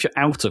 Like even if you're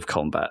out of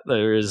combat,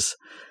 there is.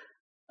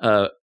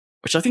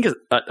 Which I think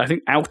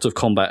out of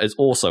combat is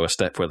also a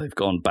step where they've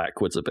gone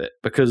backwards a bit,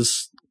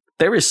 because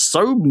there is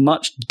so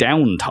much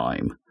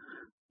downtime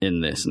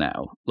in this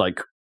now. Like,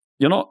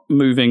 you're not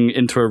moving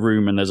into a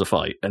room and there's a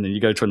fight, and then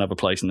you go to another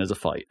place and there's a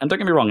fight. And don't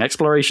get me wrong,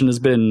 exploration has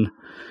been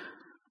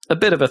a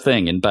bit of a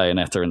thing in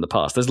Bayonetta in the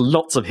past. There's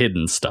lots of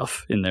hidden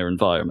stuff in their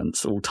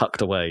environments, all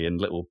tucked away in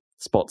little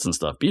spots and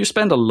stuff. But you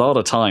spend a lot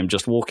of time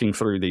just walking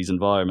through these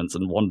environments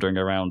and wandering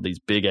around these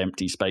big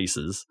empty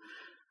spaces,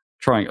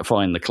 trying to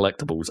find the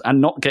collectibles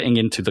and not getting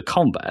into the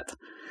combat.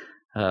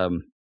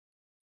 And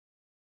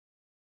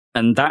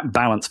that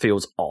balance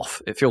feels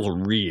off. It feels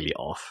really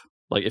off.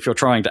 Like if you're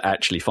trying to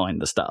actually find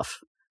the stuff,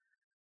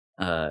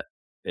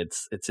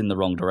 it's in the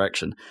wrong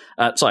direction.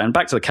 Sorry, and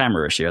back to the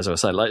camera issue, as I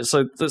was saying. Like,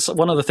 so that's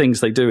one of the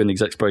things they do in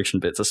these exploration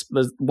bits.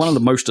 There's one of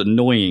the most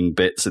annoying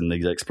bits in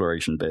these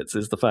exploration bits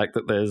is the fact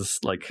that there's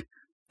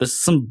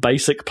some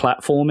basic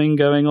platforming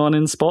going on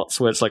in spots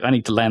where it's like, I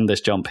need to land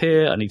this jump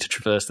here, I need to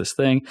traverse this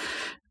thing.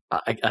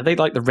 Are they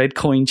like the red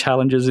coin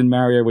challenges in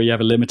Mario where you have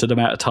a limited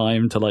amount of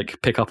time to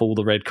like pick up all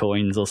the red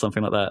coins or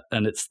something like that?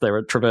 And there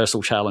are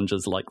traversal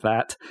challenges like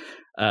that.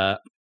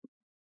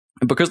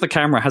 Because the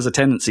camera has a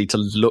tendency to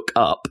look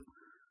up,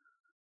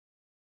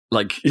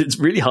 like it's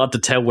really hard to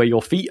tell where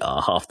your feet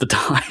are half the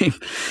time.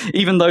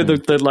 Even though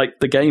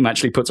the game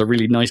actually puts a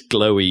really nice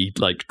glowy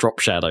like drop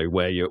shadow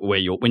where you're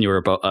when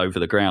you're over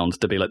the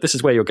ground to be like, this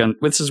is where you're going,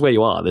 this is where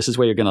you are, this is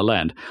where you're going to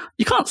land.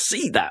 You can't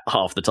see that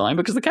half the time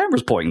because the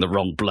camera's pointing the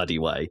wrong bloody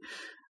way.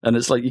 And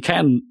it's like you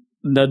can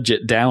nudge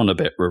it down a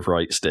bit with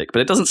right stick,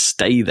 but it doesn't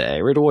stay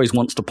there. It always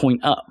wants to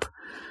point up.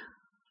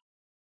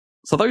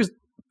 So those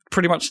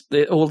pretty much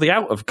all the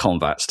out of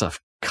combat stuff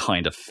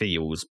kind of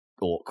feels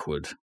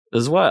awkward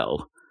as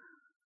well.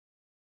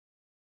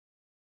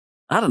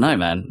 I don't know,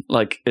 man.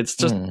 Like, it's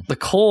just the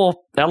core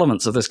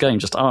elements of this game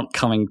just aren't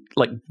coming,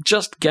 like,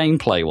 just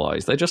gameplay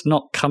wise, they're just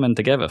not coming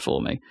together for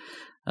me.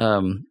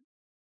 And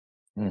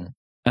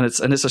it's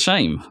a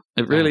shame.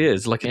 It really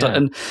is. Like,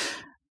 and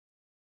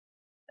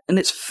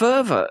it's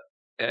further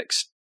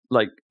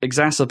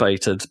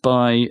exacerbated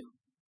by,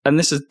 and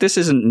this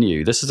isn't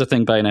new. This is a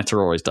thing Bayonetta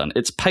always done.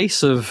 Its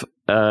pace of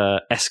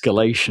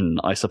escalation,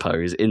 I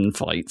suppose, in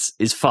fights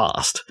is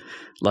fast.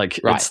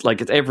 Like it's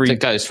like it's every. So it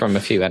goes from a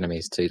few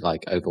enemies to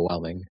like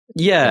overwhelming.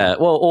 Yeah,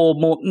 well, or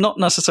more, not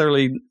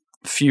necessarily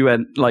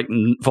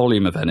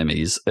volume of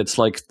enemies. It's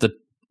like it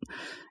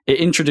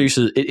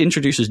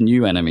introduces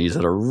new enemies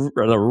at a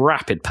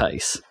rapid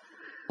pace.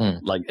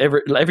 Like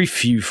every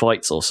few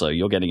fights or so,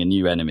 you're getting a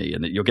new enemy,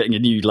 and you're getting a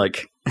new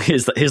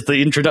here's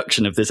the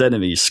introduction of this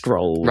enemy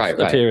scroll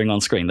appearing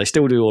on screen. They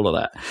still do all of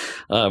that,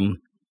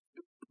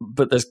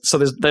 but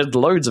there's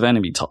loads of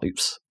enemy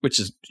types, which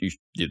is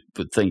you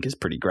would think is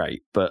pretty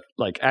great, but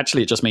like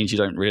actually it just means you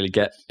don't really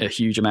get a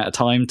huge amount of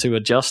time to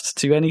adjust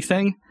to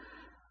anything.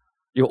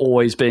 You're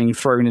always being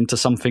thrown into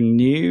something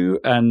new,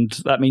 and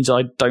that means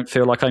I don't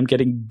feel like I'm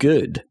getting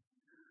good.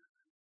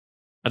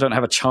 I don't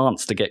have a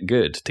chance to get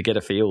good, to get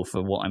a feel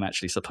for what I'm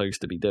actually supposed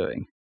to be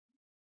doing.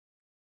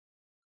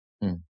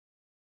 I'm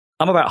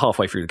about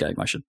halfway through the game,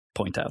 I should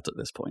point out at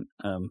this point.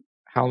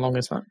 How long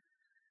is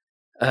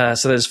that?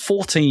 So there's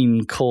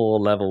 14 core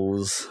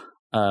levels,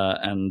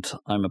 and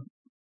I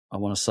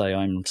want to say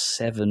I'm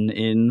 7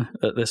 in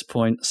at this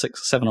point,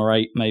 7 or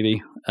 8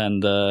 maybe,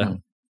 and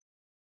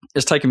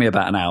it's taken me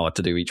about an hour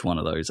to do each one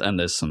of those, and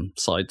there's some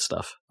side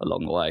stuff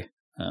along the way.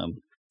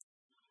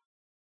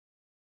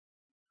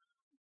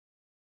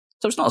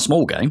 So it's not a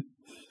small game.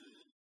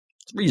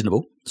 It's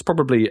reasonable. It's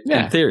probably,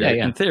 in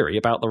theory,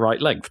 about the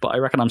right length. But I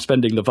reckon I'm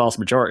spending the vast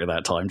majority of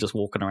that time just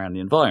walking around the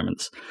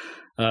environments.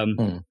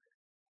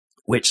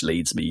 Which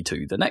leads me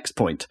to the next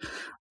point.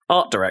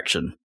 Art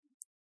direction.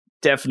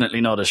 Definitely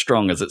not as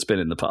strong as it's been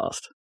in the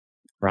past.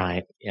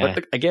 Right, yeah.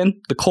 But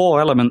again, the core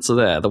elements are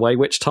there. The way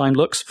Witch Time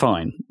looks,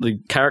 fine. The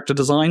character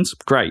designs,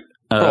 great.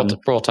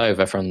 Brought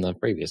over from the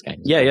previous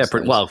games.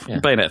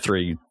 Bayonetta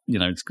 3,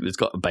 it's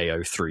got a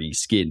Bayo 3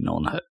 skin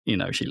on her.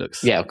 She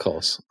looks... Yeah, of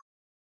course.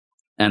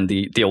 And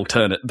the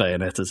alternate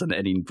Bayonettas and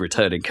any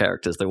returning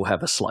characters, they will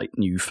have a slight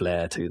new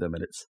flair to them,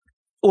 and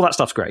all that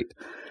stuff's great.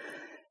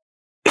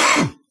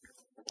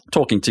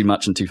 Talking too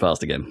much and too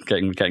fast again,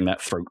 getting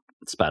that throat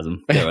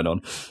spasm going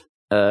on.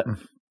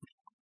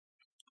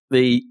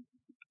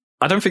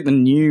 I don't think the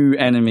new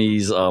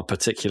enemies are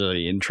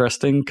particularly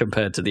interesting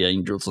compared to the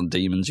angels and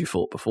demons you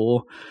fought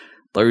before.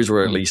 Those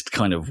were at least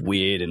kind of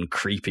weird and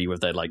creepy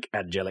with their like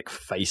angelic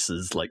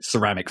faces, like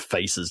ceramic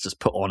faces just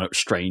put on at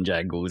strange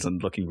angles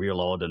and looking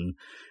real odd.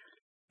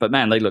 But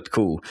man, they looked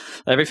cool.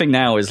 Everything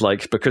now is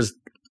like, because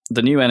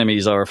the new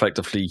enemies are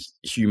effectively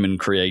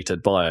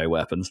human-created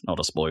bioweapons. Not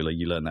a spoiler,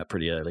 you learn that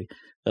pretty early.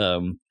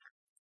 And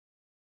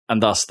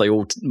thus, they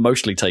all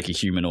mostly take a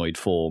humanoid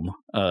form.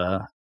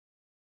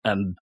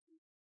 And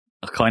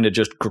are kind of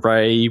just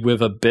grey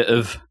with a bit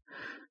of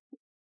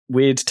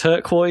weird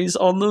turquoise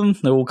on them.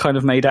 They're all kind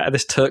of made out of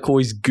this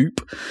turquoise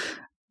goop.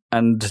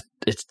 And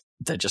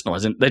they're just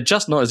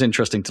not as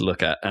interesting to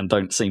look at, and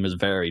don't seem as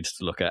varied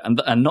to look at, and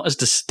not as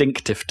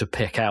distinctive to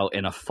pick out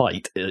in a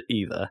fight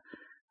either.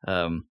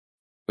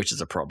 Which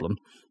is a problem.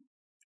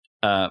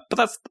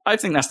 But I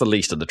think that's the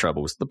least of the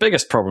troubles. The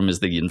biggest problem is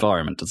the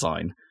environment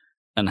design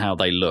and how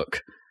they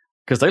look,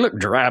 because they look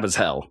drab as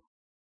hell.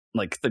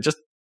 Like they're just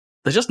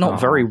not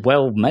very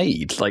well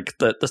made. Like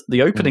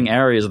the opening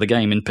areas of the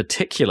game in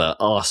particular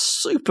are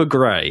super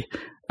grey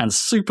and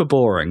super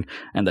boring,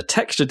 and the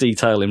texture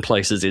detail in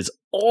places is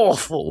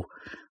awful.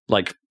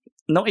 Like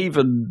not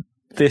even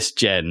this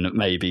gen,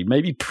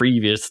 maybe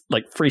previous,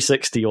 like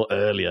 360 or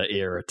earlier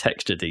era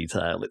texture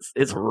detail.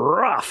 It's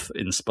rough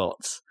in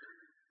spots,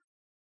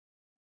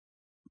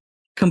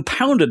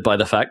 compounded by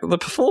the fact that the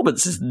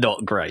performance is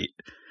not great.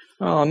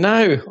 Oh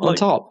no! On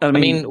top, I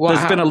mean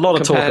there's been a lot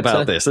of talk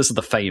about this. This is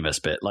the famous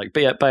bit. Like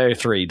Bayo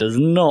 3 does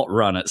not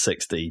run at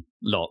 60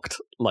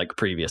 locked like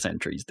previous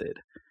entries did.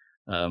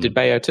 Did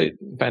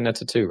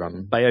Bayonetta 2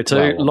 run? Bayo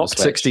 2 locked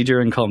 60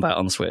 during combat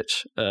on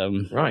Switch.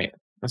 Right.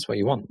 That's what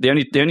you want. The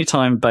only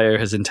time Bayo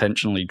has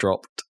intentionally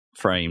dropped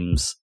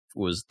frames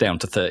was down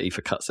to 30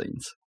 for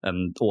cutscenes,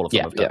 and all of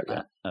them have done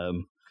that.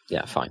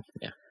 Fine.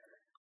 Yeah.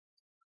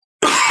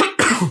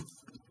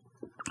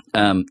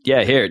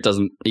 Here it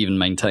doesn't even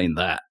maintain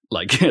that.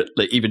 Like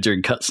even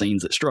during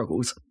cutscenes, it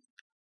struggles.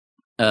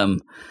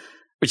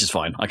 Which is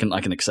fine. I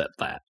can accept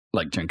that.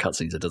 Like during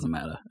cutscenes, it doesn't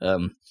matter.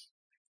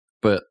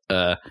 But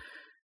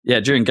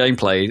during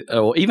gameplay,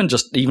 or even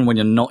when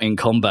you're not in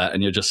combat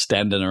and you're just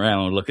standing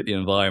around and look at the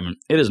environment,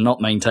 it is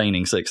not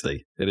maintaining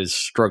 60. It is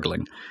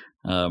struggling.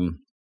 And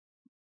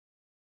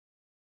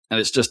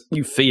it's just,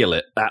 you feel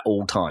it at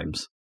all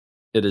times.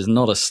 It is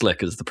not as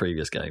slick as the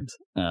previous games.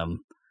 That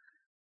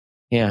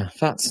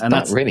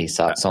really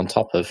sucks on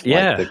top of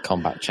the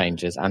combat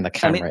changes and the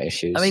camera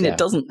issues. I mean, it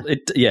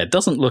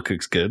doesn't look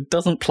as good,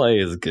 doesn't play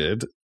as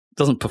good,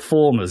 doesn't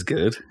perform as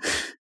good.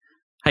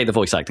 Hey, the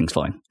voice acting's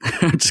fine.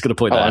 I'm just going to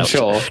point that out. I'm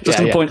sure. Just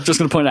going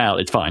to point it out.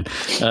 It's fine.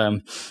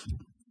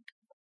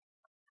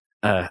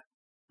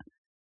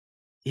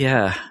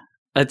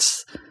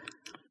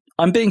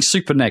 I'm being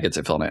super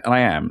negative on it, and I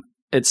am.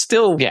 It's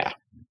still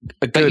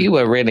but you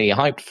were really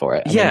hyped for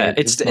it.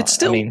 It's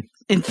still in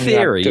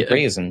theory good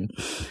reason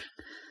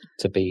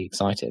to be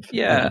excited.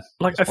 I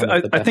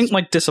think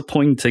my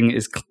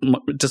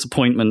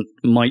disappointment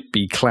might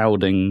be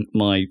clouding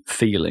my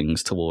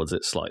feelings towards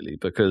it slightly,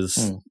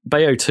 because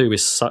Bayo 2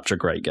 is such a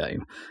great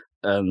game,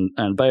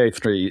 and Bayo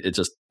 3, it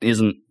just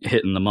isn't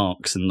hitting the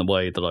marks in the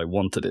way that I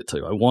wanted it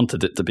to. I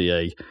wanted it to be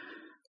a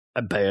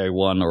Bayo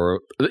 1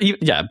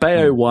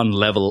 Bayo 1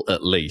 level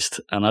at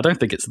least, and I don't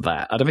think it's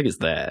that. I don't think it's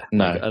there.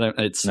 No, I don't.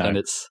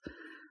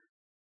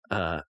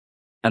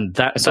 And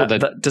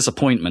that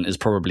disappointment is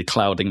probably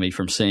clouding me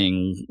from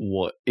seeing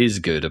what is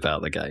good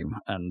about the game,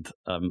 and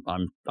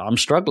I'm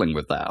struggling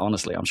with that.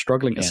 Honestly, I'm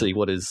struggling to see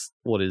what is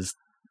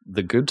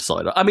the good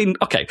side. I mean,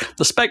 okay,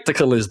 the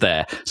spectacle is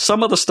there.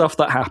 Some of the stuff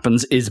that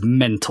happens is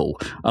mental,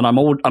 and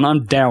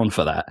I'm down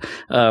for that.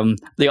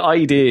 The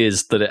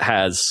ideas that it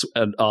has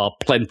are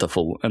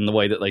plentiful, and the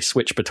way that they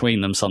switch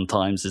between them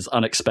sometimes is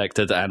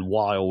unexpected and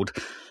wild,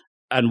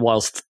 and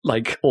whilst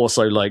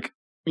also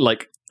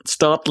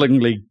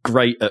startlingly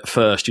great at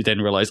first, you then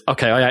realize,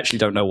 okay, I actually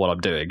don't know what I'm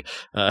doing,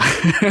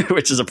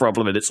 which is a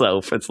problem in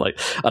itself. It's like,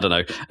 I don't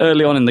know,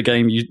 early on in the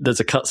game,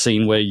 there's a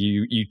cutscene where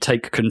you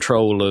take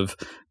control of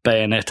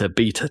Bayonetta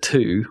Beta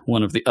 2,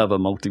 one of the other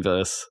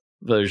multiverse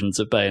versions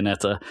of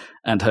Bayonetta,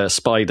 and her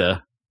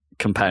spider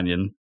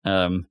companion,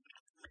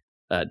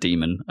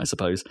 demon, I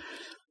suppose.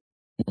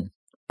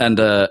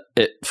 And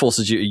it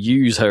forces you to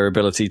use her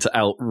ability to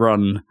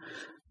outrun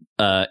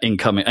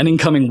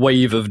incoming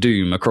wave of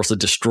doom across a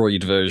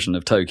destroyed version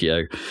of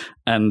Tokyo,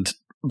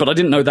 but I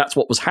didn't know that's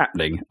what was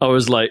happening. I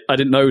was like, I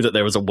didn't know that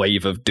there was a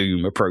wave of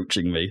doom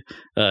approaching me.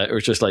 It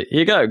was just like,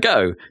 here you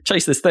go,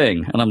 chase this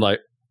thing, and I'm like,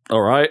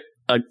 all right,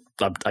 I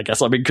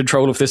guess I'm in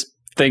control of this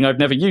thing I've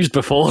never used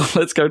before.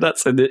 Let's go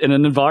nuts in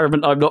an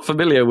environment I'm not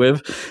familiar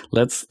with.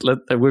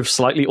 With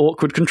slightly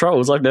awkward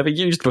controls I've never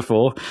used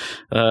before.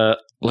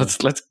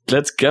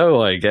 Let's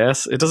go. I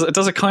guess it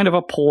does a kind of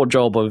a poor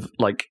job of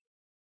like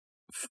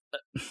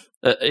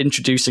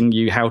introducing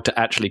you how to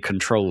actually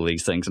control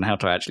these things and how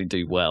to actually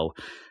do well.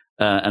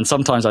 And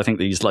sometimes I think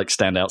these like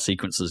standout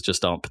sequences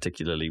just aren't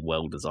particularly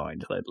well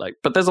designed.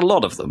 But there's a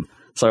lot of them,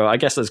 so I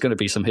guess there's going to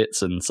be some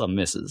hits and some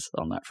misses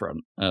on that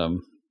front.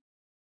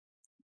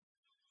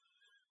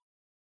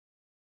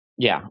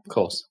 Yeah, of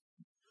course.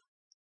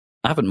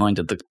 I haven't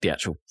minded the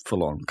actual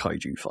full-on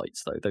kaiju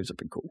fights though; those have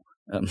been cool.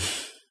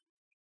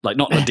 Like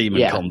not the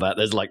demon combat.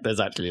 There's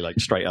actually like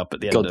straight up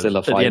at the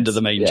end of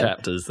the main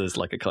chapters. There's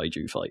like a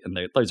kaiju fight, and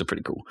those are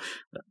pretty cool.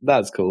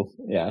 That's cool.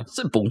 Yeah,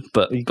 simple,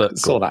 but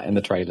saw that in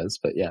the trailers.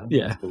 But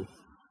yeah. Cool.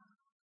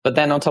 But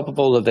then on top of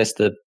all of this,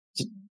 the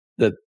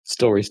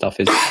story stuff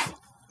is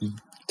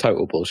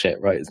total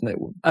bullshit, right? Isn't it?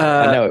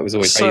 I know it was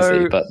always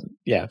crazy, but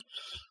yeah.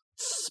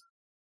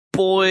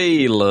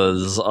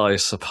 Spoilers, I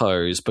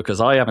suppose, because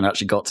I haven't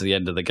actually got to the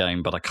end of the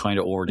game, but I kind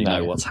of already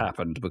know what's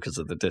happened because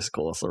of the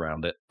discourse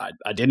around it.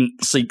 I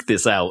didn't seek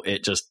this out;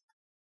 it just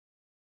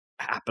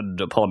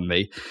happened upon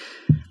me.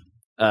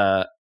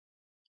 So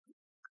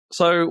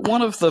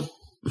one of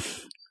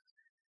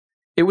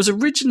it was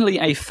originally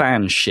a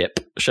fan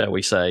ship, shall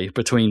we say,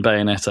 between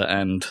Bayonetta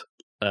and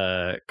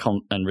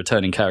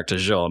returning character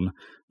Jean.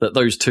 That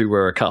those two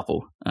were a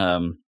couple.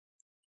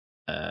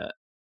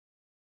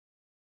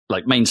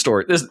 Like main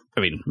story,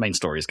 main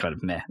story is kind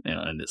of meh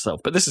in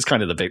itself, but this is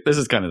kind of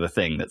the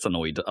thing that's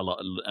annoyed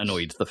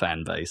the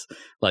fan base.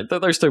 Like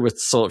those two were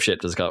sort of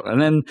shipped as a couple,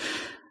 and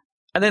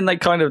then they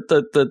kind of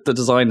the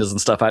designers and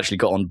stuff actually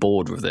got on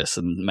board with this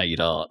and made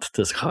art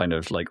to kind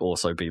of like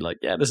also be like,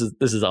 yeah, this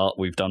is art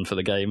we've done for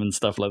the game and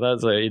stuff like that.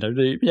 So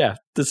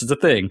this is a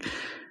thing.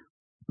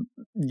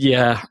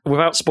 Yeah,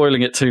 without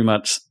spoiling it too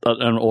much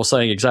or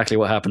saying exactly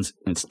what happens,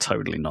 it's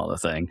totally not a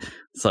thing.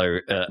 So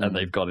and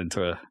they've got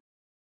into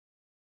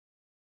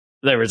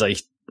there is a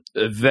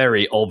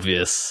very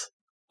obvious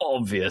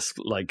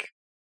like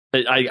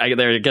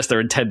I guess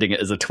they're intending it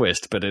as a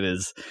twist, but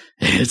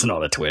it's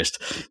not a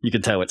twist. You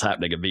can tell it's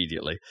happening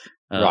immediately.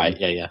 Right?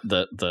 Yeah.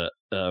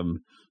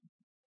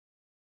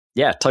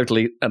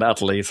 Totally and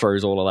utterly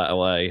throws all of that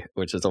away,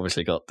 which has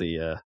obviously got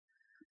the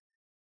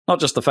not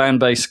just the fan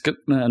base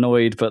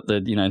annoyed, but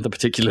the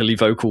particularly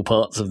vocal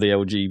parts of the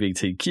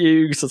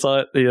LGBTQ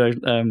society,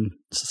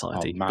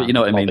 society. But you know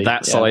what I mean?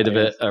 That side of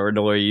it are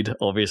annoyed,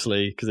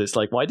 obviously, because it's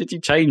like, why did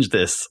you change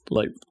this?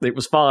 Like, it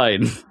was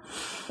fine.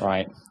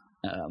 Right.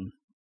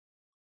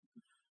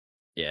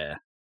 Yeah.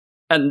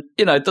 And,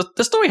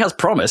 the story has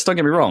promise, don't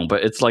get me wrong,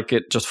 but it's like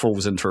it just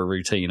falls into a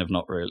routine of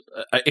not really...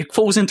 it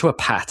falls into a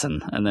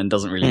pattern and then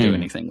doesn't really do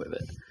anything with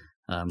it.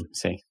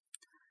 See.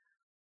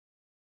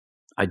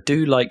 I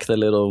do like the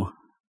little...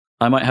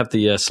 I might have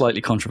the slightly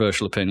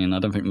controversial opinion. I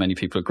don't think many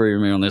people agree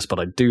with me on this, but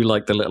I do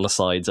like the little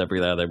asides every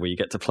there where you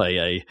get to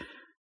play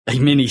a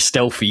mini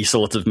stealthy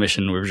sort of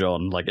mission with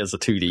Jean, like as a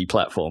 2D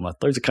platformer.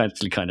 Those are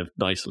kind of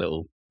nice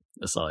little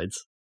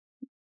asides.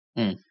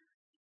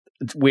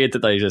 It's weird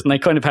that they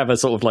kind of have a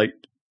sort of like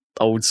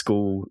old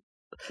school,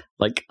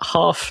 like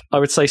half, I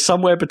would say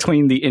somewhere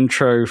between the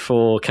intro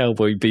for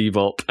Cowboy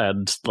Bebop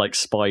and like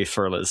spy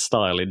thriller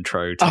style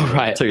intro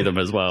to them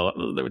as well.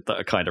 That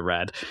are kind of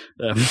rad.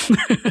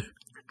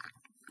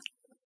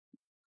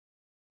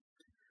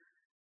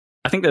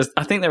 I think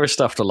there is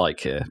stuff to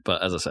like here,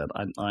 but as I said,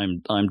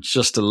 I'm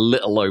just a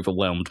little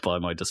overwhelmed by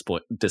my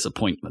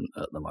disappointment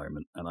at the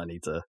moment, and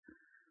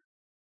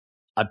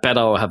I bet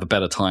I'll have a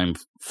better time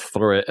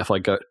through it if I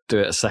go do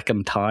it a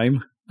second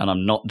time, and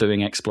I'm not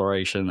doing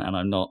exploration, and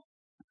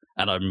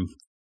I'm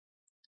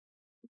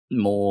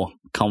more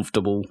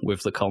comfortable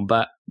with the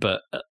combat.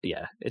 But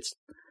it's.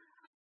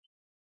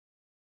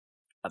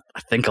 I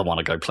think I want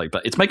to go play,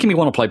 but it's making me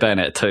want to play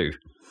Bayonetta 2.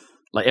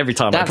 Like every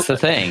time, that's the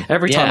thing.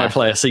 Every time I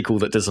play a sequel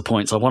that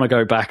disappoints, I want to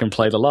go back and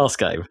play the last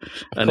game,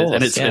 and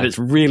it's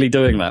really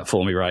doing that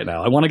for me right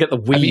now. I want to get the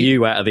Wii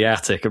U out of the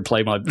attic and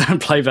play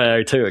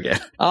Bayonetta 2 again.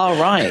 Oh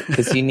right,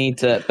 because you need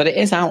to. But it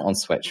is out on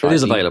Switch. Right? It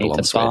is available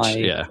on Switch.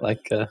 You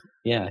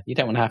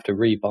don't want to have to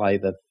rebuy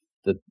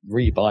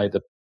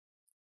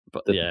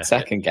the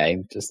second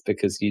game just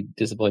because you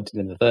disappointed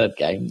in the third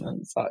game. That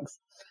sucks.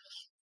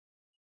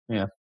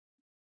 Yeah,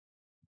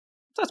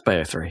 that's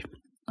Bayonetta 3.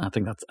 I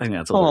think that's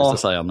all there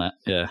is to say on that.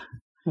 Yeah.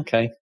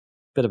 Okay.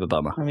 Bit of a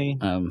bummer. I mean,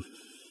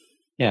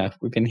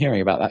 we've been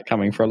hearing about that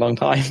coming for a long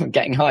time.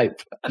 Getting hype.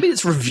 I mean,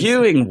 it's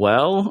reviewing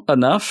well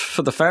enough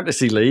for the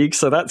Fantasy League,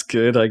 so that's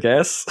good, I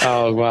guess.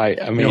 Oh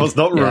right. I mean, it's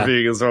not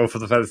reviewing as well for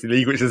the Fantasy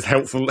League, which is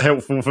helpful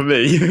for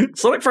me.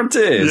 Sonic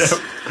Frontiers.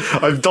 Yeah.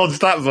 I've dodged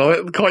that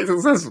bullet quite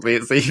successfully,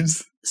 it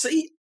seems.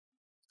 See,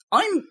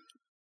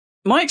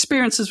 my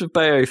experiences with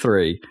Bayo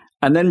 3.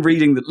 and then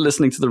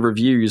listening to the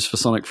reviews for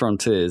Sonic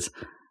Frontiers.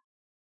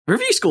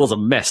 Review scores are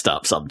messed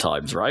up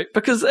sometimes, right?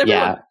 Because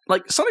everyone,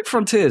 like Sonic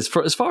Frontiers,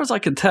 for as far as I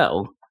can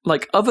tell,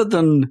 like other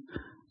than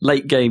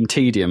late game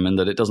tedium and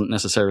that it doesn't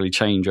necessarily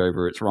change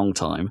over its wrong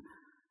time,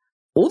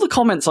 all the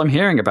comments I'm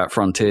hearing about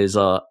Frontiers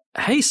are,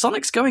 hey,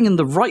 Sonic's going in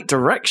the right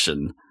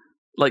direction.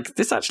 Like,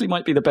 this actually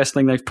might be the best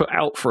thing they've put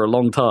out for a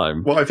long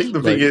time. Well, I think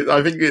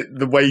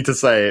the way to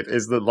say it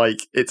is that,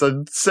 like, it's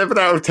a 7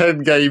 out of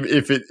 10 game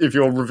if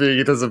you're reviewing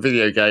it as a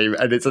video game,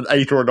 and it's an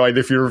 8 or a 9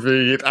 if you're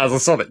reviewing it as a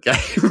Sonic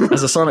game.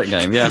 As a Sonic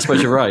game, yeah, I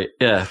suppose you're right.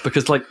 Yeah,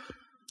 because, like,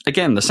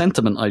 again, the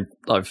sentiment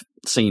I've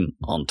seen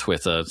on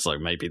Twitter, so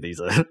maybe these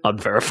are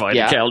unverified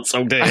accounts,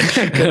 oh dear.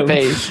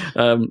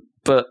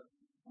 But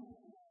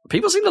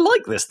people seem to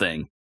like this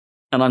thing,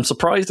 and I'm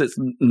surprised it's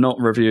not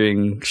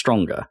reviewing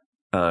stronger.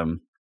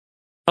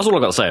 That's all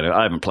I've got to say.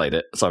 I haven't played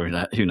it, so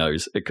who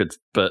knows? It could,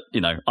 but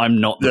I'm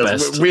not the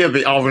best. We are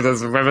the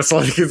arbiters of whether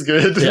Sonic is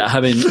good. Yeah,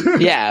 I mean,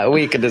 yeah,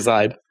 we can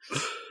decide.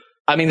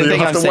 I mean, the thing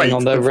I'm seeing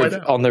on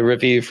the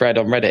review thread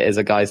on Reddit is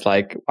a guy's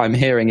like, I'm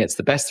hearing it's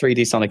the best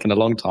 3D Sonic in a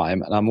long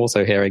time, and I'm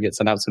also hearing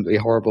it's an absolutely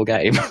horrible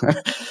game.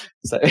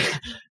 So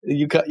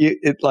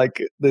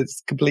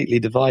it's completely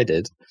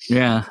divided.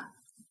 Yeah.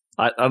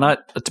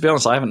 To be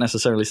honest, I haven't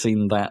necessarily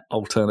seen that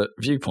alternate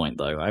viewpoint,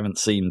 though. I haven't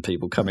seen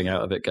people coming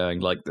out of it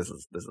going like, "This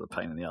is a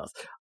pain in the ass."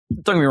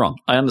 Don't get me wrong.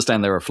 I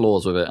understand there are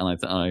flaws with it, and I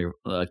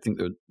think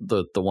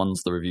the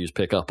ones the reviews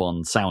pick up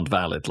on sound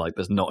valid. Like,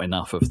 there's not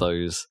enough of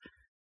those,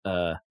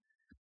 the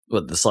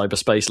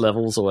cyberspace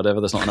levels or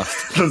whatever. There's not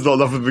enough. There's not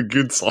enough of the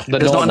good side.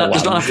 There's not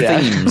enough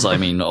themes. I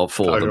mean,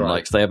 for them. Right.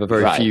 Like, they have a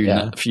very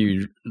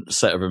few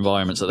set of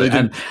environments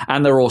that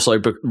and they're also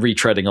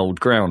retreading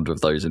old ground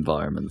with those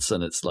environments.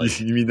 And it's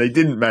like, you mean they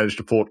didn't manage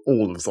to port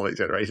all of Sonic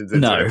Generations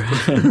into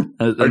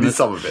it? Only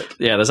some of it.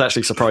 Yeah, there's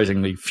actually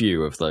surprisingly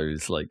few of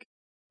those like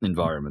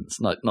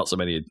environments. Not so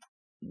many.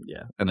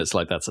 Yeah, and it's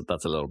like that's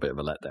a little bit of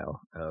a letdown.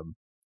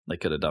 They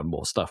could have done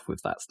more stuff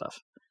with that stuff.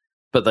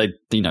 But they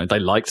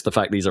liked the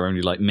fact these are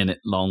only like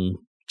minute-long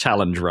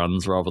challenge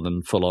runs rather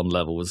than full-on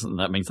levels, and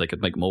that means they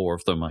could make more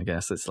of them, I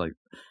guess. It's like,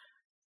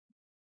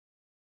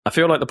 I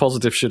feel like the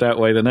positives should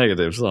outweigh the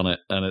negatives on it,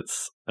 and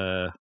it's,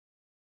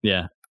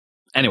 yeah.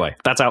 Anyway,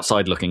 that's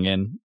outside looking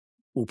in.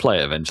 We'll play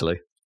it eventually.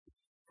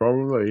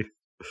 Probably.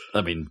 I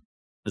mean,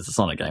 it's a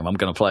Sonic game. I'm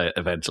going to play it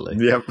eventually.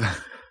 Yep.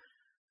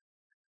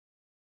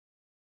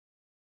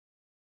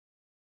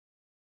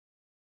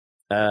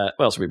 What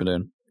else have we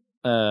been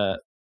doing?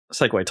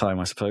 Segue time,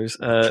 I suppose.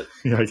 Yeah,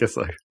 I guess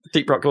so.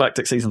 Deep Rock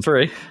Galactic Season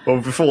 3. Well,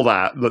 before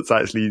that, let's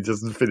actually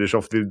just finish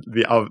off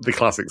the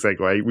classic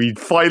segue. We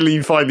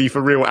finally,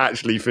 for real,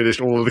 actually finished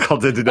all of the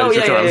content in Age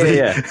of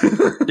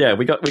Calamity. Yeah,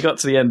 we got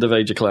to the end of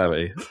Age of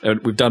Calamity, and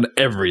we've done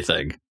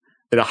everything.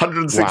 In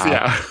 160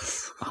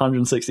 hours.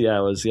 160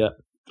 hours, yeah.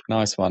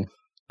 Nice one.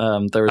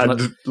 There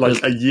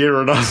is a year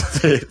and a half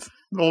of it.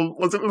 Or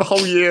was it a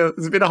whole year?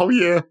 Has it been a whole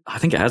year? I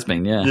think it has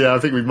been, yeah. Yeah, I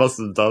think we must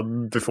have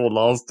done before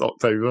last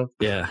October.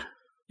 Yeah.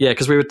 Yeah,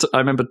 because I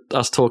remember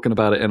us talking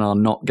about it in our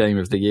not game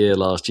of the year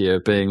last year,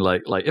 being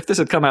like if this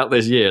had come out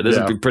this year, this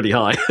would be pretty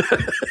high.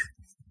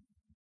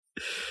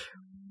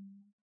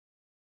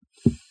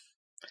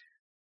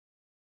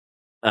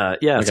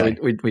 So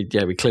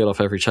we cleared off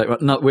every check.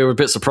 We were a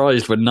bit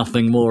surprised when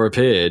nothing more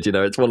appeared.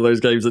 It's one of those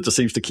games that just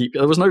seems to keep.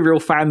 There was no real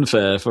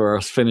fanfare for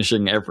us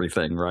finishing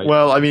everything, right?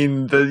 Well, I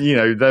mean,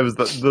 there was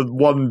the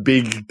one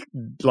big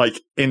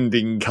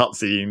ending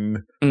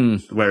cutscene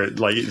where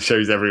it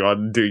shows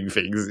everyone doing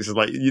things. It's just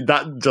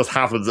that just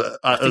happens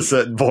at a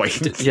certain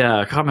point. Yeah,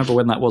 I can't remember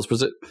when that was.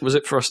 Was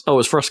it for us? Oh, it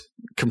was for us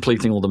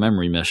completing all the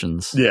memory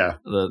missions. Yeah,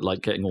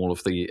 getting all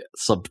of the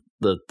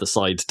the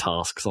side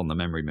tasks on the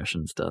memory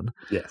missions done.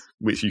 Yes,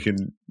 which you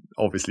can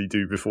obviously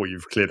do before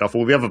you've cleared up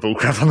all the other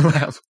bullcrap on the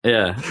map.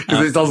 Yeah.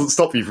 Because it doesn't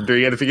stop you from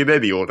doing anything in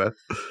any order.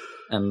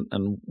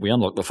 And we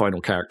unlock the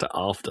final character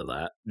after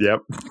that.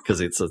 Yep.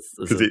 Because it's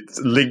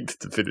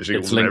linked to finishing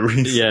all the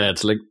memories. Yeah,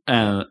 it's linked.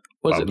 Not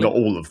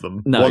all of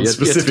them. No, one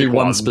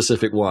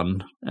specific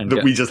one.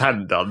 That we just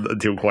hadn't done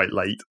until quite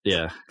late.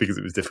 Yeah. Because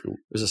it was difficult.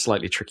 It was a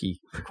slightly tricky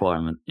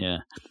requirement, yeah.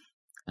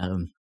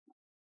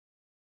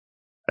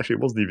 Actually,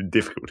 it wasn't even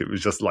difficult. It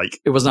was just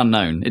it was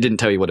unknown. It didn't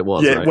tell you what it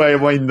was. Yeah, right?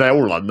 well, I mean, they're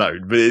all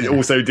unknown, but it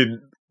also didn't.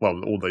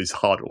 Well, all those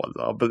harder ones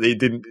are, but it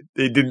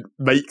didn't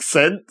make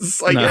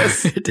sense. I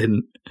guess it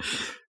didn't,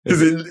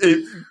 because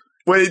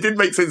it didn't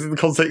make sense in the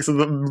context of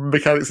the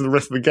mechanics of the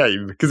rest of the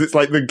game. Because it's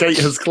like the gate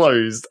has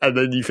closed, and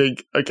then you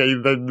think, okay,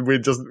 then you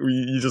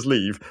just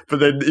leave.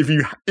 But then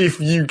if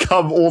you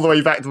come all the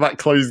way back to that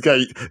closed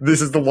gate,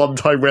 this is the one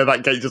time where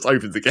that gate just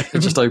opens again.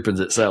 It just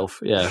opens itself,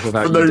 yeah,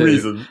 without for no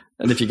reason.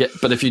 And if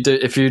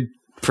you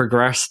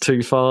progress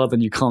too far,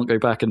 then you can't go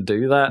back and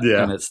do that.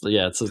 Yeah, and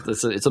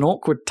it's an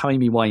awkward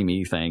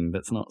timey-wimey thing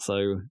that's not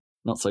so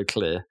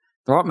clear.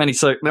 There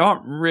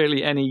aren't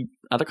really any.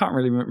 I can't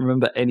really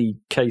remember any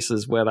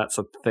cases where that's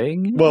a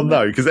thing. Well,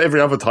 no, because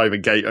every other time a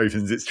gate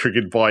opens, it's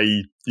triggered by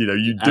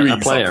you doing a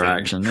player something.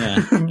 Action,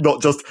 yeah,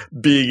 not just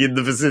being in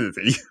the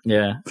vicinity.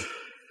 Yeah,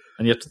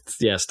 and you have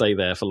to stay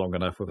there for long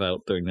enough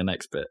without doing the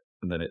next bit.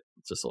 and then it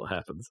just sort of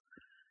happens.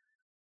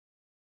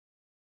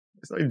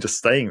 It's not even just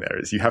staying there;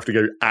 it's you have to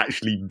go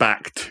actually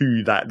back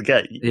to that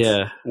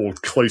gate, or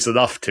close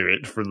enough to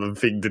it for the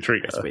thing to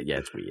trigger. It's weird. Yeah,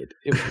 it's weird.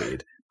 It was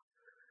weird.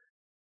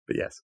 But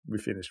yes, we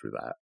finished with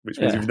that, which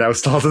means we've now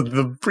started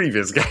the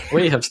previous game.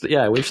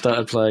 We've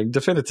started playing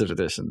Definitive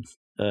Edition.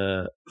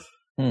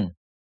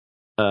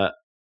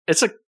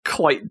 It's a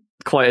quite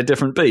a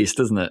different beast,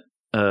 isn't it?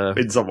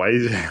 In some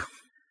ways, yeah.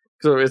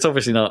 So it's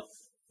obviously not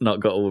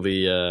got all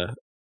the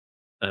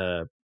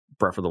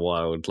Breath of the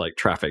Wild like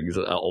trappings,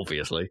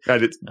 obviously,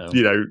 and it's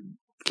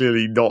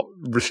clearly not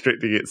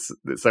restricting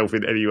itself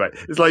in any way.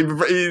 It's like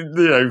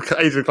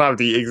Age of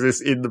Calamity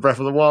exists in the Breath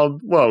of the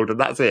Wild world, and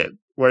that's it.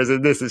 Whereas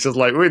in this, it's just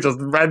like we're just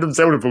random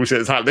Zelda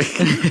bullshit is happening.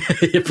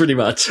 Yeah, pretty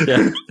much.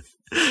 Yeah.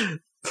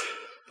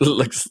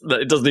 Like,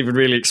 it doesn't even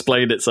really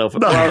explain itself.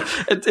 No. Well,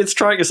 it's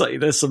trying to say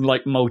there's some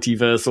like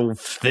multiversal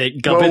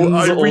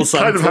gubbins or we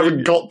something. Kind of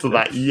haven't got to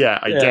that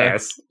yet, I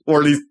guess, or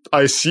at least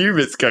I assume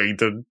it's going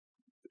to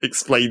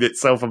explain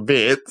itself a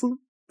bit.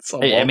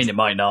 I mean, it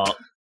might not,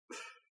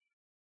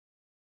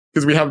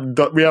 because we haven't.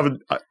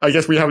 I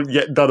guess we haven't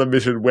yet done a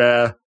mission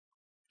where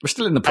we're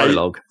still in the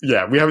prologue.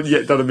 We haven't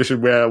yet done a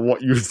mission where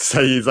what you would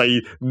say is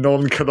a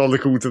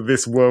non-canonical to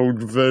this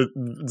world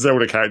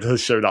Zelda character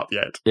has shown up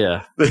yet.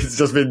 Yeah, it's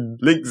just been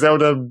Link,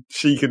 Zelda,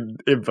 Sheik, and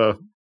Impa,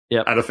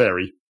 and a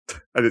fairy.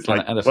 And it's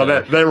like,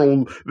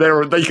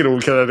 they can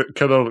all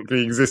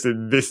canonically exist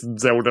in this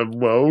Zelda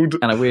world.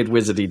 And a weird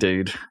wizardy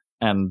dude,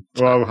 and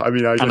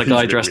a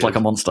guy dressed like a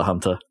monster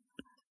hunter.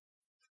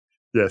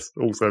 Yes,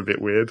 also a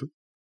bit weird.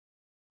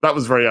 That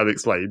was very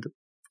unexplained.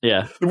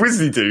 Yeah. The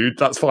wizardy dude,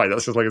 that's fine.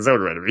 That's just like a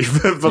Zelda enemy.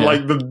 But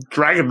like the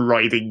dragon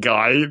riding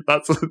guy,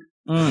 that's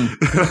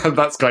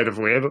that's kind of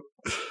weird.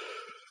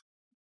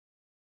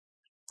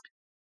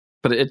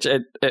 But it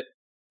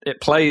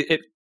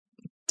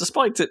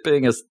despite it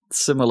being a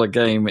similar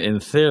game in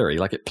theory,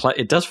 like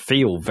it does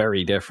feel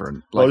very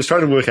different. Like, I was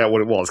trying to work out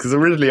what it was, because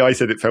originally I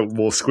said it felt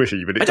more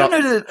squishy, but I don't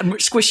know that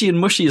squishy and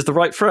mushy is the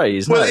right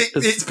phrase. Well,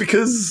 it's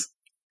because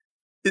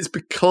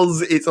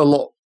it's a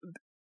lot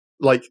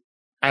like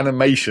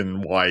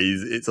animation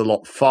wise, it's a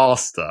lot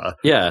faster.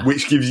 Yeah.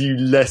 Which gives you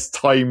less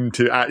time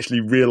to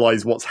actually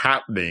realize what's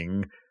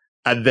happening,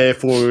 and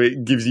therefore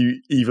it gives you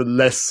even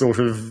less sort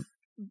of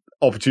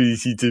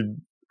opportunity to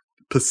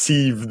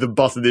perceive the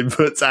button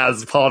inputs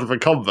as part of a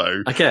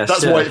combo. I guess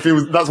that's why it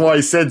feels. That's why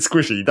I said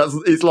squishy.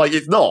 It's like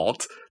it's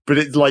not, but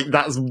it's like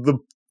that's the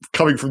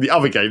coming from the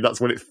other game. That's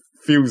what it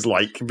feels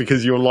like,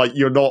 because you're not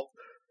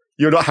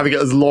having it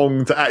as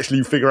long to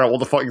actually figure out what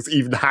the fuck is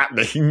even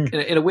happening.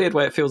 In a weird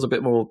way, it feels a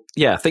bit more.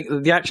 Yeah, I think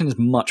the action is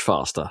much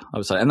faster, I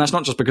would say, and that's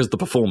not just because the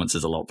performance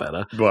is a lot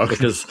better. Well,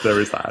 because there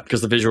is that.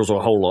 Because the visuals are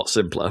a whole lot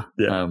simpler.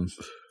 Yeah.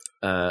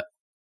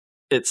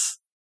 It's.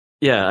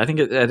 Yeah, I think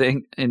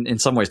in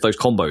some ways those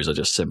combos are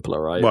just simpler,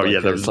 right? Well,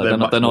 they're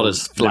not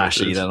as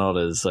flashy. Limited. They're not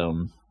as.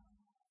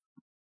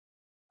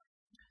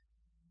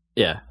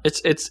 Yeah,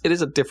 it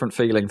is a different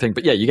feeling thing,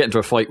 but yeah, you get into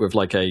a fight with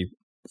like a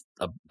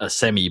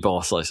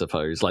semi-boss, I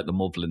suppose, like the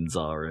Moblins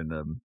are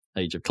in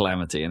Age of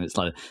Calamity, and it's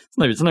like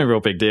it's no real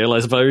big deal,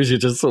 I suppose. You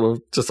just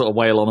sort of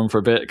wail on them for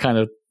a bit, kind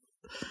of.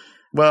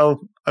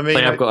 Well, I mean,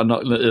 they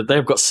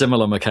have got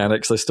similar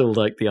mechanics. They still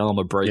like the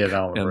armor break,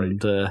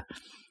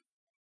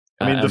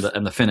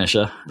 and the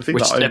finisher,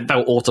 which it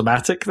felt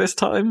automatic this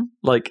time.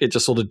 Like it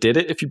just sort of did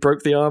it if you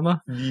broke the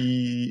armor.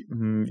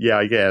 Yeah,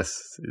 I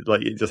guess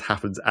like it just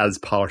happens as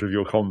part of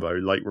your combo,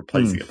 like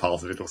replacing a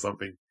part of it or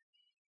something.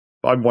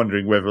 But I'm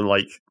wondering whether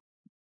like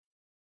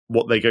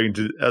what they're going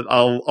to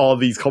are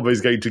these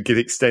combos going to get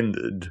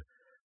extended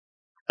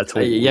at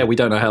all? Yeah, we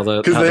don't know how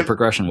the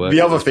progression works.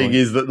 The other thing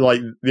is that like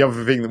the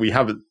other thing that we've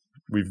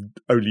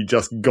only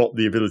just got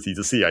the ability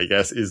to see, I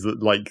guess, is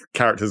that like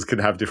characters can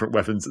have different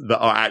weapons that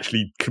are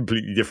actually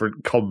completely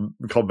different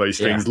combo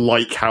strings,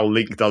 like how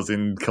Link does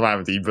in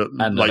Calamity, but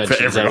and like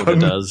for everyone Zelda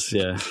does,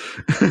 yeah.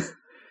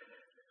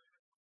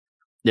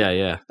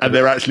 Yeah. And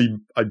they're actually,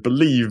 I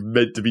believe,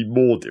 meant to be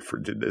more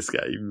different in this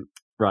game.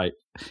 Right.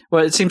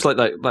 Well, it seems like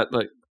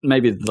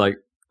maybe like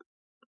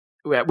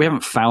we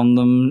haven't found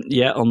them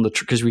yet on the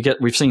because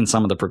we've seen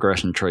some of the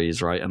progression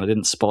trees, right? And I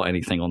didn't spot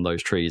anything on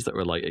those trees that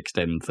were like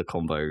extend the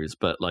combos,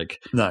 but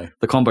like no,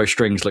 the combo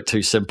strings look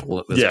too simple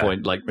at this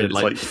point. Like it's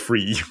like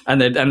free,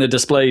 and they're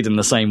displayed in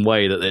the same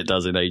way that it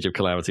does in Age of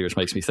Calamity, which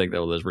makes me think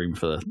that there's room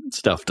for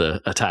stuff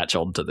to attach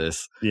onto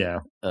this. Yeah.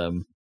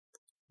 And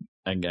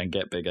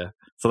get bigger.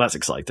 So that's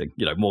exciting.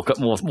 You know, more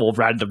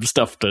random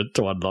stuff to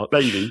unlock.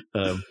 Maybe.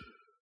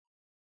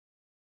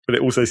 But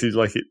it also seems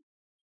like it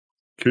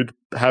could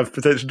have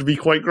potential to be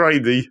quite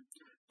grindy.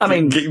 I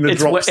mean, getting the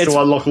drops to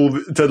unlock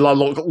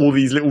all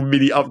these little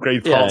mini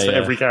upgrade parts for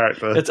every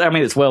character.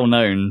 It's well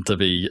known to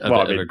be a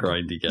bit of a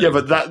grindy game. Yeah,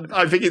 but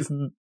I think it's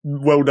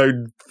well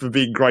known for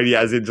being grindy,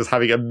 as in just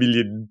having a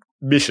million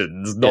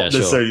missions, not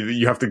necessarily that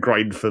you have to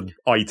grind for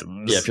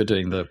items. Yeah, if you're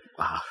doing the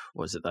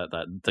was it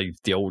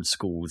the old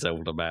school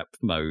Zelda map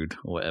mode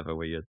or whatever,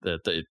 where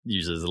it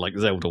uses like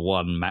Zelda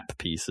 1 map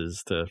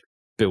pieces to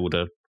build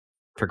a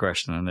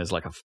progression, and there's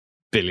like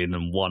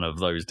 1,000,000,001 of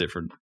those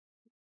different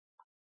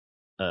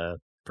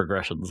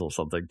progressions or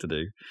something to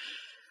do.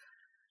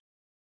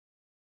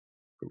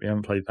 But we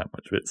haven't played that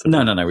much of it. So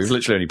no. We've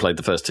literally only played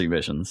the first 2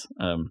 missions.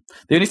 The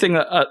only thing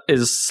that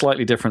is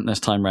slightly different this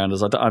time round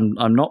is I'm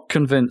not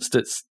convinced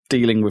it's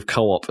dealing with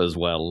co-op as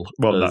well.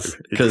 Well, no, it's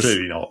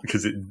clearly not,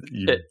 because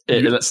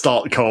you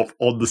start co-op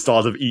on the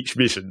start of each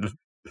mission.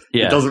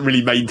 Yeah. It doesn't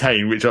really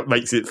maintain, which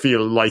makes it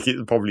feel like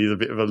it probably is a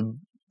bit of a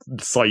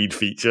side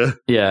feature.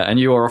 Yeah, and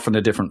you are off in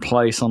a different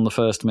place on the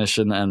first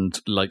mission, and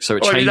so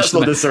it changed. That's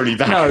not necessarily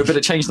bad. No, but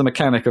it changed the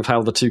mechanic of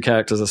how the 2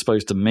 characters are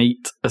supposed to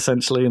meet,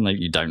 essentially, and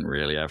you don't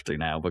really have to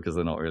now because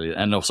they're not really.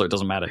 And also, it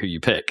doesn't matter who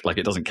you pick;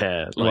 it doesn't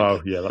care.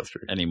 Well, yeah, that's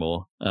true.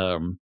 Anymore,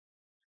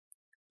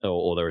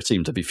 or there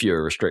seem to be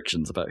fewer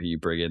restrictions about who you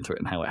bring into it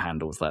and how it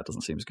handles that.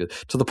 Doesn't seem as good,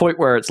 to the point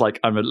where it's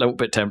I'm a little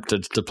bit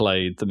tempted to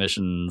play the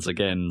missions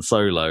again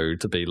solo,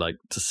 to be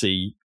to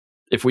see.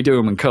 If we do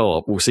them in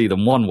co-op, we'll see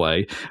them one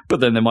way, but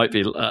then there might be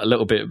a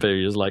little bit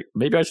of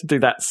maybe I should do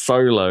that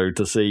solo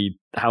to see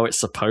how it's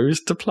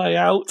supposed to play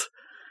out.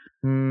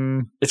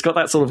 It's got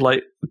that sort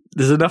of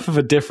there's enough of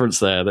a difference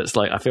there that's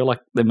I feel like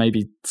there may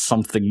be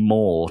something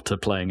more to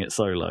playing it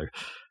solo.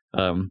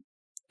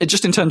 It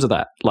just in terms of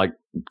that,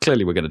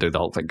 clearly we're going to do the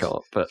whole thing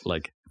co-op, but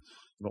not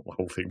the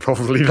whole thing,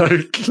 probably though.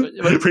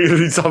 We're going to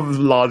do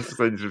some large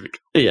percentage of it.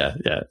 Yeah,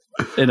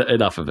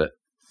 enough of it.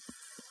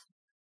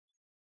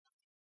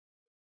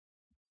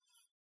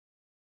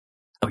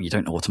 Oh, you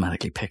don't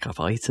automatically pick up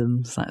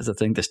items. That is the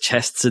thing. There's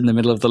chests in the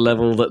middle of the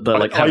level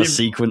that have a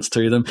sequence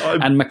to them.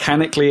 And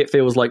mechanically, it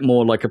feels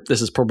more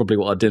this is probably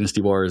what a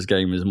Dynasty Warriors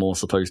game is more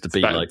supposed to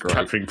be like. Right?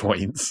 Capturing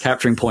points.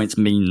 Capturing points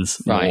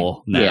means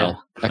more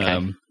now.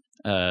 Yeah.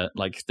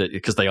 Okay.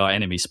 Because they are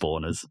enemy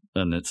spawners,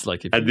 and it's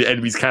and the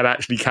enemies can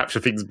actually capture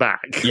things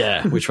back.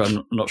 Yeah, which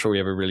I'm not sure we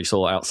ever really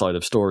saw outside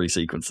of story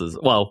sequences.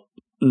 Well,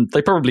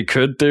 they probably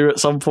could do at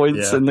some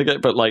points in the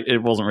game, but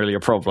it wasn't really a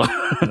problem.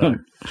 No.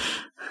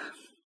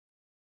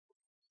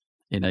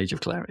 In Age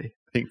of Clarity,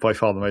 I think by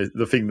far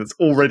the thing that's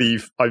already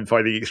I'm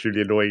finding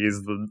extremely annoying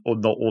is the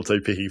not auto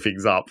picking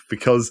things up,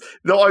 because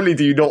not only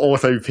do you not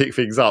auto pick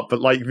things up, but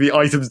the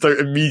items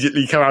don't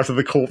immediately come out of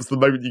the corpse the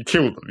moment you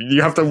kill them.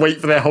 You have to wait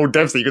for their whole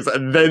death sequence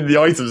and then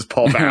the items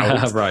pop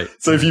out. Right.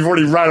 So if you've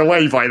already ran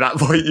away by that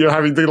point, you're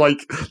having to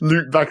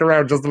loot back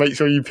around just to make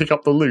sure you pick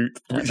up the loot,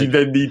 which you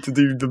then need to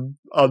do the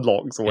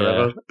unlocks or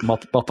whatever.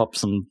 Mop up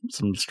some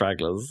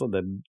stragglers and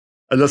then.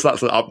 Unless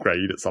that's an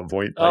upgrade at some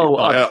point.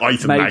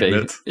 Item maybe.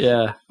 magnet.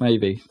 Yeah,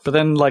 maybe. But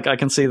then, I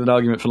can see the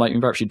argument for,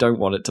 perhaps you don't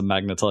want it to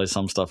magnetize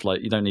some stuff.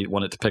 You don't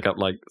want it to pick up,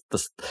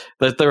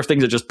 there are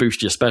things that just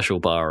boost your special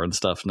bar and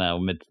stuff now.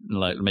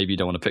 Maybe you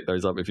don't want to pick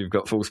those up if you've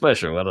got full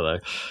special. I don't know.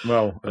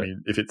 Well,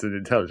 if it's an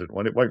intelligent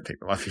one, it won't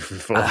pick them up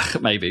before.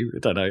 Maybe. I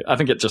don't know. I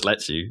think it just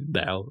lets you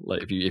now,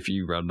 if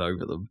you run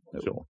over them.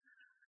 Sure.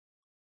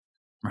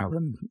 Rather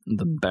than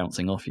them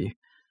bouncing off you.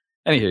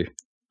 Anywho,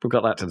 we've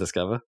got that to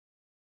discover.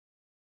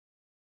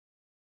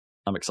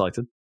 I'm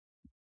excited.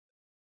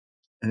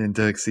 And then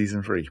Dirk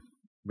Season 3,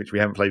 which we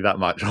haven't played that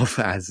much of,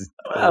 as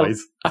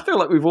always. I feel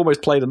like we've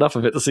almost played enough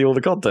of it to see all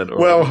the content.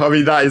 Already.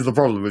 Well, that is the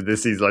problem with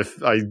this season,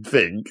 I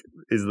think,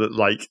 is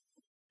that,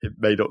 it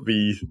may not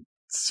be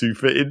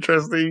super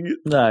interesting.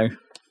 No.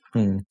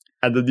 And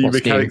the new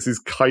mechanics is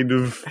kind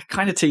of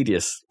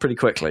tedious pretty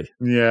quickly.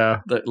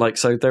 Yeah.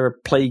 So there are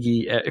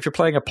plaguey... if you're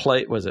playing a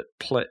what's it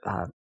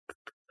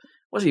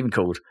even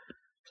called?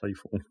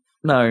 Playful.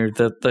 No,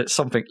 there's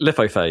something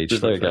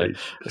lithophage. There we go.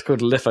 It's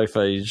called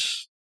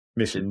lithophage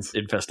missions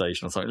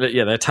infestation or something.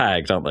 Yeah, they're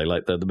tagged, aren't they?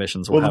 The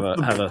missions will have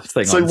a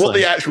thing. So what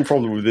the actual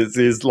problem with this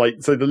is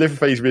so the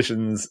lithophage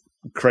missions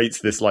creates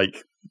this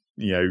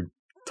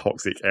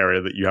toxic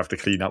area that you have to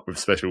clean up with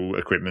special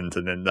equipment,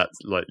 and then that's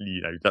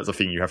that's a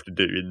thing you have to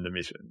do in the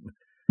mission,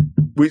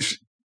 which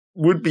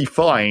would be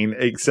fine,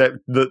 except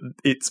that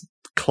it's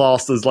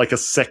classed as a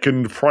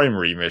second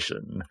primary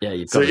mission.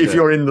 Yeah, so if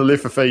you're in the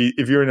lithophage,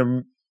 if you're in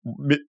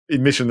a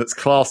mission that's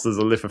classed as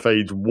a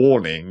lithophage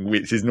warning,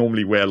 which is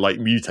normally where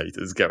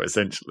mutators go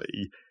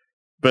essentially,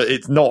 but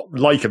it's not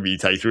like a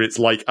mutator, it's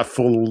a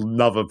full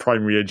another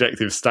primary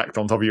objective stacked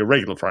on top of your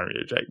regular primary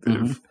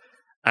objective,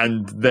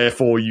 and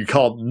therefore you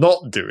can't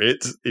not do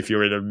it. If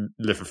you're in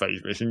a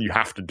lithophage mission, you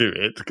have to do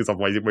it, because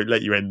otherwise it won't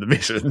let you end the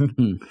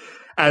mission.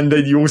 And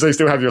then you also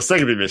still have your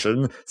secondary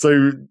mission,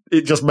 so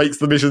it just makes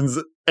the missions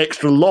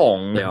extra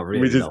long, really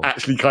which is long.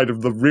 Actually kind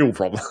of the real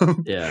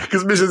problem. Yeah,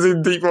 because missions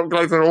in Deep Rock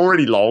Galactic are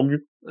already long.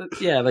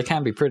 Yeah, they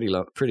can be pretty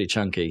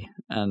chunky,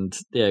 and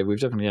we've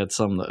definitely had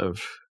some that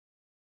have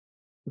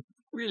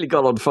really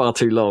gone on far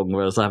too long,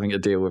 whereas having to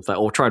deal with that,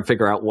 or try and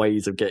figure out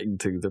ways of getting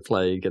to the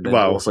plague, and then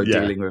also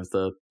dealing with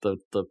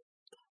the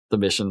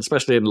mission,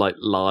 especially in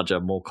larger,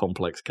 more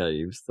complex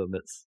caves. Then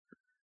it's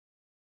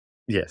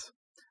yes.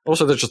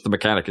 Also, there's just the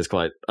mechanic is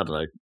quite, I don't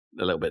know,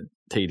 a little bit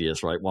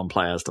tedious, right? One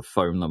player has to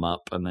foam them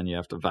up, and then you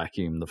have to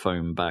vacuum the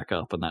foam back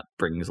up, and that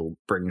brings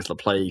the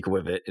plague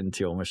with it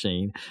into your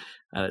machine.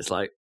 And it's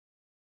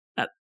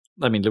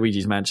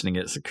Luigi's mentioning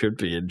it could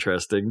be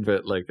interesting,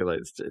 but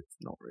it's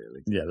not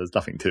really. Yeah, there's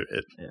nothing to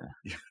it.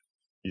 Yeah,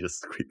 you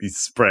just quickly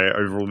spray it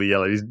over all the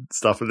yellow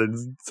stuff, and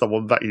then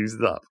someone vacuums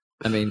it up.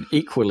 I mean,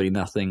 equally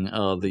nothing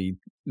are the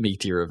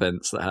meteor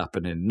events that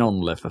happen in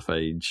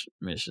non-lithophage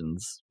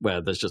missions,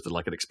 where there's just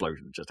like an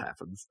explosion that just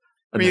happens.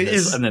 And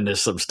then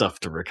there's some stuff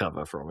to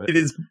recover from it. It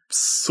is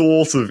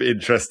sort of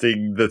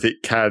interesting that it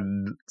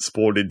can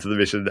spawn into the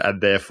mission and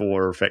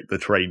therefore affect the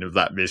terrain of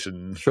that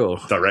mission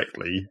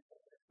directly.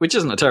 Which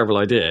isn't a terrible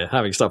idea.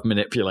 Having stuff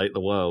manipulate the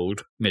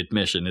world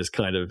mid-mission is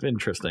kind of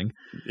interesting.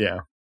 Yeah.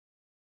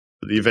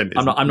 But the event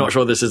I'm not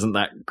sure this isn't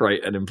that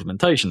great an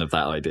implementation of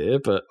that idea,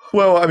 but...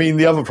 Well, I mean,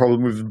 the other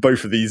problem with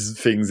both of these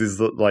things is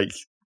that, like,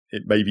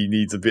 it maybe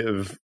needs a bit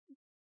of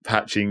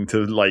patching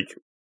to, like,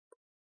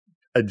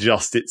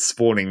 adjust its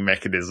spawning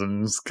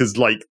mechanisms, because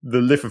like the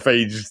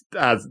lithophage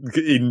as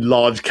in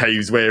large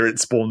caves where it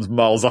spawns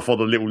miles up on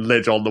a little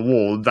ledge on the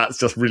wall, that's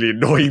just really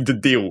annoying to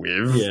deal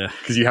with,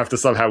 because you have to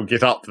somehow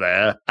get up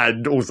there,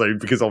 and also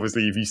because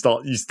obviously if you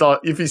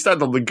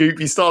stand on the goop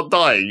you start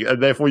dying,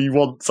 and therefore you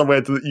want somewhere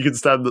that you can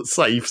stand that's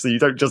safe, so you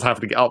don't just have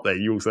to get up there,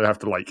 you also have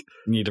to like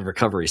need a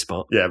recovery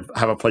spot,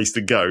 have a place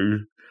to go.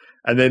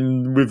 And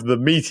then with the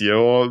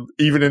meteor,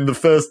 even in the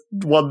first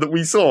one that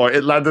we saw,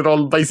 it landed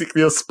on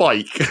basically a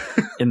spike.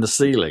 In the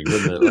ceiling,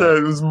 wasn't it? Yeah,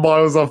 it was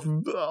miles off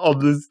on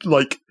this,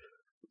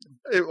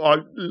 it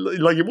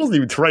wasn't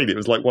even terrain, it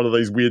was like one of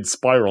those weird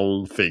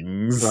spiral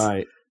things.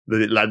 Right.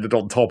 That it landed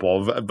on top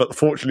of. But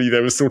fortunately,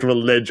 there was sort of a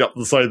ledge up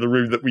the side of the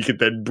room that we could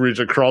then bridge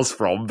across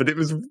from. But it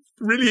was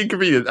really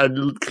inconvenient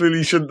and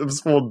clearly shouldn't have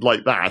spawned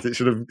like that. It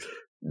should have...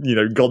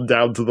 gone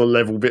down to the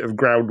level bit of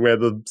ground where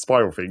the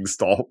spiral thing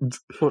stopped.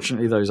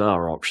 Fortunately, those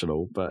are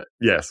optional, but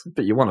yes,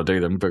 but you want to do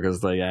them because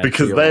they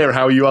are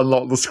how you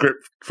unlock the script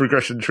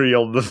progression tree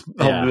on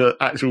the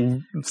actual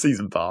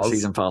season pass.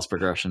 Season pass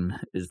progression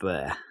is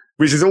there,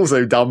 which is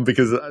also dumb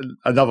because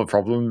another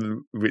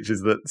problem, which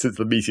is that since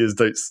the meteors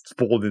don't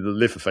spawn in the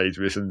lithophage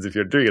missions, if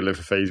you're doing a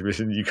lithophage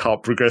mission, you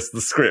can't progress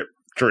the script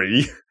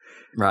tree.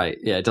 Right?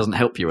 Yeah, it doesn't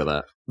help you with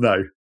that.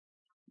 No.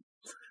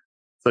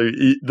 So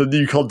the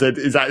new content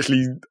is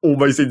actually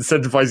almost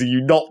incentivizing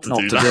you not to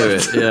do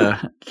it,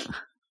 yeah.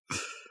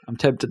 I'm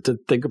tempted to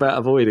think about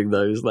avoiding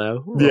those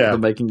now, rather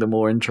than making them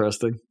more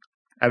interesting.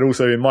 And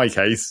also, in my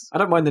case... I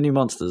don't mind the new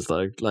monsters,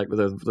 though, like with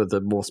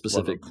the more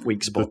specific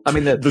weak spot.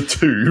 The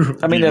two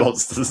new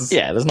monsters.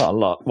 Yeah, there's not a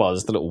lot. Well,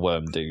 there's the little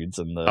worm dudes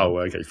and the... Oh,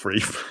 okay,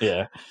 free.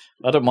 Yeah.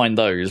 I don't mind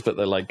those, but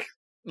they're like...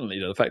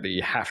 the fact that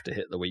you have to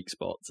hit the weak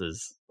spots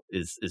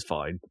is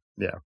fine.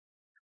 Yeah.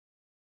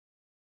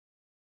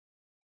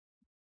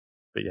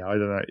 But yeah, I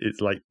don't know. It's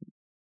like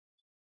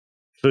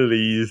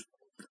clearly,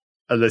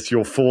 unless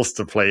you're forced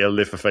to play a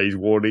lithophage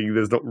warning,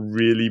 there's not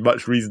really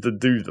much reason to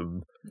do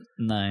them.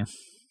 No,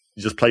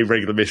 you just play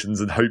regular missions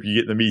and hope you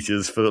get the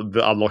meteors for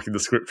unlocking the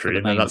script tree,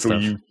 and that's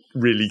all you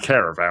really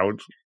care about.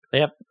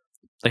 They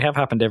have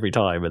happened every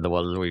time in the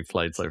ones we've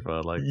played so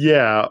far. Like,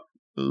 yeah,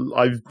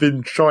 I've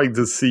been trying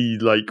to see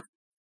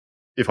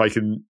if I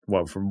can,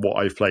 from what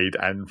I've played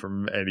and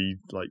from any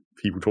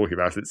people talking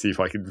about it, see if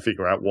I can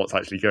figure out what's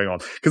actually going on.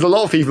 Because a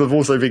lot of people have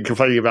also been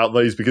complaining about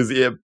those because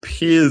it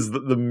appears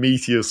that the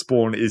meteor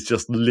spawn is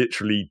just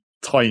literally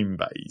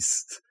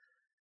time-based.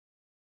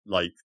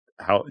 Like,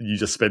 how you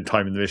just spend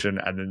time in the mission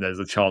and then there's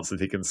a chance that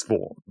it can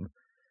spawn.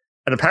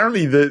 And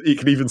apparently it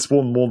can even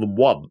spawn more than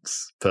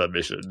once per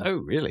mission. Oh,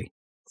 really?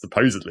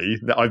 Supposedly.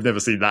 I've never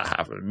seen that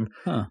happen.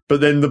 Huh.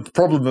 But then the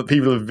problem that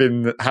people have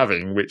been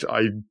having, which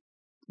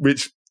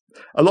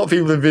a lot of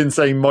people have been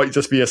saying might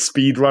just be a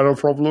speedrunner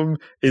problem,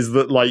 is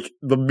that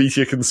the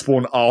meteor can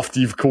spawn after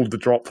you've called the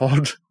drop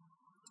pod.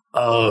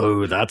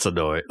 Oh, that's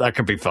annoying. That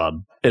could be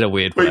fun in a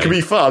weird way. It could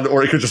be fun,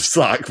 or it could just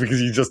suck because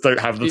you just don't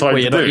have the time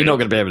to do it. You're not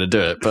going to be able to do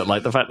it, but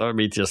the fact that a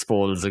meteor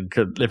spawns and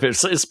if it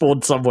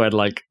spawned somewhere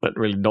that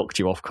really knocked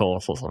you off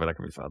course or something, that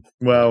could be fun.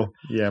 Well,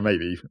 yeah,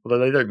 maybe. Although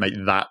they don't make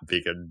that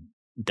big an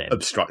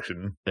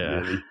obstruction,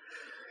 really.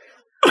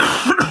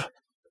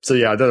 So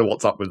yeah, I don't know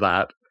what's up with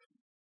that.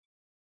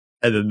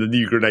 And then the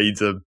new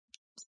grenades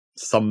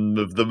some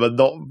of them are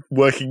not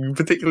working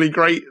particularly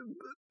great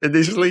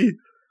initially.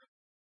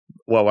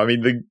 Well, I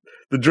mean,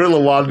 the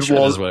driller one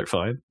does work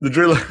fine. The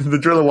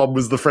driller one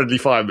was the friendly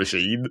fire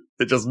machine.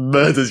 It just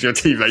murders your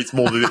teammates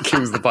more than it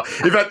kills the fire.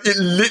 In fact, it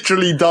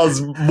literally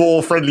does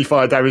more friendly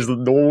fire damage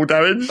than normal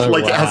damage.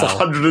 It has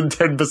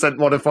 110%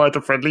 modifier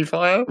to friendly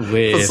fire.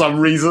 Weird. For some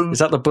reason. Is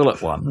that the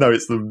bullet one? No,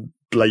 it's the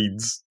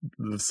blades,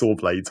 the saw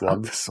blades one.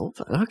 Oh, the saw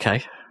blade.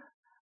 Okay.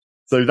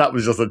 So that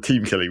was just a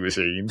team-killing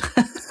machine.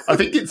 I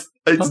think it's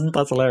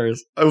that's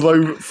hilarious.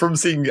 Although from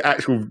seeing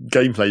actual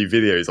gameplay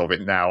videos of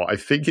it now, I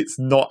think it's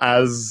not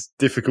as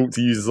difficult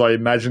to use as I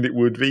imagined it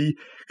would be,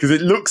 because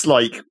it looks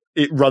like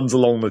it runs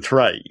along the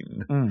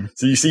train.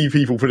 So you see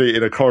people put it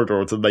in a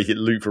corridor to make it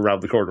loop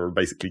around the corridor and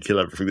basically kill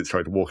everything that's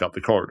trying to walk up the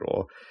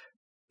corridor.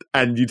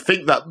 And you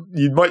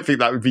might think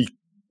that would be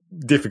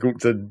difficult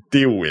to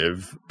deal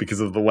with because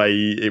of the way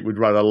it would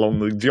run along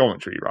the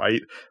geometry,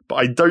 right? But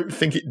I don't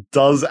think it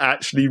does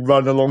actually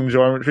run along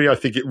geometry. I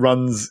think it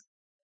runs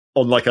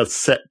on a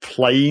set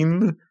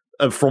plane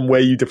from where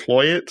you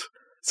deploy it.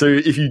 So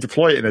if you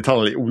deploy it in a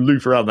tunnel, it will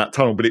loop around that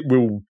tunnel, but it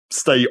will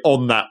stay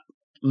on that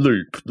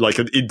loop, like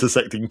an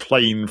intersecting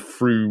plane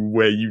through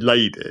where you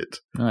laid it.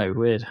 Oh,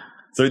 weird.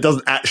 So it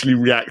doesn't actually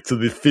react to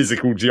the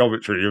physical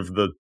geometry of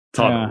the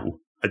tunnel,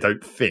 I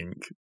don't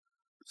think.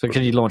 So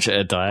can you launch it at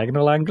a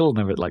diagonal angle and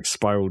have it like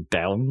spiral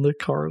down the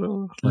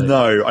corridor?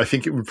 No, I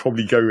think it would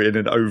probably go in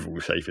an oval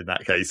shape in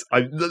that case.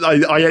 I do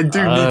need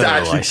to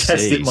actually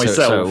test it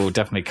myself. So it will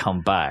definitely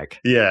come back.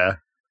 Yeah.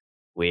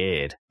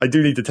 Weird. I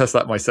do need to test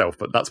that myself,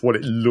 but that's what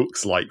it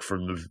looks like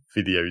from the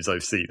videos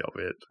I've seen of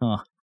it. Huh.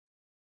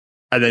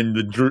 And then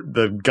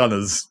the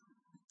gunner's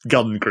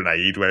gun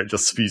grenade, where it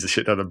just spews a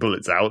shit ton of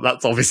bullets out,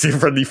 that's obviously a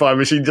friendly fire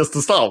machine just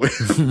to start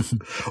with.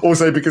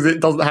 Also because it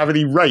doesn't have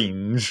any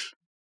range.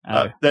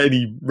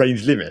 Any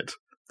range limit.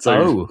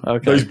 So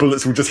those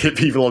bullets will just hit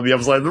people on the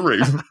other side of the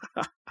room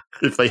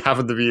if they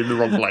happen to be in the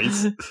wrong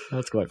place.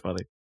 That's quite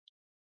funny.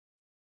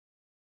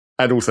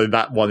 And also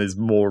that one is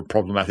more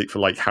problematic for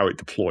like how it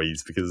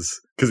deploys because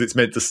it's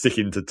meant to stick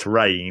into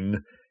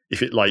terrain.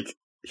 If it like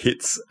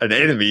hits an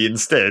enemy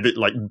instead, it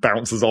like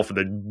bounces off and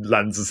then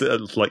lands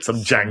at like some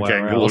jank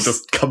angle or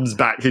just comes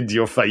back into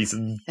your face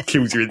and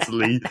kills you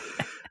instantly.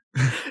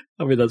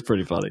 I mean, that's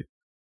pretty funny.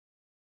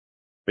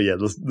 But yeah,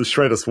 the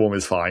Shredder Swarm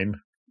is fine,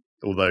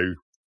 although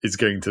it's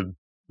going to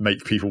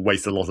make people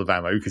waste a lot of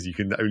ammo because you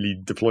can only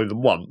deploy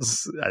them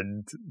once,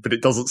 but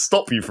it doesn't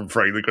stop you from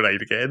throwing the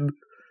grenade again.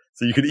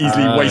 So you can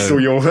easily waste all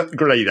your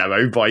grenade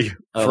ammo by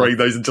throwing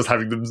those and just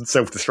having them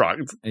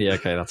self-destruct. Yeah,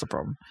 okay, that's a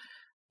problem.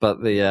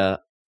 But the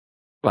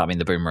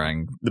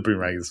boomerang... The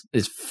boomerang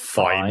is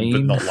fine,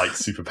 but not like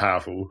super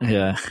powerful.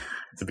 Yeah.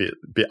 It's a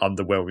bit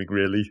underwhelming,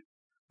 really.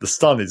 The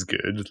stun is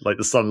good. Like,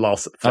 the stun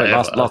lasts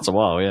forever. It lasts a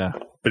while, yeah.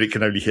 But it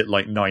can only hit,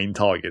 like, 9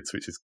 targets,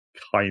 which is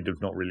kind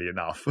of not really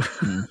enough.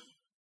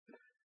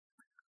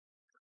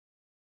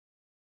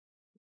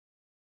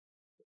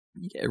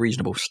 You get a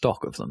reasonable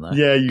stock of them, though.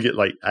 Yeah, you get,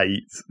 like, 8.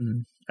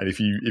 And if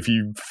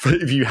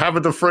you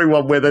happen to throw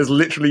one where there's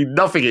literally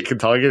nothing it can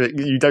target,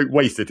 you don't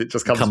waste it. It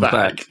just comes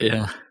back.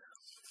 Yeah.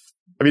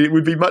 I mean, it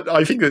would be much...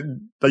 I think that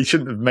they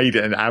shouldn't have made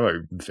it an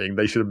ammo thing.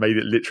 They should have made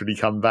it literally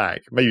come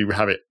back. Maybe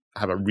have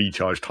a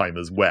recharge time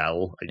as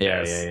well, I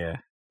guess. Yeah.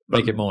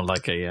 Make it more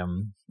like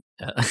an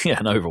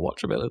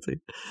Overwatch ability.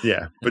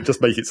 Yeah, but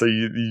just make it so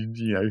you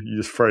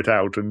just throw it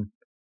out and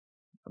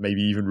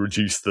maybe even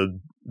reduce the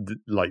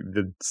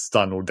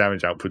stun or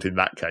damage output in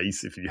that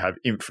case if you have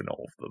infinite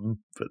of them.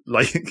 But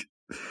like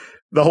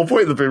the whole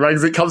point of the boomerang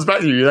is it comes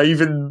back to you. They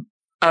even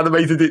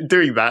animated it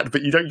doing that,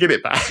 but you don't get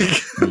it back.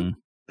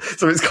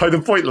 So it's kind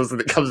of pointless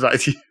that it comes back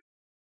to you.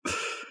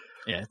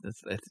 Yeah,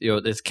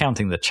 it's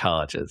counting the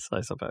charges, I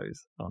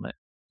suppose, on it.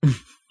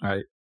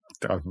 Right?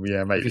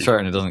 Yeah, maybe. If you throw it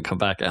and it doesn't come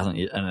back, and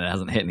it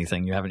hasn't hit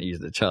anything, you haven't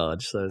used the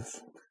charge. So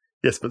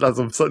yes, but that's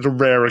on such a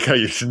rare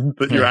occasion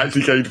that you're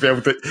actually going to be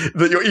able to,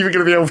 that you're even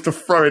going to be able to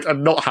throw it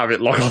and not have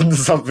it lock onto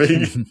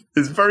something.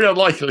 It's very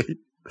unlikely.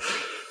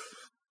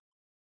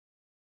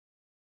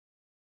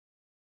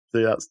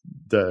 So that's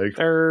Dirk.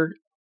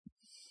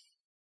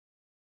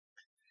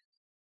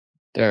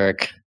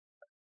 Dirk.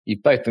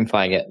 You've both been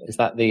playing it. Is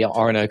that the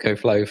Orinoco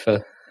flow for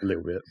a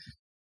little bit?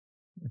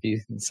 Have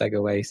you segued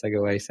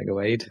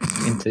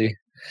into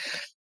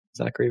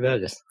Zachary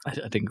Burgess? I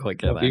didn't quite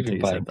get that until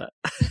you said that.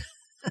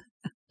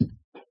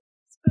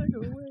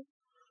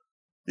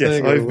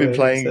 Yes, I've been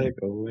playing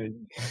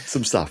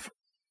some stuff.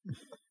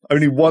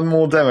 Only one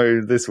more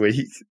demo this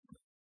week.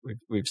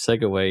 We've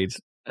segued,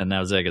 and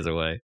now Zeg is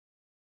away.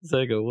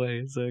 Zeg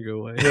away.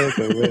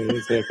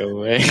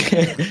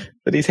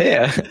 But he's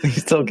here.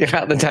 He's talking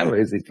about the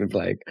demos he's been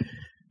playing.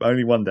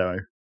 Only one demo,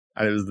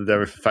 and it was the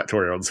demo for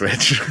Factorio on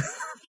Switch.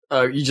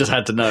 Oh, you just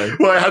had to know.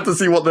 Well, I had to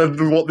see what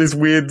this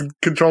weird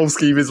control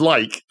scheme is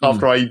like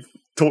after I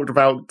talked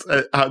about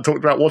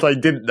what I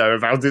didn't know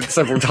about it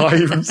several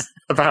times,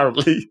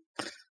 apparently.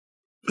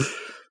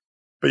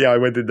 But yeah, I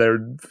went in there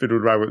and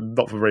fiddled around with it,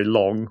 not for very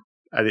long,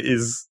 and it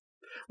is...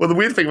 Well, the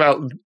weird thing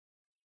about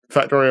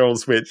Factorio on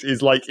Switch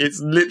is, like, it's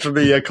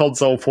literally a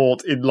console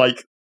port in,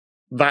 like,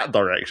 that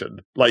direction.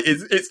 Like,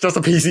 it's just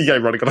a PC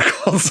game running on a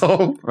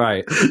console.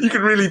 Right. You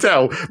can really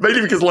tell.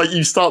 Mainly because, like,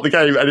 you start the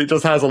game and it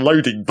just has a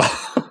loading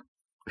bar,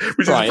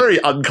 which is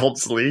very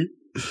unconsole-y.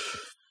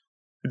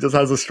 It just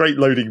has a straight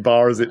loading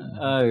bar as it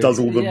does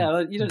all the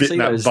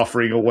bitmap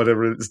buffering or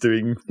whatever it's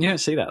doing. You don't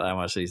see that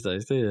much these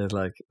days, do you?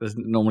 Like, there's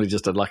normally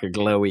just a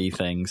glowy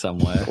thing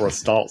somewhere. Or a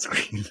start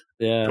screen.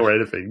 Yeah. Or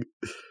anything.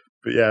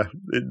 But yeah,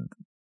 it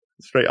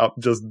straight up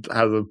just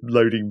has a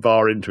loading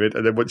bar into it.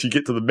 And then once you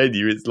get to the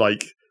menu, it's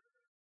like...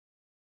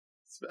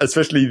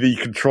 Especially the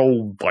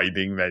control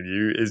binding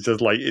menu is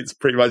just like, it's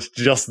pretty much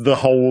just the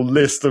whole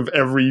list of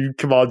every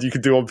command you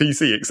can do on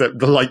PC, except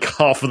that like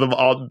half of them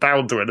aren't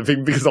bound to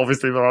anything because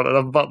obviously there aren't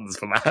enough buttons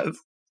for that.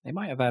 They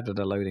might have added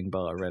a loading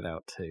bar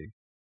readout too.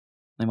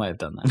 They might have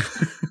done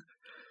that.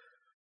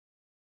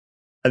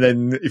 And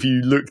then if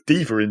you look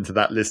deeper into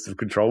that list of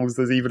controls,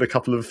 there's even a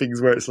couple of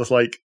things where it's just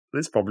like,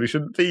 this probably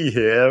shouldn't be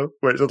here.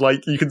 Where it's just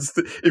like, you can,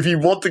 if you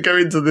want to go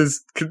into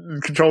this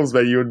controls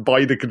menu and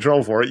bind a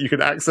control for it, you can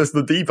access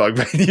the debug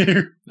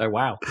menu. Oh,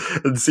 wow.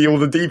 And see all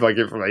the debug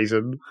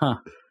information. Huh.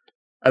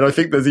 And I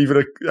think there's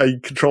even a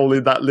control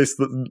in that list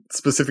that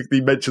specifically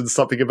mentions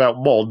something about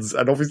mods,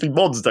 and obviously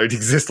mods don't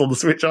exist on the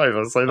Switch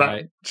either, so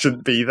that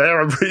shouldn't be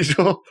there, I'm pretty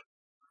sure.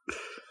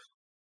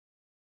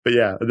 But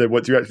yeah, and then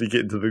once you actually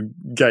get into the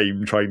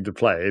game trying to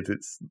play it,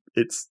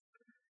 it's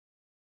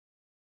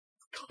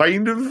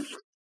kind of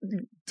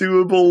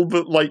doable,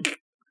 but like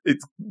it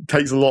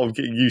takes a lot of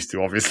getting used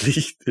to,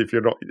 obviously. If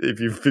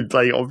you've been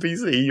playing it on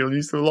PC, you're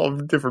used to a lot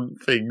of different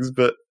things,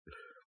 but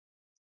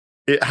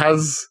it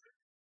has...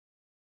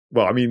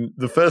 Well, I mean,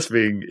 the first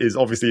thing is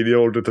obviously in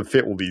order to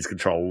fit all these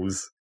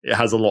controls, it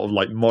has a lot of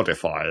like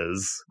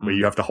modifiers where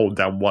you have to hold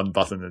down one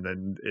button and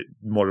then it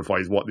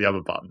modifies what the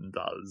other button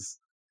does.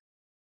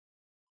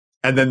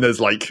 And then there's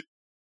like,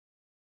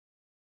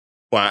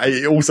 well,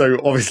 it also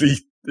obviously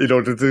in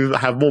order to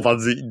have more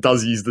buttons, it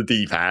does use the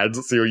D-pad.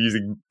 So you're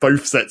using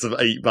both sets of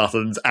 8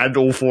 buttons and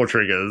all 4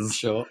 triggers.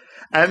 Sure.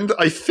 And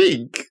I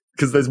think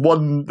because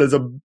there's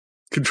a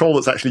control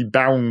that's actually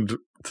bound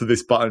to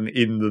this button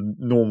in the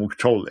normal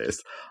control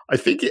list, I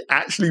think it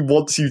actually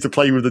wants you to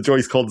play with the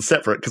Joy-Con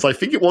separate, because I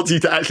think it wants you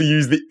to actually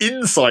use the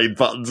inside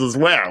buttons as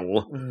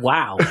well.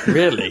 Wow,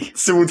 really?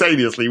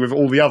 Simultaneously with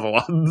all the other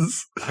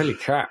ones. Holy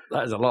crap,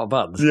 that is a lot of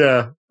buttons.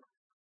 Yeah.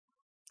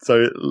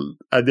 So,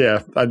 and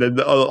then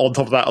on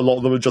top of that, a lot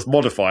of them are just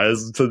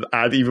modifiers to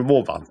add even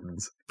more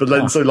buttons. But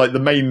then, so like the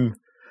main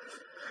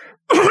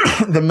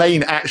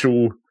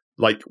actual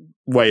like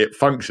way it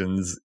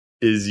functions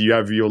is you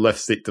have your left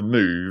stick to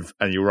move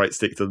and your right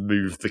stick to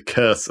move the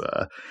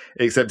cursor,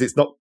 except it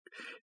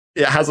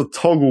has a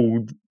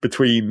toggle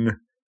between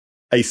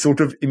a sort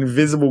of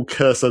invisible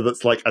cursor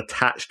that's like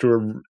attached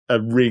to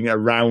a ring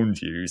around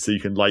you, so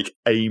you can like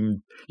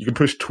aim, you can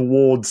push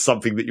towards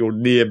something that you're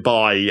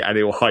nearby and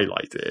it will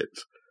highlight it.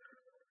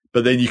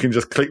 But then you can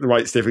just click the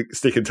right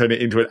stick and turn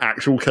it into an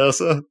actual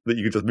cursor that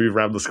you can just move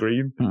around the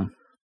screen.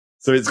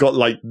 So it's got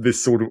like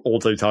this sort of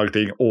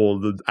auto-targeting or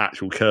the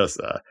actual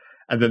cursor.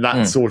 And then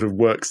that sort of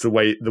works the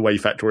way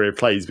Factorio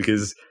plays,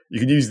 because you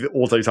can use the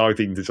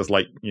auto-targeting to just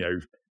like, you know,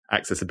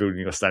 access a building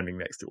you're standing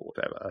next to or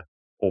whatever,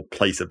 or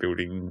place a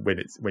building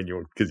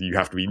because you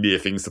have to be near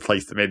things to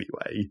place them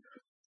anyway.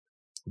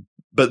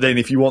 But then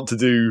if you want to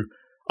do,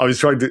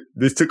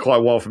 this took quite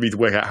a while for me to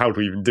work out how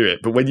to even do it,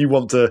 but when you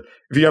want to,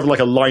 if you have like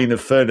a line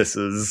of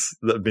furnaces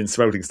that have been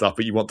smelting stuff,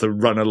 but you want to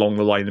run along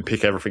the line and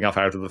pick everything up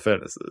out of the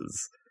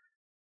furnaces,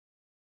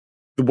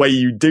 the way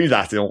you do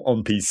that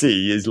on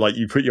PC is like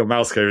you put your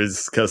mouse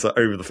cursor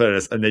over the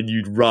furnace and then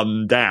you'd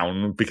run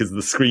down, because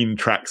the screen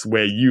tracks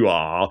where you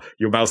are.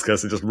 Your mouse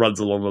cursor just runs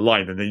along the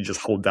line and then you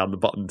just hold down the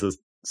button to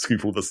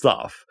scoop all the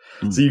stuff.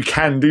 So you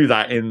can do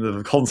that in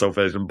the console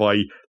version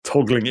by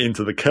toggling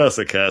into the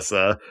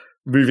cursor,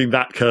 moving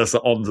that cursor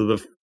onto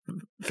the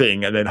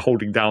thing and then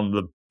holding down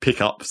the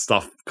pick up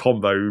stuff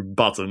combo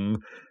button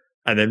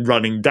and then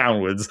running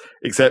downwards.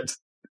 Except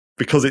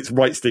because it's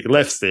right stick,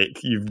 left stick,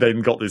 you've then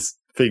got this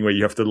thing where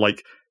you have to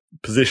like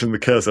position the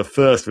cursor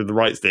first with the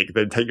right stick,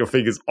 then take your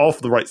fingers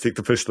off the right stick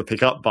to push the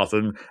pick up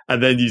button,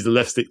 and then use the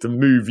left stick to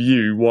move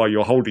you while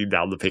you're holding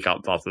down the pick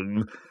up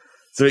button.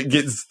 So it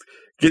gets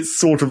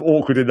sort of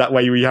awkward in that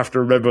way, where you have to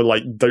remember,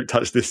 like, don't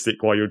touch this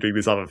stick while you're doing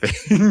this other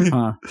thing.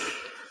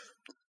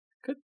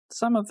 Could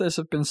some of this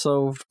have been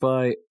solved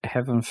by,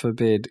 heaven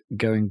forbid,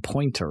 going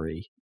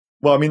pointery?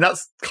 Well, I mean,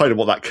 that's kind of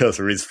what that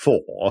cursor is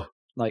for.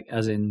 Like,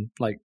 as in,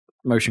 like,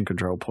 motion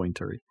control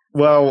pointery.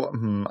 Well,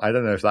 I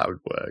don't know if that would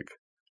work.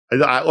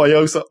 I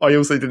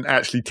also didn't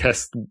actually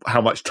test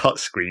how much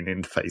touchscreen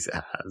interface it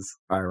has.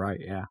 Oh, right,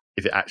 yeah.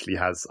 If it actually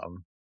has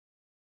some.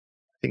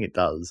 I think it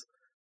does.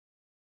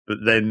 But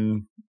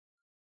then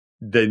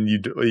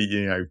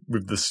you know,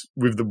 with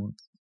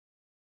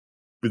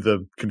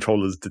the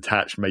controllers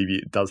detached, maybe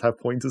it does have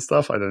pointer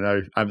stuff. I don't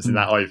know. I haven't seen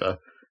that either.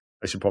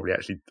 I should probably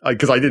actually,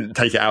 because I didn't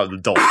take it out of the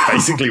dock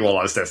basically while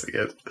I was testing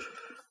it,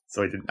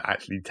 so I didn't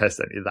actually test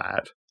any of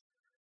that.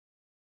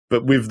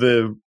 But with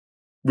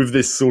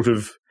this sort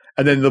of,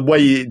 and then the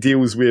way it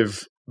deals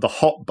with the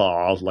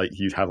hotbar, like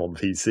you'd have on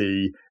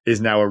PC,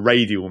 is now a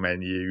radial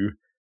menu,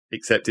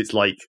 except it's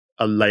like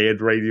a layered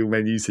radial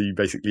menu. So you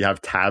basically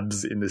have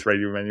tabs in this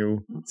radial menu.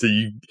 So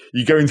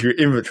you go into your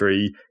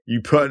inventory, you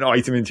put an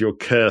item into your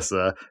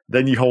cursor,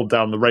 then you hold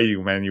down the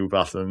radial menu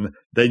button,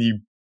 then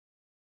you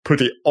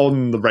put it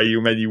on the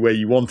radial menu where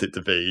you want it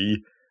to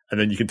be, and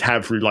then you can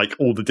tab through like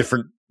all the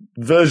different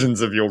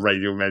versions of your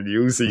radial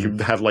menu, so you can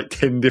have like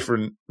 10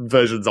 different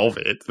versions of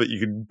it that you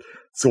can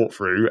sort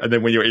through, and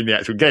then when you're in the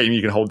actual game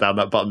you can hold down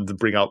that button to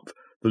bring up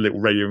the little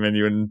radial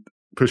menu and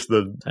push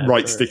the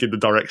right stick in the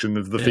direction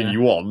of the thing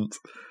you want.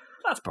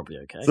 That's probably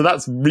okay. So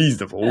that's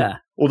reasonable.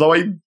 Although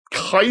I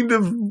kind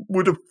of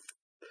would have,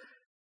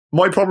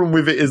 my problem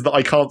with it is that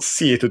I can't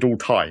see it at all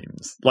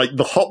times. Like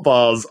the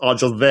hotbars are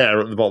just there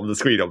at the bottom of the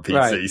screen on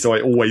PC, so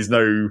I always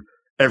know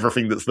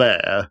everything that's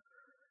there.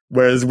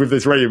 Whereas with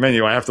this radio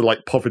menu, I have to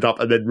like pop it up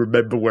and then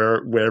remember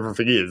where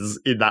everything is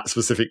in that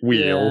specific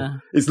wheel. Yeah.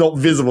 It's not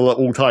visible at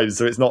all times,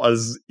 so it's not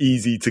as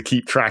easy to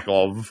keep track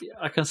of.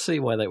 I can see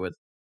why they would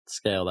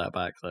scale that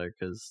back though,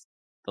 because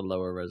the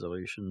lower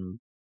resolution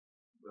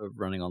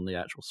running on the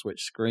actual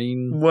Switch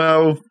screen.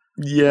 Well,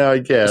 yeah, I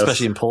guess.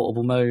 Especially in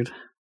portable mode.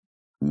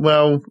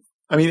 Well,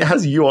 I mean, it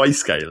has UI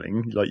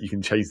scaling. Like, you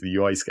can change the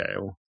UI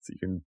scale, so you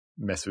can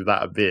mess with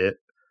that a bit.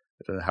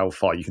 I don't know how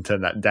far you can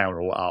turn that down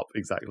or up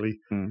exactly,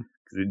 because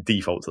it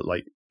defaults at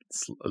like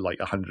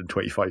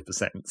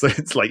 125%. So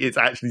it's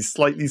actually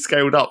slightly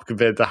scaled up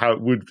compared to how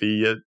it would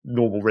be at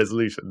normal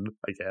resolution,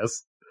 I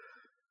guess.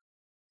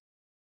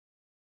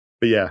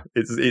 But yeah,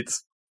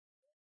 it's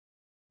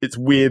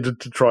weird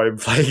to try and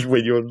play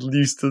when you're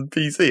used to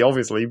PC,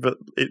 obviously, but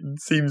it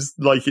seems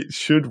like it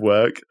should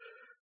work.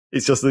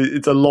 It's just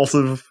it's a lot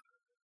of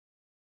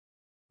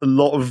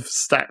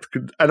stacked,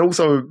 and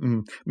also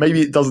maybe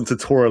it doesn't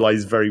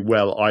tutorialize very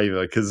well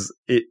either, because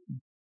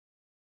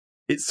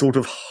it sort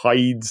of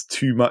hides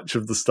too much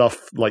of the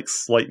stuff, like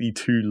slightly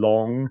too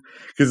long.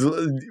 Because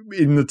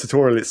in the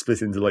tutorial, it's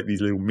split into like these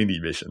little mini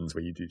missions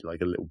where you do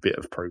like a little bit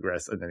of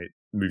progress, and then it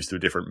moves to a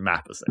different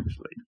map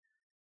essentially,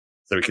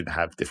 so it can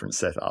have different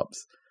setups.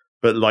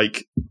 But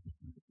like,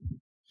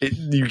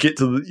 you get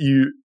to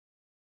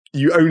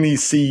you only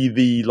see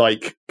the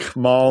like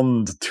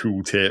command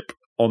tooltip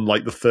on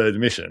like the third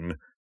mission,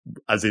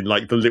 as in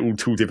like the little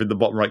tooltip in the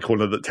bottom right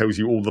corner that tells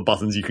you all the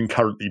buttons you can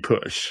currently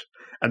push.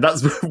 And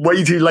that's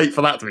way too late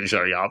for that to be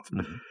showing up.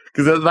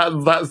 Because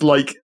that's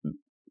like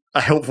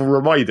a helpful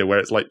reminder where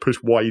it's like push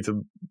Y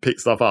to pick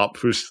stuff up,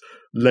 push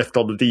left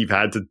on the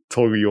D-pad to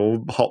toggle your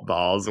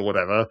hotbars or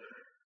whatever.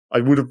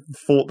 I would have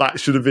thought that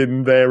should have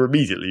been there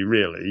immediately,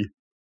 really,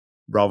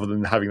 rather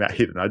than having that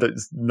hidden. I don't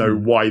know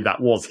why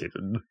that was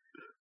hidden.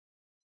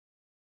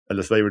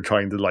 Unless they were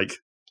trying to like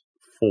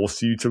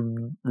force you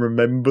to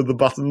remember the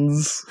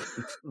buttons.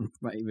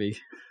 Maybe.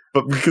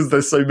 But because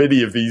there's so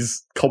many of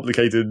these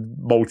complicated,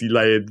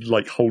 multi-layered,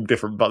 like, hold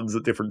different buttons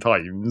at different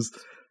times...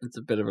 It's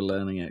a bit of a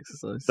learning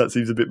exercise. That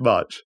seems a bit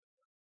much.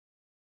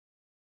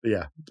 But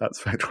yeah, that's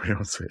Factorio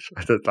on Switch.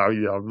 I don't know,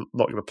 I'm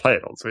not going to play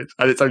it on Switch.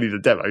 And it's only the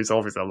demo, so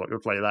obviously I'm not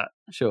going to play that.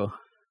 Sure.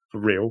 For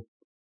real.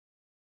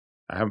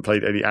 I haven't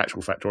played any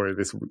actual Factorio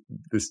this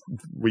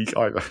week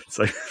either,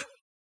 so...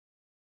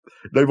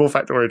 No more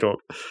Factorio talk.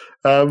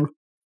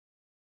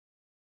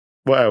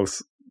 What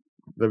else?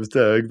 There was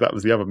Derg, that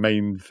was the other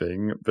main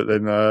thing, but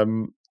then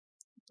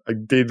I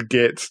did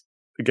get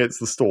Against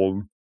the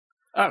Storm.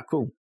 Oh,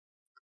 cool.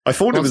 I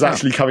thought it was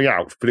actually coming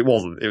out, but it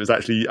wasn't. It was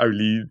actually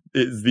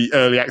it's the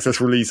early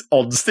access release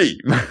on Steam.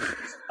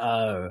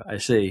 Oh, I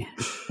see.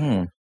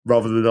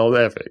 Rather than on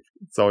Epic.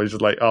 So I was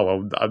just like, oh,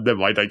 well, never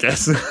mind, I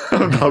guess.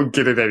 I'll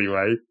get it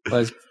anyway.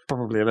 Well, it's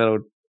probably a little...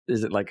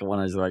 Is it like one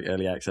of those like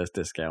early access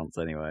discounts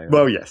anyway?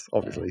 Well, yes,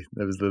 obviously. Yeah.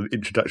 There was the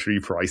introductory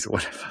price or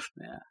whatever.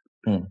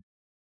 Yeah.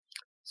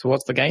 So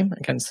what's the game?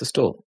 Against the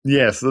Storm?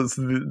 Yes, that's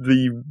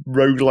the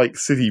roguelike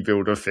city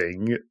builder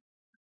thing,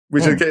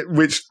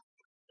 which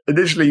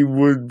initially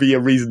would be a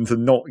reason to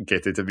not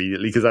get it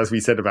immediately, because as we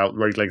said about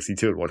Rogue Legacy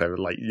 2 and whatever,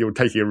 like you're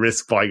taking a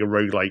risk buying a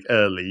roguelike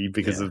early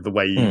because of the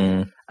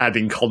way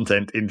adding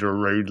content into a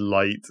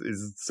roguelite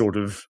is sort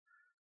of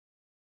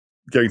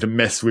going to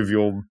mess with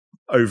your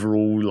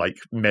overall like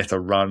meta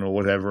run or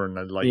whatever, and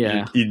then like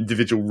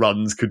individual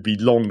runs could be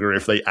longer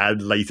if they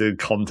add later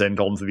content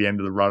onto the end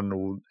of the run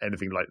or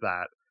anything like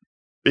that.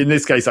 In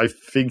this case, I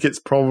think it's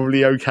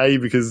probably okay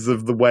because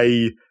of the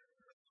way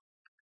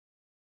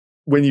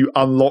when you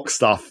unlock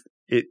stuff,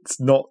 it's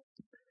not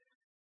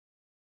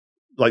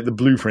like the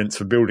blueprints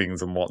for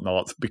buildings and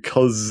whatnot,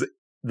 because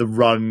the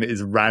run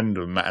is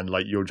random and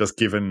like you're just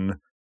given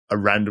a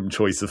random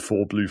choice of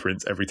 4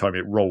 blueprints every time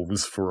it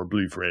rolls for a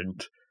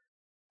blueprint.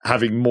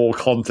 Having more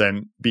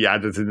content be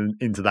added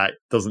into that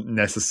doesn't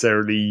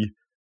necessarily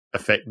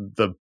affect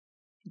the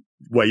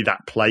way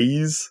that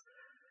plays,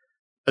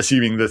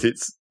 assuming that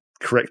it's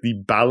correctly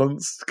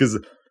balanced. Because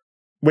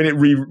when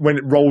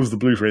it rolls the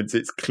blueprints,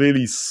 it's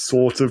clearly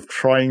sort of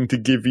trying to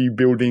give you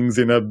buildings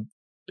in a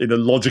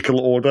logical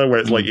order, where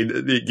it's like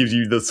it gives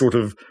you the sort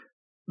of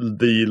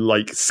the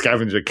like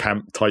scavenger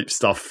camp type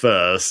stuff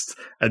first,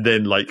 and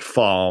then like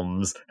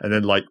farms, and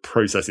then like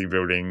processing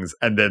buildings,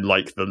 and then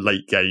like the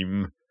late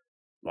game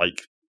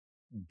like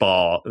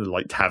bar,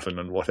 like tavern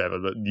and whatever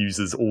that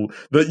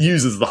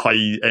uses the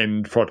high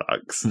end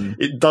products.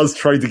 It does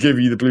try to give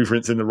you the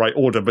blueprints in the right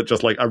order, but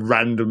just like a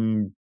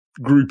random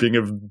grouping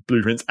of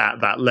blueprints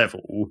at that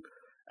level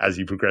as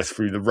you progress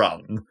through the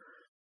run.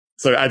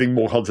 So adding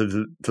more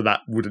content to that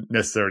wouldn't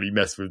necessarily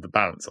mess with the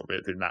balance of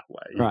it in that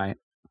way. Right.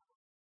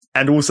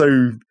 And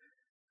also,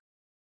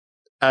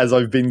 as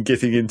I've been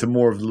getting into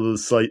more of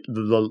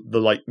the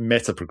like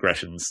meta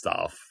progression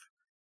stuff,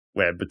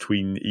 where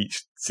between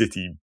each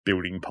city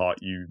building part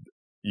you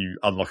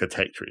unlock a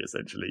tech tree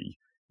essentially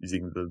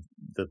using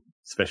the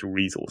special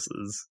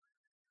resources,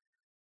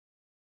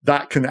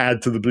 that can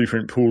add to the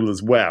blueprint pool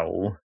as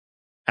well.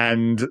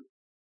 And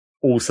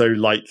also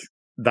like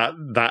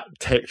that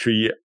tech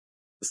tree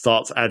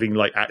starts adding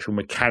like actual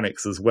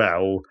mechanics as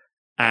well,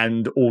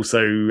 and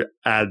also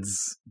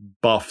adds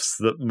buffs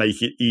that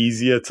make it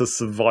easier to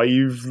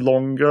survive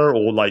longer,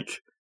 or like,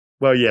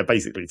 well, yeah,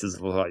 basically to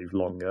survive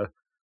longer.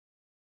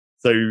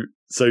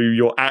 So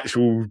your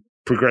actual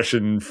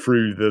progression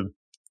through the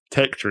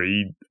tech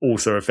tree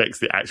also affects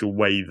the actual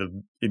way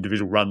the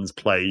individual runs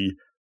play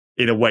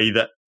in a way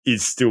that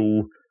is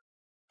still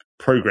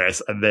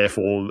progress, and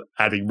therefore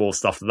adding more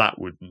stuff to that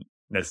wouldn't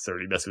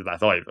necessarily mess with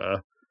that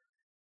either.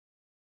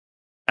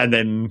 And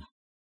then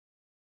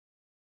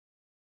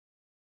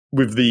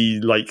with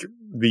these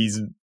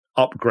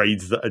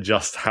upgrades that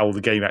adjust how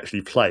the game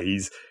actually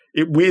plays,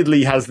 it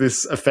weirdly has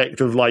this effect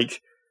of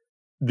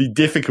the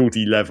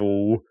difficulty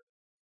level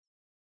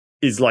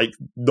is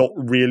not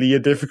really a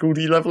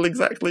difficulty level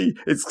exactly.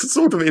 It's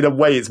sort of, in a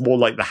way, it's more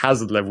like the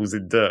hazard levels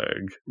in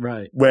Derg.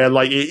 Right. Where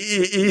it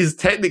is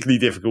technically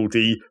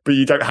difficulty, but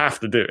you don't have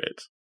to do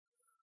it.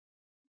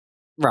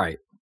 Right.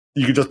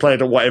 You can just play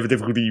it at whatever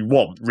difficulty you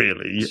want,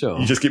 really. Sure.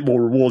 You just get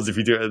more rewards if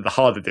you do it at the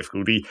harder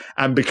difficulty.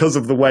 And because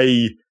of the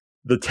way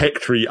the tech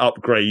tree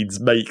upgrades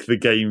make the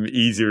game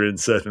easier in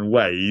certain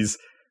ways,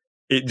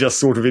 it just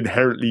sort of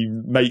inherently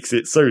makes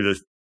it so that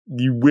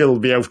you will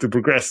be able to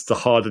progress to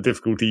harder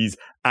difficulties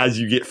as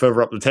you get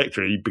further up the tech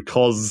tree,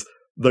 because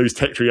those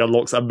tech tree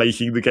unlocks are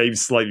making the game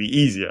slightly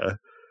easier.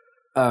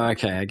 Oh,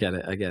 okay, I get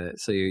it.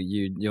 So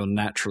you'll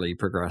naturally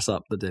progress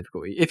up the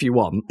difficulty if you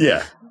want.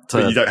 Yeah,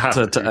 but you don't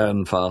have to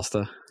earn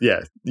faster.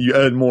 Yeah, you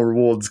earn more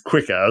rewards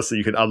quicker, so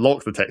you can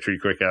unlock the tech tree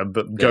quicker.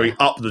 But going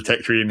up the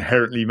tech tree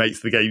inherently makes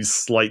the game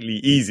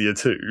slightly easier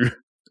too.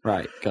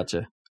 Right,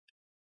 gotcha.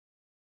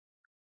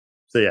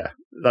 So yeah,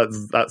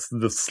 that's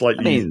the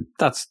slightly. I mean,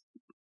 that's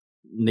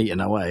neat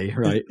in a way,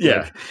 right?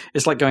 Yeah,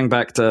 it's like going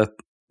back to.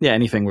 Yeah,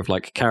 anything with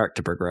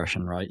character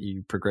progression, right?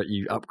 You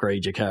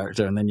upgrade your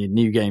character, and then you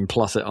new game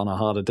plus it on a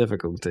harder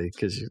difficulty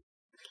because.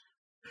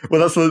 Well,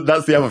 that's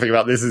the other thing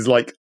about this is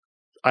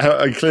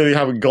I clearly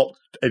haven't got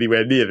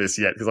anywhere near this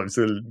yet because I'm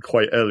still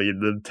quite early in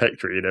the tech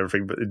tree and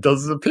everything. But it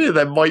does appear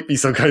there might be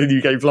some kind of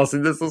new game plus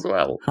in this as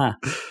well. Huh.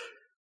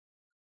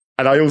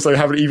 And I also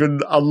haven't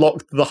even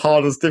unlocked the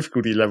hardest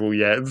difficulty level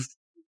yet.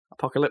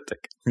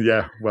 Apocalyptic.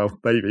 Yeah, well,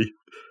 maybe.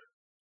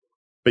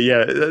 But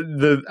yeah,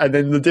 and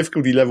then the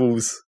difficulty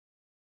levels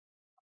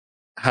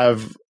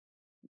have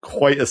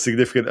quite a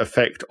significant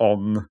effect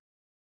on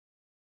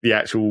the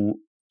actual,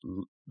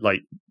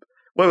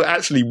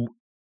 actually,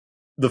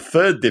 the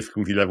third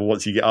difficulty level,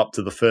 once you get up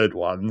to the third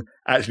one,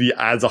 actually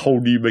adds a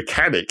whole new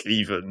mechanic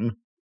even,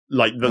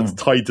 that's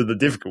tied to the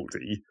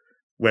difficulty,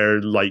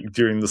 where,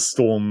 during the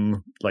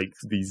storm,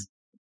 these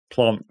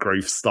plant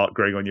growths start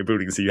growing on your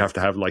building, so you have to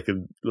have,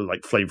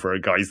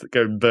 flamethrower guys that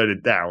go and burn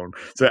it down.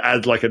 So it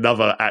adds,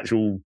 another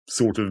actual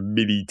sort of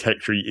mini tech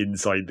tree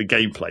inside the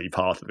gameplay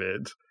part of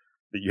it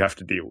that you have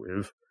to deal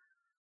with.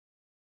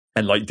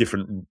 And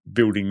different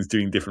buildings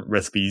doing different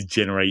recipes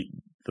generate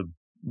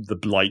the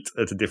blight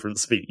at a different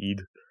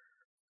speed.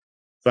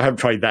 So I haven't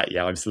tried that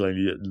yet. I'm still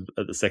only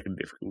at the second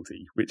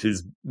difficulty, which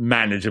is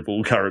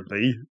manageable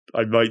currently.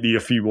 I might need a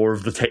few more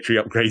of the tech tree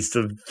upgrades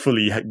to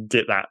fully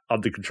get that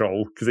under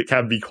control, because it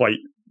can be quite,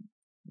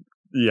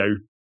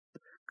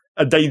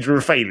 a danger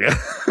of failure.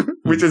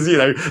 Which is,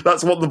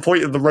 that's what the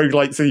point of the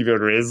roguelike city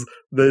builder is.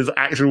 There's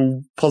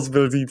actual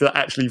possibility to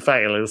actually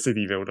fail in a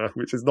city builder,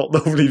 which is not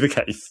normally the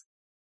case.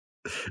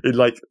 In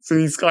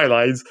City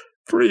Skylines,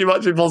 pretty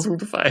much impossible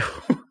to fail.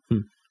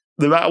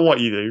 No matter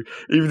what you do.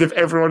 Even if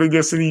everyone in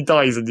your city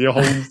dies and your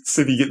whole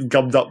city gets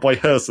gummed up by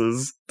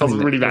hearses, doesn't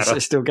really matter.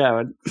 It's still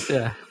going,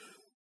 yeah.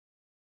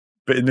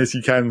 But in this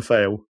you can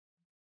fail.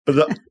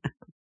 But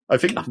I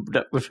think gummed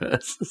up with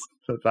hearses.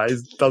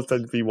 Does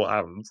tend to be what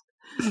happens.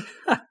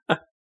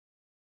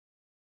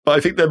 But I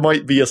think there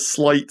might be a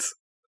slight.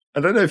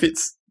 I don't know if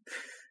it's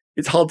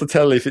hard to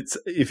tell if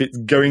it's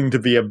going to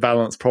be a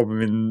balance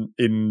problem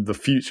in the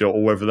future,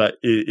 or whether that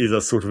is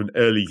a sort of an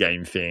early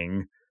game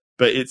thing.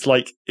 But it's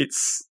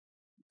it's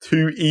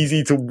too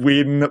easy to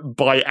win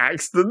by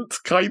accident,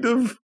 kind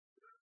of,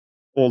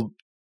 or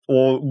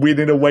win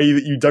in a way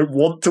that you don't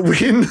want to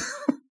win.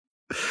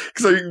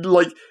 So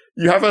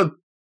you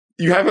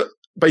have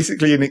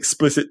basically an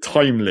explicit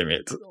time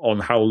limit on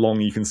how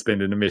long you can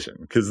spend in a mission,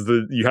 because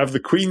you have the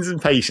Queen's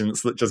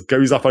Impatience that just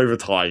goes up over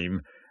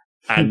time,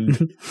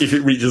 and if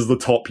it reaches the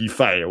top you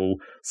fail,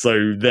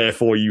 so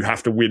therefore you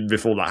have to win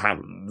before that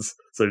happens.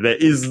 So there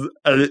is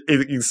an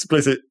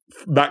explicit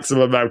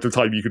maximum amount of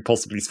time you could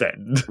possibly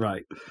spend.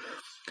 Right.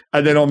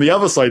 And then on the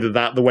other side of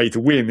that, the way to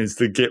win is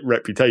to get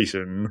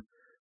reputation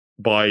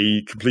by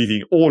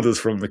completing orders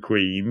from the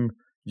Queen,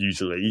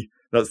 usually.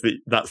 That's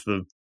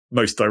the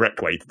most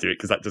direct way to do it,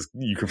 because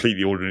you complete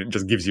the order and it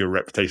just gives you a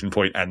reputation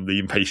point, and the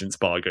impatience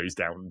bar goes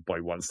down by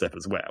one step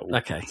as well.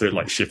 Okay. So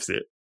it shifts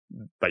it,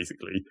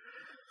 basically.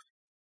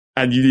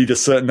 And you need a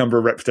certain number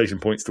of reputation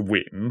points to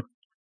win.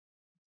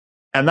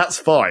 And that's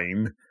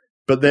fine.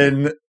 But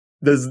then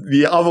there's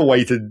the other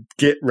way to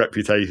get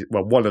reputation.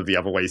 Well, one of the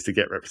other ways to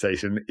get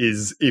reputation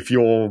is if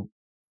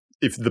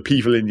the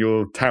people in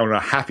your town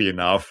are happy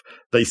enough,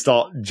 they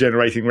start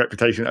generating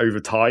reputation over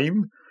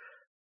time.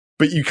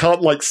 But you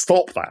can't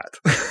stop that.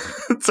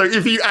 So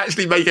if you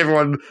actually make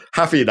everyone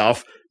happy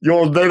enough,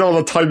 you're then on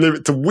a time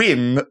limit to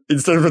win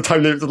instead of a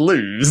time limit to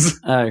lose.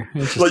 Oh,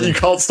 interesting. You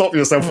can't stop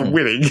yourself from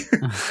winning.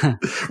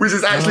 Which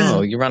is actually...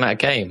 Oh, you run out of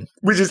game.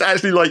 Which is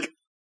actually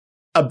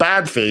a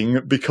bad thing,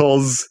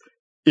 because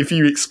if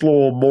you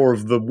explore more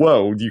of the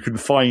world, you can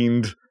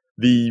find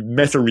the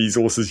meta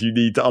resources you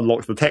need to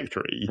unlock the tech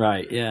tree.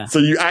 Right, yeah. So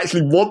you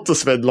actually want to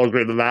spend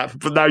longer in the map,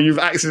 but now you've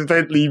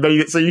accidentally made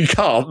it so you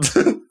can't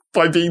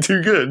by being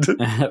too good.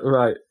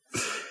 Right.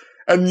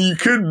 And you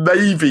could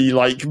maybe,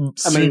 like,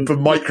 super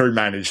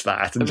micromanage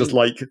that and just,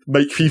 like,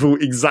 make people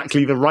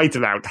exactly the right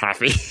amount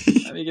happy.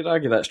 I mean, you could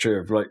argue that's true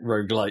of, like,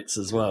 roguelites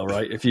as well,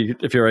 right? If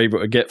you're able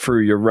to get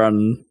through your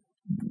run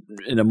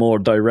in a more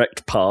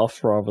direct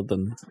path rather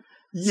than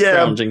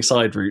scrounging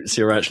side routes,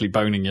 you're actually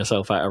boning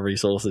yourself out of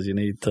resources you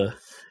need to...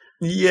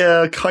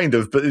 Yeah, kind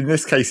of. But in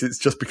this case, it's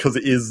just because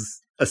it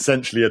is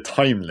essentially a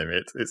time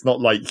limit. It's not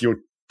like you're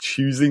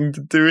choosing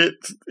to do it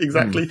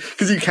exactly,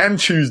 because you can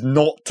choose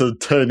not to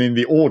turn in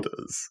the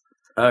orders.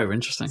 Oh,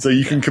 interesting. So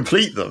you can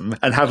complete them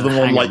and have them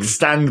on like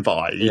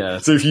standby. Yeah.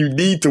 So if you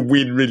need to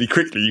win really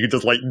quickly, you can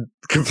just like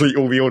complete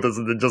all the orders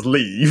and then just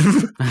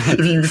leave.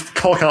 If you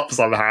cock up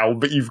somehow,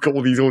 but you've got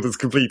all these orders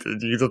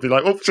completed, you can just be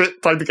like, oh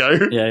shit, time to go.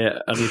 Yeah.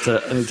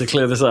 I need to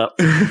clear this up.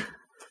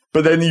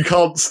 But then you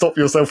can't stop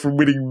yourself from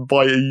winning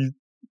by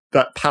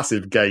that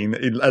passive gain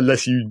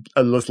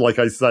unless, like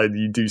I said,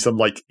 you do some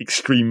like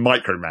extreme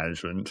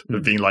micromanagement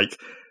of being like,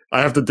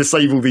 I have to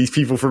disable these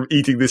people from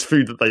eating this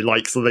food that they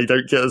like so they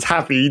don't get as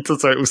happy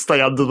so it will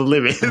stay under the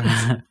limit.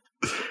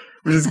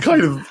 Which is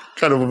kind of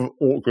an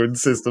awkward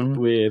system.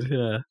 Weird,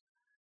 yeah.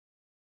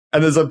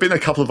 And there's been a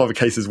couple of other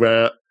cases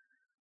where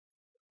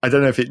I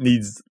don't know if it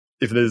needs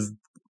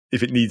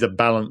a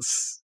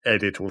balance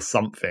edit or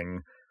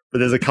something, but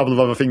there's a couple of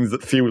other things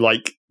that feel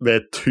like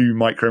they're too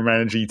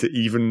micromanagey to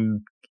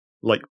even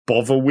like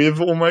bother with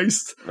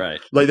almost.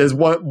 Right. Like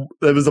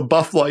there was a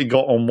buff that I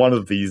got on one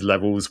of these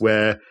levels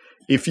where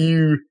if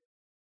you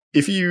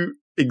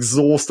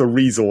exhaust a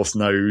resource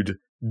node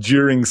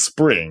during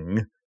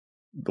spring,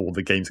 or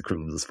the game's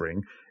equivalent of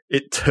spring,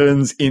 it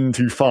turns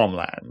into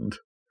farmland.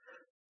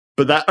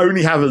 But that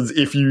only happens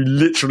if you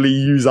literally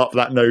use up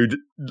that node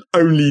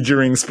only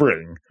during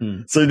spring.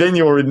 So then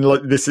you're in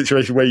like this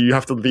situation where you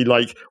have to be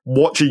like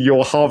watching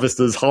your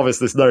harvesters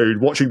harvest this node,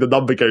 watching the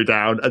number go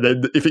down, and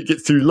then if it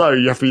gets too low,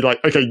 you have to be like,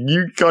 okay,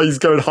 you guys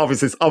go and harvest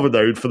this other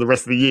node for the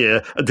rest of the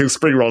year until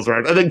spring rolls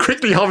around, and then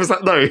quickly harvest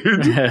that node.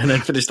 And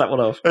then finish that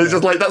one off. And it's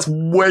just like, that's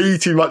way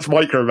too much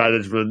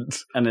micromanagement.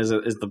 And is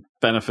the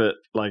benefit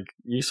like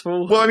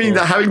useful? Well, I mean,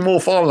 having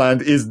more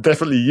farmland is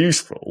definitely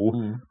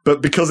useful,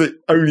 but because it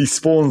only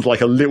spawns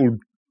like a little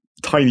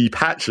tiny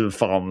patch of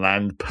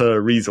farmland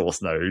per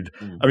resource node.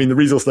 I mean, the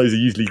resource nodes are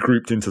usually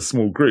grouped into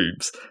small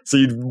groups, so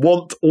you'd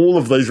want all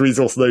of those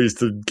resource nodes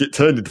to get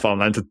turned into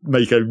farmland to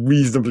make a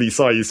reasonably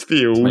sized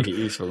field. To make it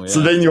useful, yeah.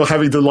 So then you're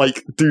having to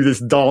like do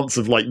this dance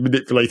of like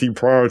manipulating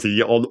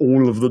priority on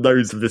all of the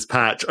nodes of this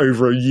patch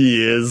over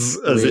years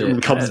as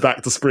it comes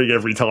back to spring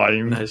every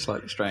time. It's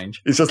like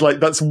strange. It's just like,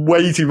 that's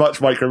way too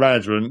much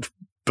micromanagement.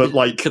 But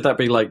like, could that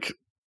be like?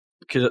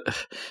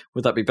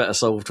 Would that be better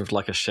solved with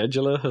like a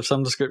scheduler of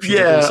some description?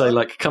 Yeah. Say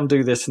like, come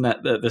do this and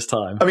that at this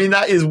time. I mean,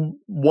 that is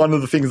one of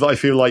the things that I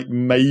feel like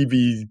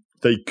maybe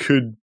they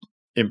could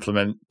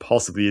implement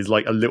possibly, is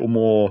like a little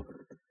more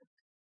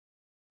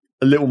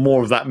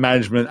of that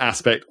management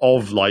aspect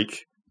of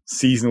like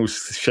seasonal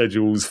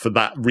schedules for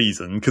that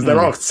reason, because there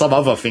are some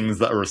other things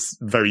that are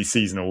very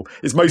seasonal.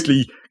 It's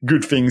mostly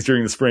good things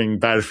during the spring,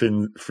 bad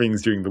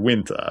things during the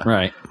winter.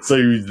 Right.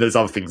 So there's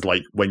other things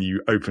like when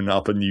you open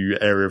up a new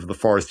area of the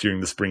forest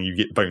during the spring, you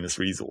get bonus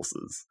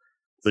resources.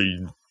 So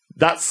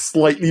that's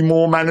slightly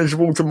more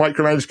manageable to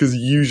micromanage, because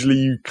usually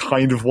you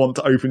kind of want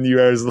to open new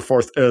areas of the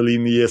forest early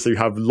in the year so you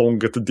have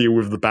longer to deal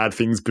with the bad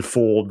things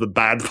before the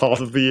bad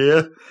part of the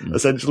year,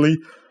 essentially.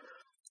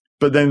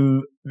 But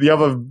then the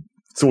other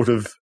sort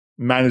of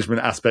management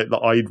aspect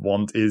that I'd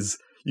want is,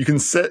 you can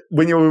set,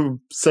 when you're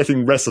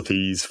setting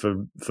recipes for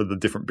the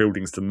different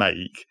buildings to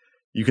make,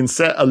 you can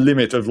set a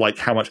limit of like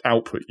how much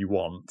output you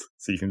want.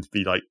 So you can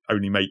be like,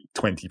 only make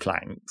 20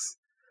 planks.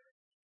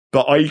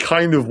 But I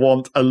kind of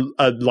want a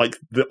like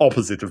the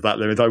opposite of that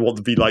limit. I want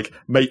to be like,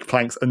 make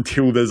planks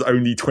until there's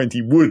only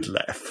 20 wood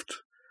left.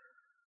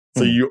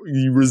 So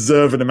you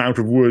reserve an amount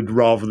of wood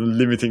rather than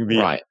limiting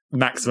the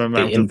maximum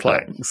amount of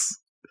planks.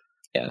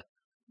 Yeah.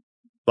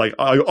 Like,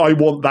 I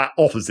want that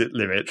opposite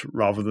limit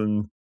rather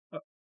than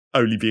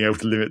only being able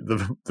to limit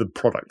the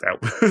product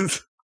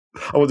output.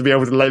 I want to be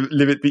able to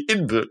limit the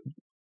input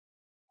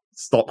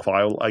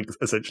stockpile,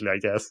 essentially, I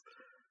guess.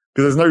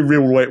 Because there's no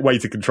real way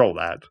to control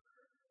that.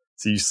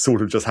 So you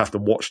sort of just have to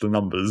watch the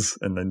numbers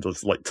and then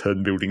just like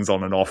turn buildings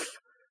on and off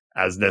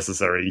as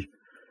necessary.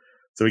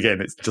 So again,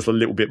 it's just a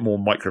little bit more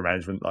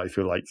micromanagement that I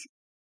feel like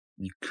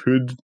you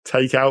could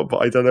take out,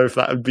 but I don't know if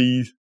that would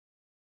be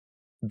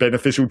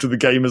beneficial to the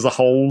game as a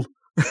whole.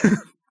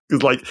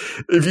 Because like,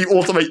 if you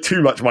automate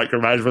too much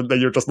micromanagement, then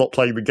you're just not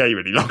playing the game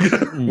any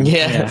longer.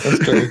 Yeah, that's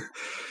true.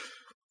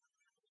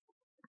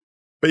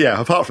 But yeah,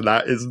 apart from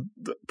that, it's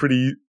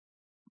pretty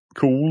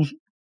cool.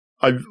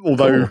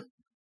 Although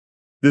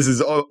this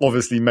is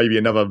obviously maybe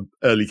another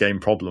early game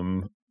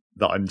problem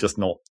that I'm just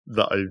not,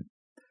 that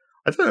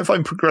I don't know if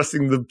I'm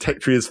progressing the tech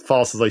tree as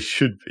fast as I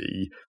should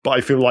be, but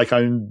I feel like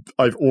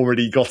I've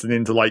already gotten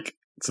into like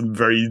some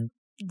very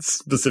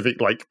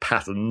specific like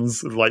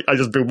patterns. Like I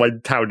just build my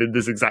town in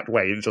this exact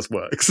way, and it just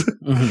works.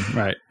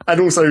 Right. And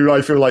also,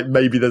 I feel like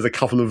maybe there's a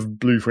couple of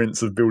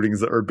blueprints of buildings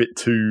that are a bit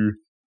too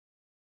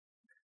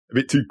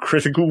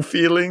critical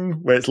feeling,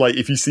 where it's like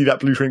if you see that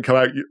blueprint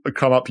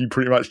come up, you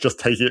pretty much just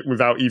take it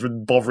without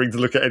even bothering to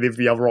look at any of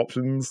the other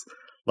options.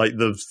 Like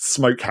the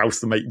smokehouse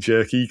to make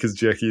jerky, because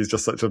jerky is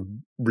just such a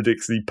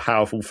ridiculously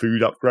powerful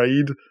food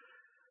upgrade.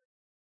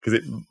 Because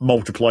it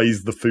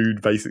multiplies the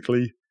food,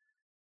 basically.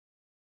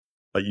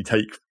 Like, you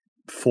take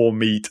 4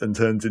 meat and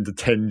turns into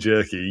 10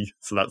 jerky,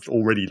 so that's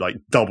already, like,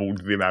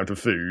 doubled the amount of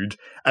food.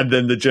 And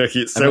then the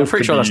jerky itself I'm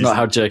pretty sure that's not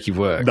how jerky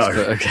works. No.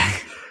 But okay.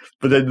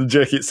 But then the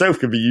jerky itself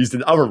can be used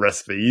in other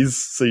recipes,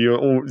 so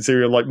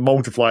you're like,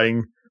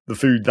 multiplying the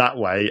food that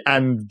way.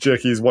 And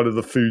jerky is one of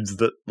the foods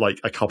that, like,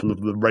 a couple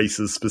of the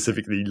races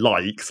specifically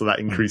like, so that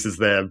increases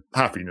their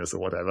happiness or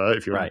whatever,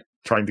 if you're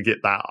trying to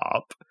get that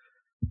up.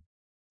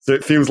 So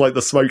it feels like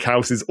the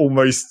smokehouse is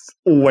almost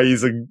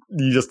always you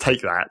just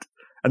take that.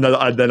 And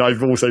then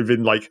I've also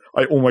been like,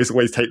 I almost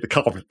always take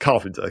the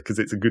carpenter because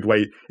it's a good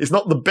way. It's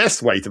not the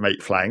best way to make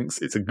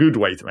planks. It's a good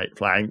way to make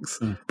planks,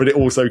 but it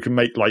also can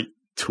make like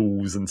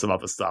tools and some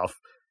other stuff.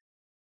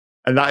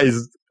 And that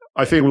is,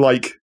 I feel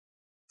like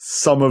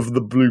some of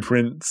the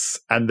blueprints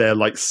and their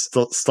like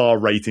star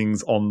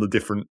ratings on the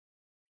different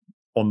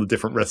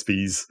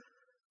recipes.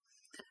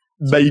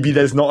 Maybe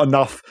there's not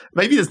enough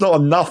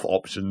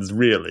options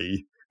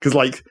really. Because,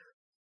 like,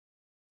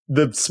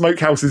 the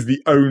smokehouse is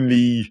the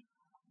only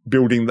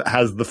building that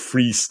has the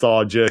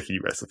 3-star jerky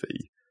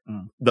recipe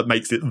that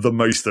makes it the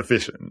most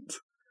efficient.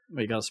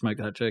 Well, you got to smoke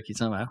that jerky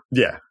somehow.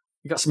 Yeah.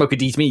 You got to smoke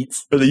these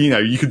meats. But, you know,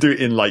 you could do it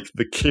in, like,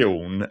 the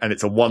kiln, and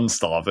it's a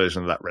 1-star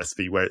version of that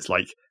recipe where it's,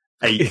 like,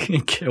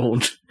 8...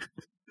 Kiln.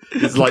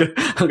 It's like...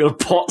 I'm going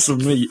to pot some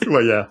meat.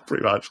 Well, yeah,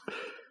 pretty much.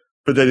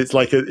 But then it's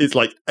like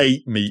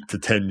 8 meat to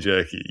 10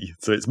 jerky.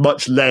 So it's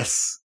much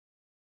less...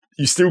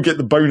 You still get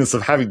the bonus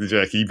of having the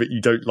jerky, but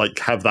you don't like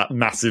have that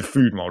massive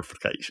food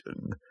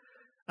multiplication.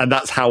 And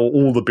that's how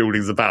all the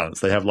buildings are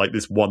balanced. They have like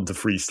this 1 to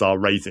 3-star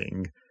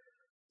rating.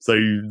 So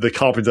the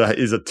carpenter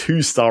is a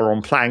 2-star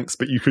on planks,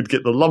 but you could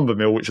get the lumber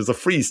mill, which is a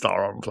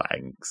 3-star on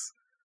planks.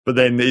 But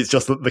then it's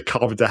just that the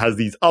carpenter has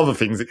these other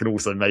things it can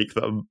also make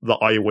that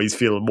I always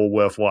feel are more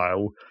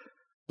worthwhile.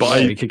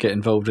 But you could get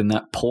involved in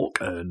that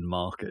pork urn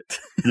market.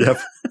 Yep.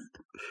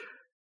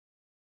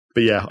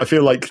 But yeah, I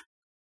feel like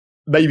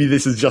maybe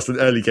this is just an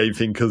early game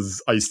thing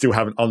because I still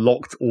haven't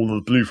unlocked all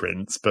of the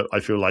blueprints, but I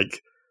feel like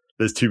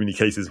there's too many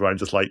cases where I'm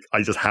just like,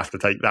 I just have to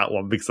take that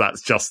one because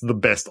that's just the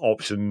best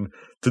option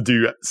to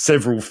do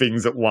several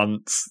things at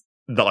once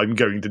that I'm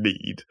going to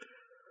need.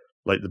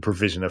 Like the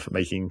provisioner for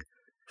making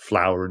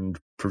flour and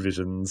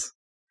provisions.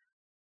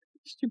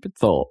 Stupid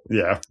thought.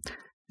 Yeah.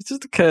 It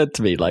just occurred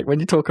to me, like, when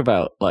you talk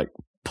about, like,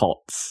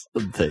 pots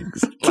and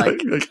things, like,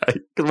 okay.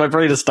 Because my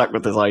brain is stuck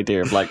with this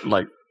idea of,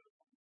 like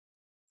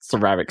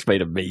ceramics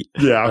made of meat.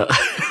 Yeah.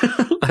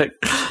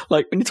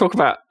 Like when you talk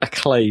about a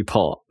clay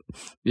pot,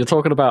 you're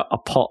talking about a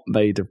pot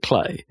made of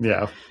clay.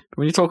 Yeah. But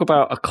when you talk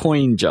about a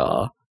coin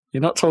jar,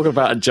 you're not talking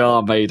about a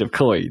jar made of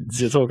coins.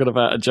 You're talking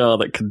about a jar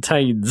that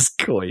contains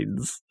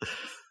coins.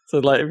 So,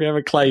 like, if you have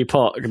a clay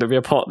pot, it's going to be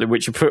a pot in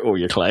which you put all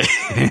your clay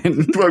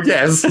in. Well,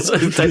 yes. So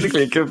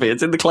technically, it could be.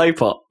 It's in the clay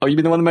pot. Oh, you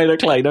mean the one made of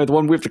clay? No, the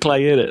one with the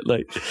clay in it.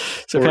 Like,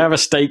 so if you have a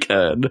steak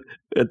urn,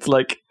 it's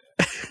like,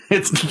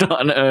 it's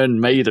not an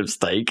urn made of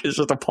steak. It's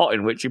just a pot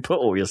in which you put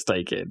all your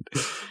steak in.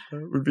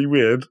 That would be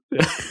weird.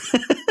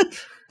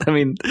 I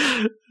mean,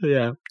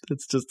 yeah,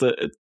 it's just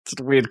a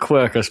weird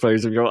quirk, I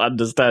suppose, of your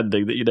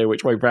understanding that you know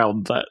which way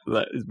round that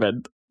is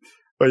meant.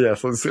 Oh, yeah,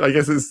 so I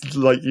guess it's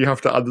like you have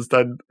to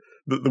understand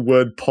that the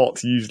word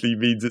pot usually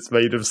means it's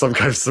made of some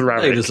kind of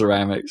ceramic. Made of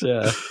ceramics,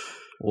 yeah.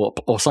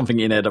 Or something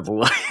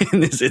inedible in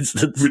this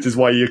instance. Which is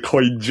why your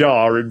coin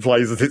jar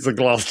implies that it's a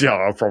glass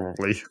jar,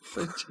 probably.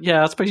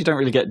 Yeah, I suppose you don't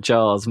really get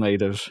jars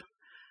made of...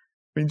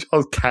 I mean,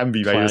 jars can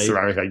be made clay. of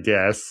ceramic, I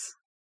guess.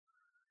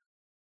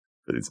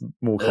 But it's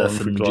more common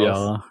for glass.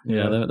 Jar.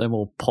 Yeah, they're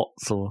more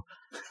pots or...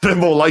 They're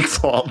more like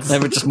pots. They're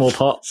just more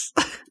pots.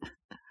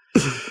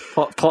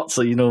 Pots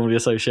that you normally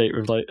associate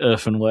with like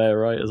earthenware,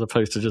 right? As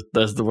opposed to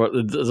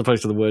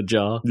the word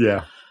jar.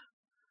 Yeah.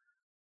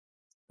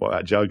 What,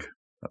 that jug?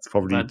 That's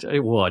probably...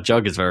 a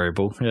jug is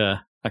variable, yeah.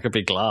 That could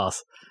be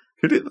glass.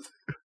 Could it?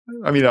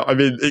 I mean,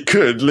 it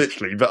could,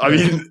 literally, but I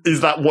mean,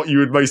 is that what you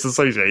would most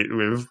associate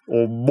with?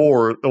 Or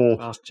more,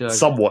 or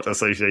somewhat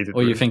associated with?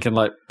 Or you're thinking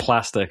like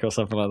plastic or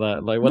something like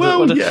that? Like,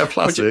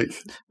 plastic.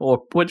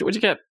 Would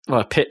you get? Well,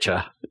 a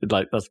pitcher,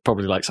 like, that's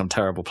probably like some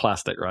terrible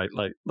plastic, right?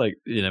 Like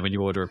you know, when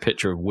you order a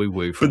pitcher of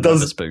woo-woo from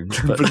Wetherspoon.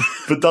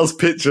 But does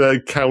pitcher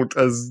count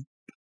as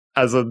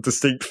a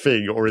distinct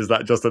thing, or is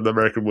that just an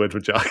American word for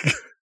jug?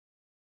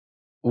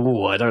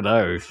 Oh, I don't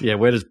know. Yeah,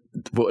 what is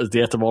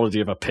the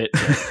etymology of a pitcher?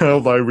 Oh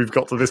no, we've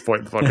got to this point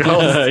in the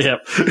podcast.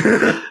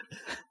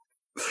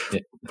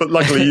 Yep. But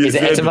luckily, is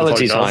it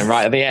etymology time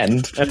right at the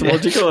end?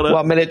 Etymology corner.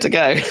 1 minute to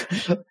go.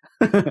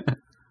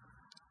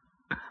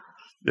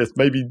 Yes,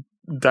 maybe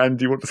Dan,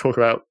 do you want to talk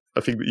about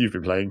a thing that you've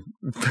been playing?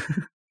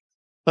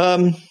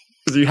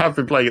 Because you have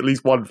been playing at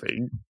least one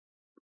thing.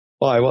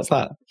 Why? What's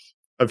that?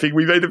 A thing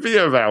we made a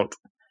video about.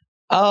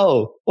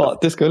 Oh, what?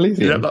 Disco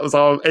Elysium? Yeah, that was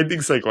our ending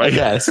segue. I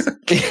guess.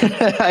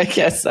 I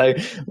guess so.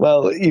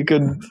 Well, you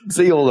can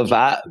see all of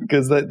that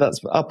because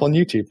that's up on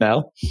YouTube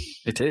now.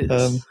 It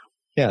is.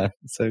 Yeah,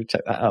 so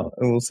check that out,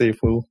 and we'll see if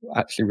we'll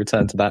actually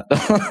return to that.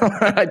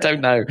 I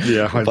don't know.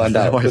 Yeah, we'll find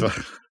out.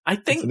 I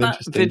think that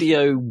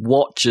video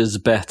watches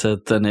better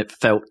than it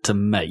felt to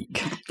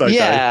make. Okay.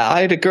 Yeah,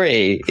 I'd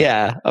agree.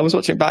 Yeah, I was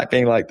watching it back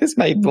being like, this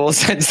made more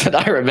sense than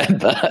I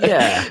remember.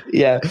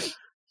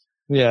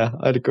 Yeah,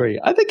 I'd agree.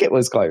 I think it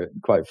was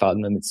quite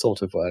fun, and it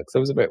sort of works. I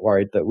was a bit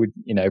worried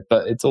that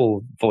but it's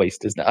all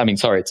voiced, isn't it? I mean,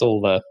 sorry, it's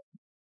all the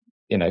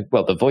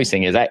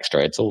voicing is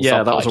extra. It's all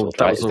subtitles,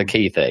 that was the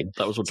key thing.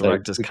 That was what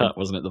director's cut,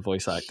 wasn't it? The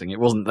voice acting. It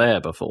wasn't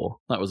there before.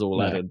 That was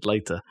all added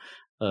later.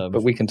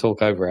 But we can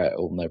talk over it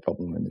all, no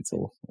problem, and it's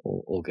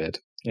all good.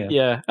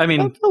 Yeah. I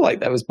mean, I feel like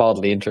that was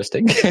mildly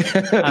interesting.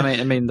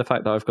 I mean, the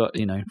fact that I've got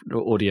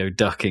audio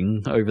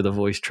ducking over the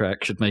voice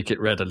track should make it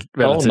relatively.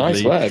 Oh,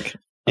 nice work.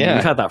 I mean,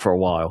 we've had that for a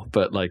while,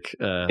 but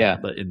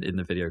in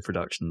the video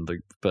production,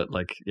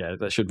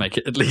 that should make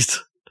it at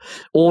least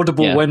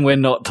audible when we're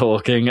not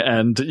talking,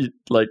 and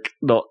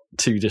not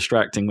too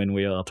distracting when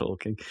we are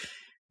talking.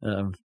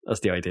 That's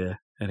the idea.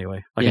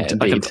 Anyway, I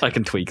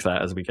can tweak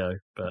that as we go,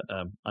 but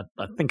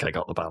I think I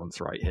got the balance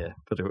right here.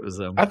 But it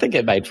was. I think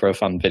it made for a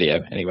fun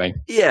video. Anyway,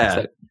 yeah,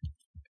 so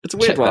it's a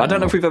weird one. I don't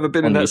know if we've ever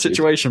been in that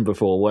situation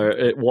before where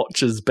it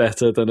watches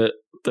better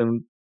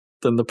than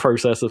the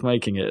process of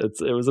making it.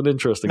 It was an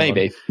interesting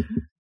maybe.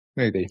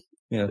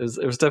 Yeah,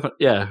 it was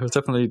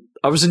definitely.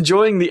 I was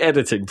enjoying the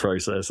editing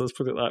process. Let's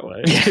put it that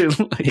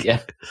way.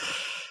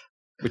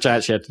 Which I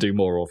actually had to do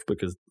more of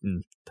because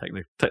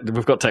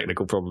we've got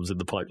technical problems in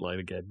the pipeline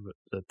again.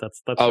 But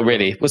that's. Oh,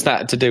 really? Was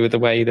that to do with the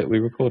way that we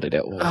recorded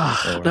it?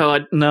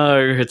 No,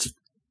 it's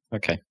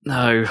okay.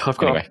 No, I've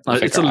got.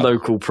 It's a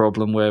local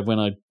problem where when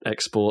I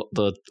export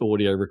the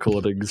audio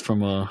recordings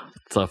from our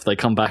stuff, they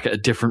come back at a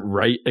different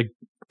rate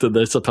than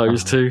they're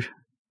supposed to.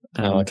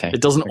 Okay.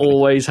 It doesn't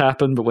always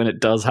happen, but when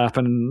it does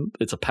happen,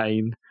 it's a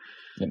pain.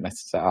 It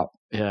messes it up.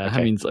 Yeah,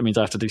 okay. That means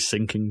I have to do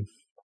syncing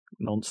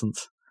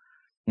nonsense.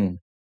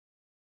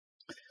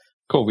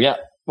 Cool. Yeah.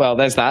 Well,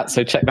 there's that.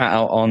 So check that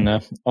out on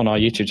our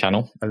YouTube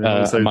channel. And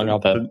then among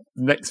other. The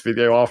next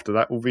video after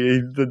that will be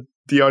the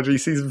DRG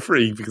Season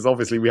 3, because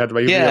obviously we had to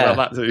make a video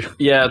about that too.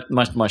 Yeah,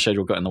 my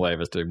schedule got in the way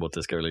of us doing more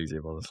Disco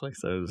Elysium, honestly.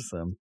 So it was,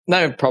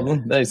 no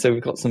problem. No, so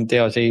we've got some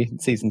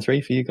DRG Season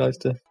 3 for you guys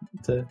to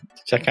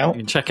check out.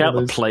 You can check out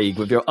the plague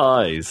with your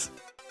eyes.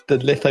 The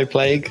litho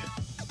plague.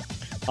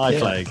 Eye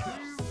plague.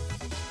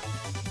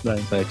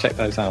 So check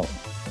those out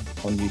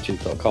on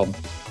youtube.com.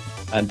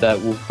 And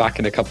we'll be back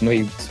in a couple of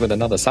weeks with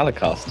another Salad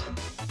Cast.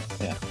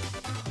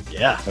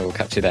 Yeah. So we'll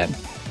catch you then.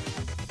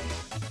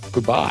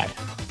 Goodbye.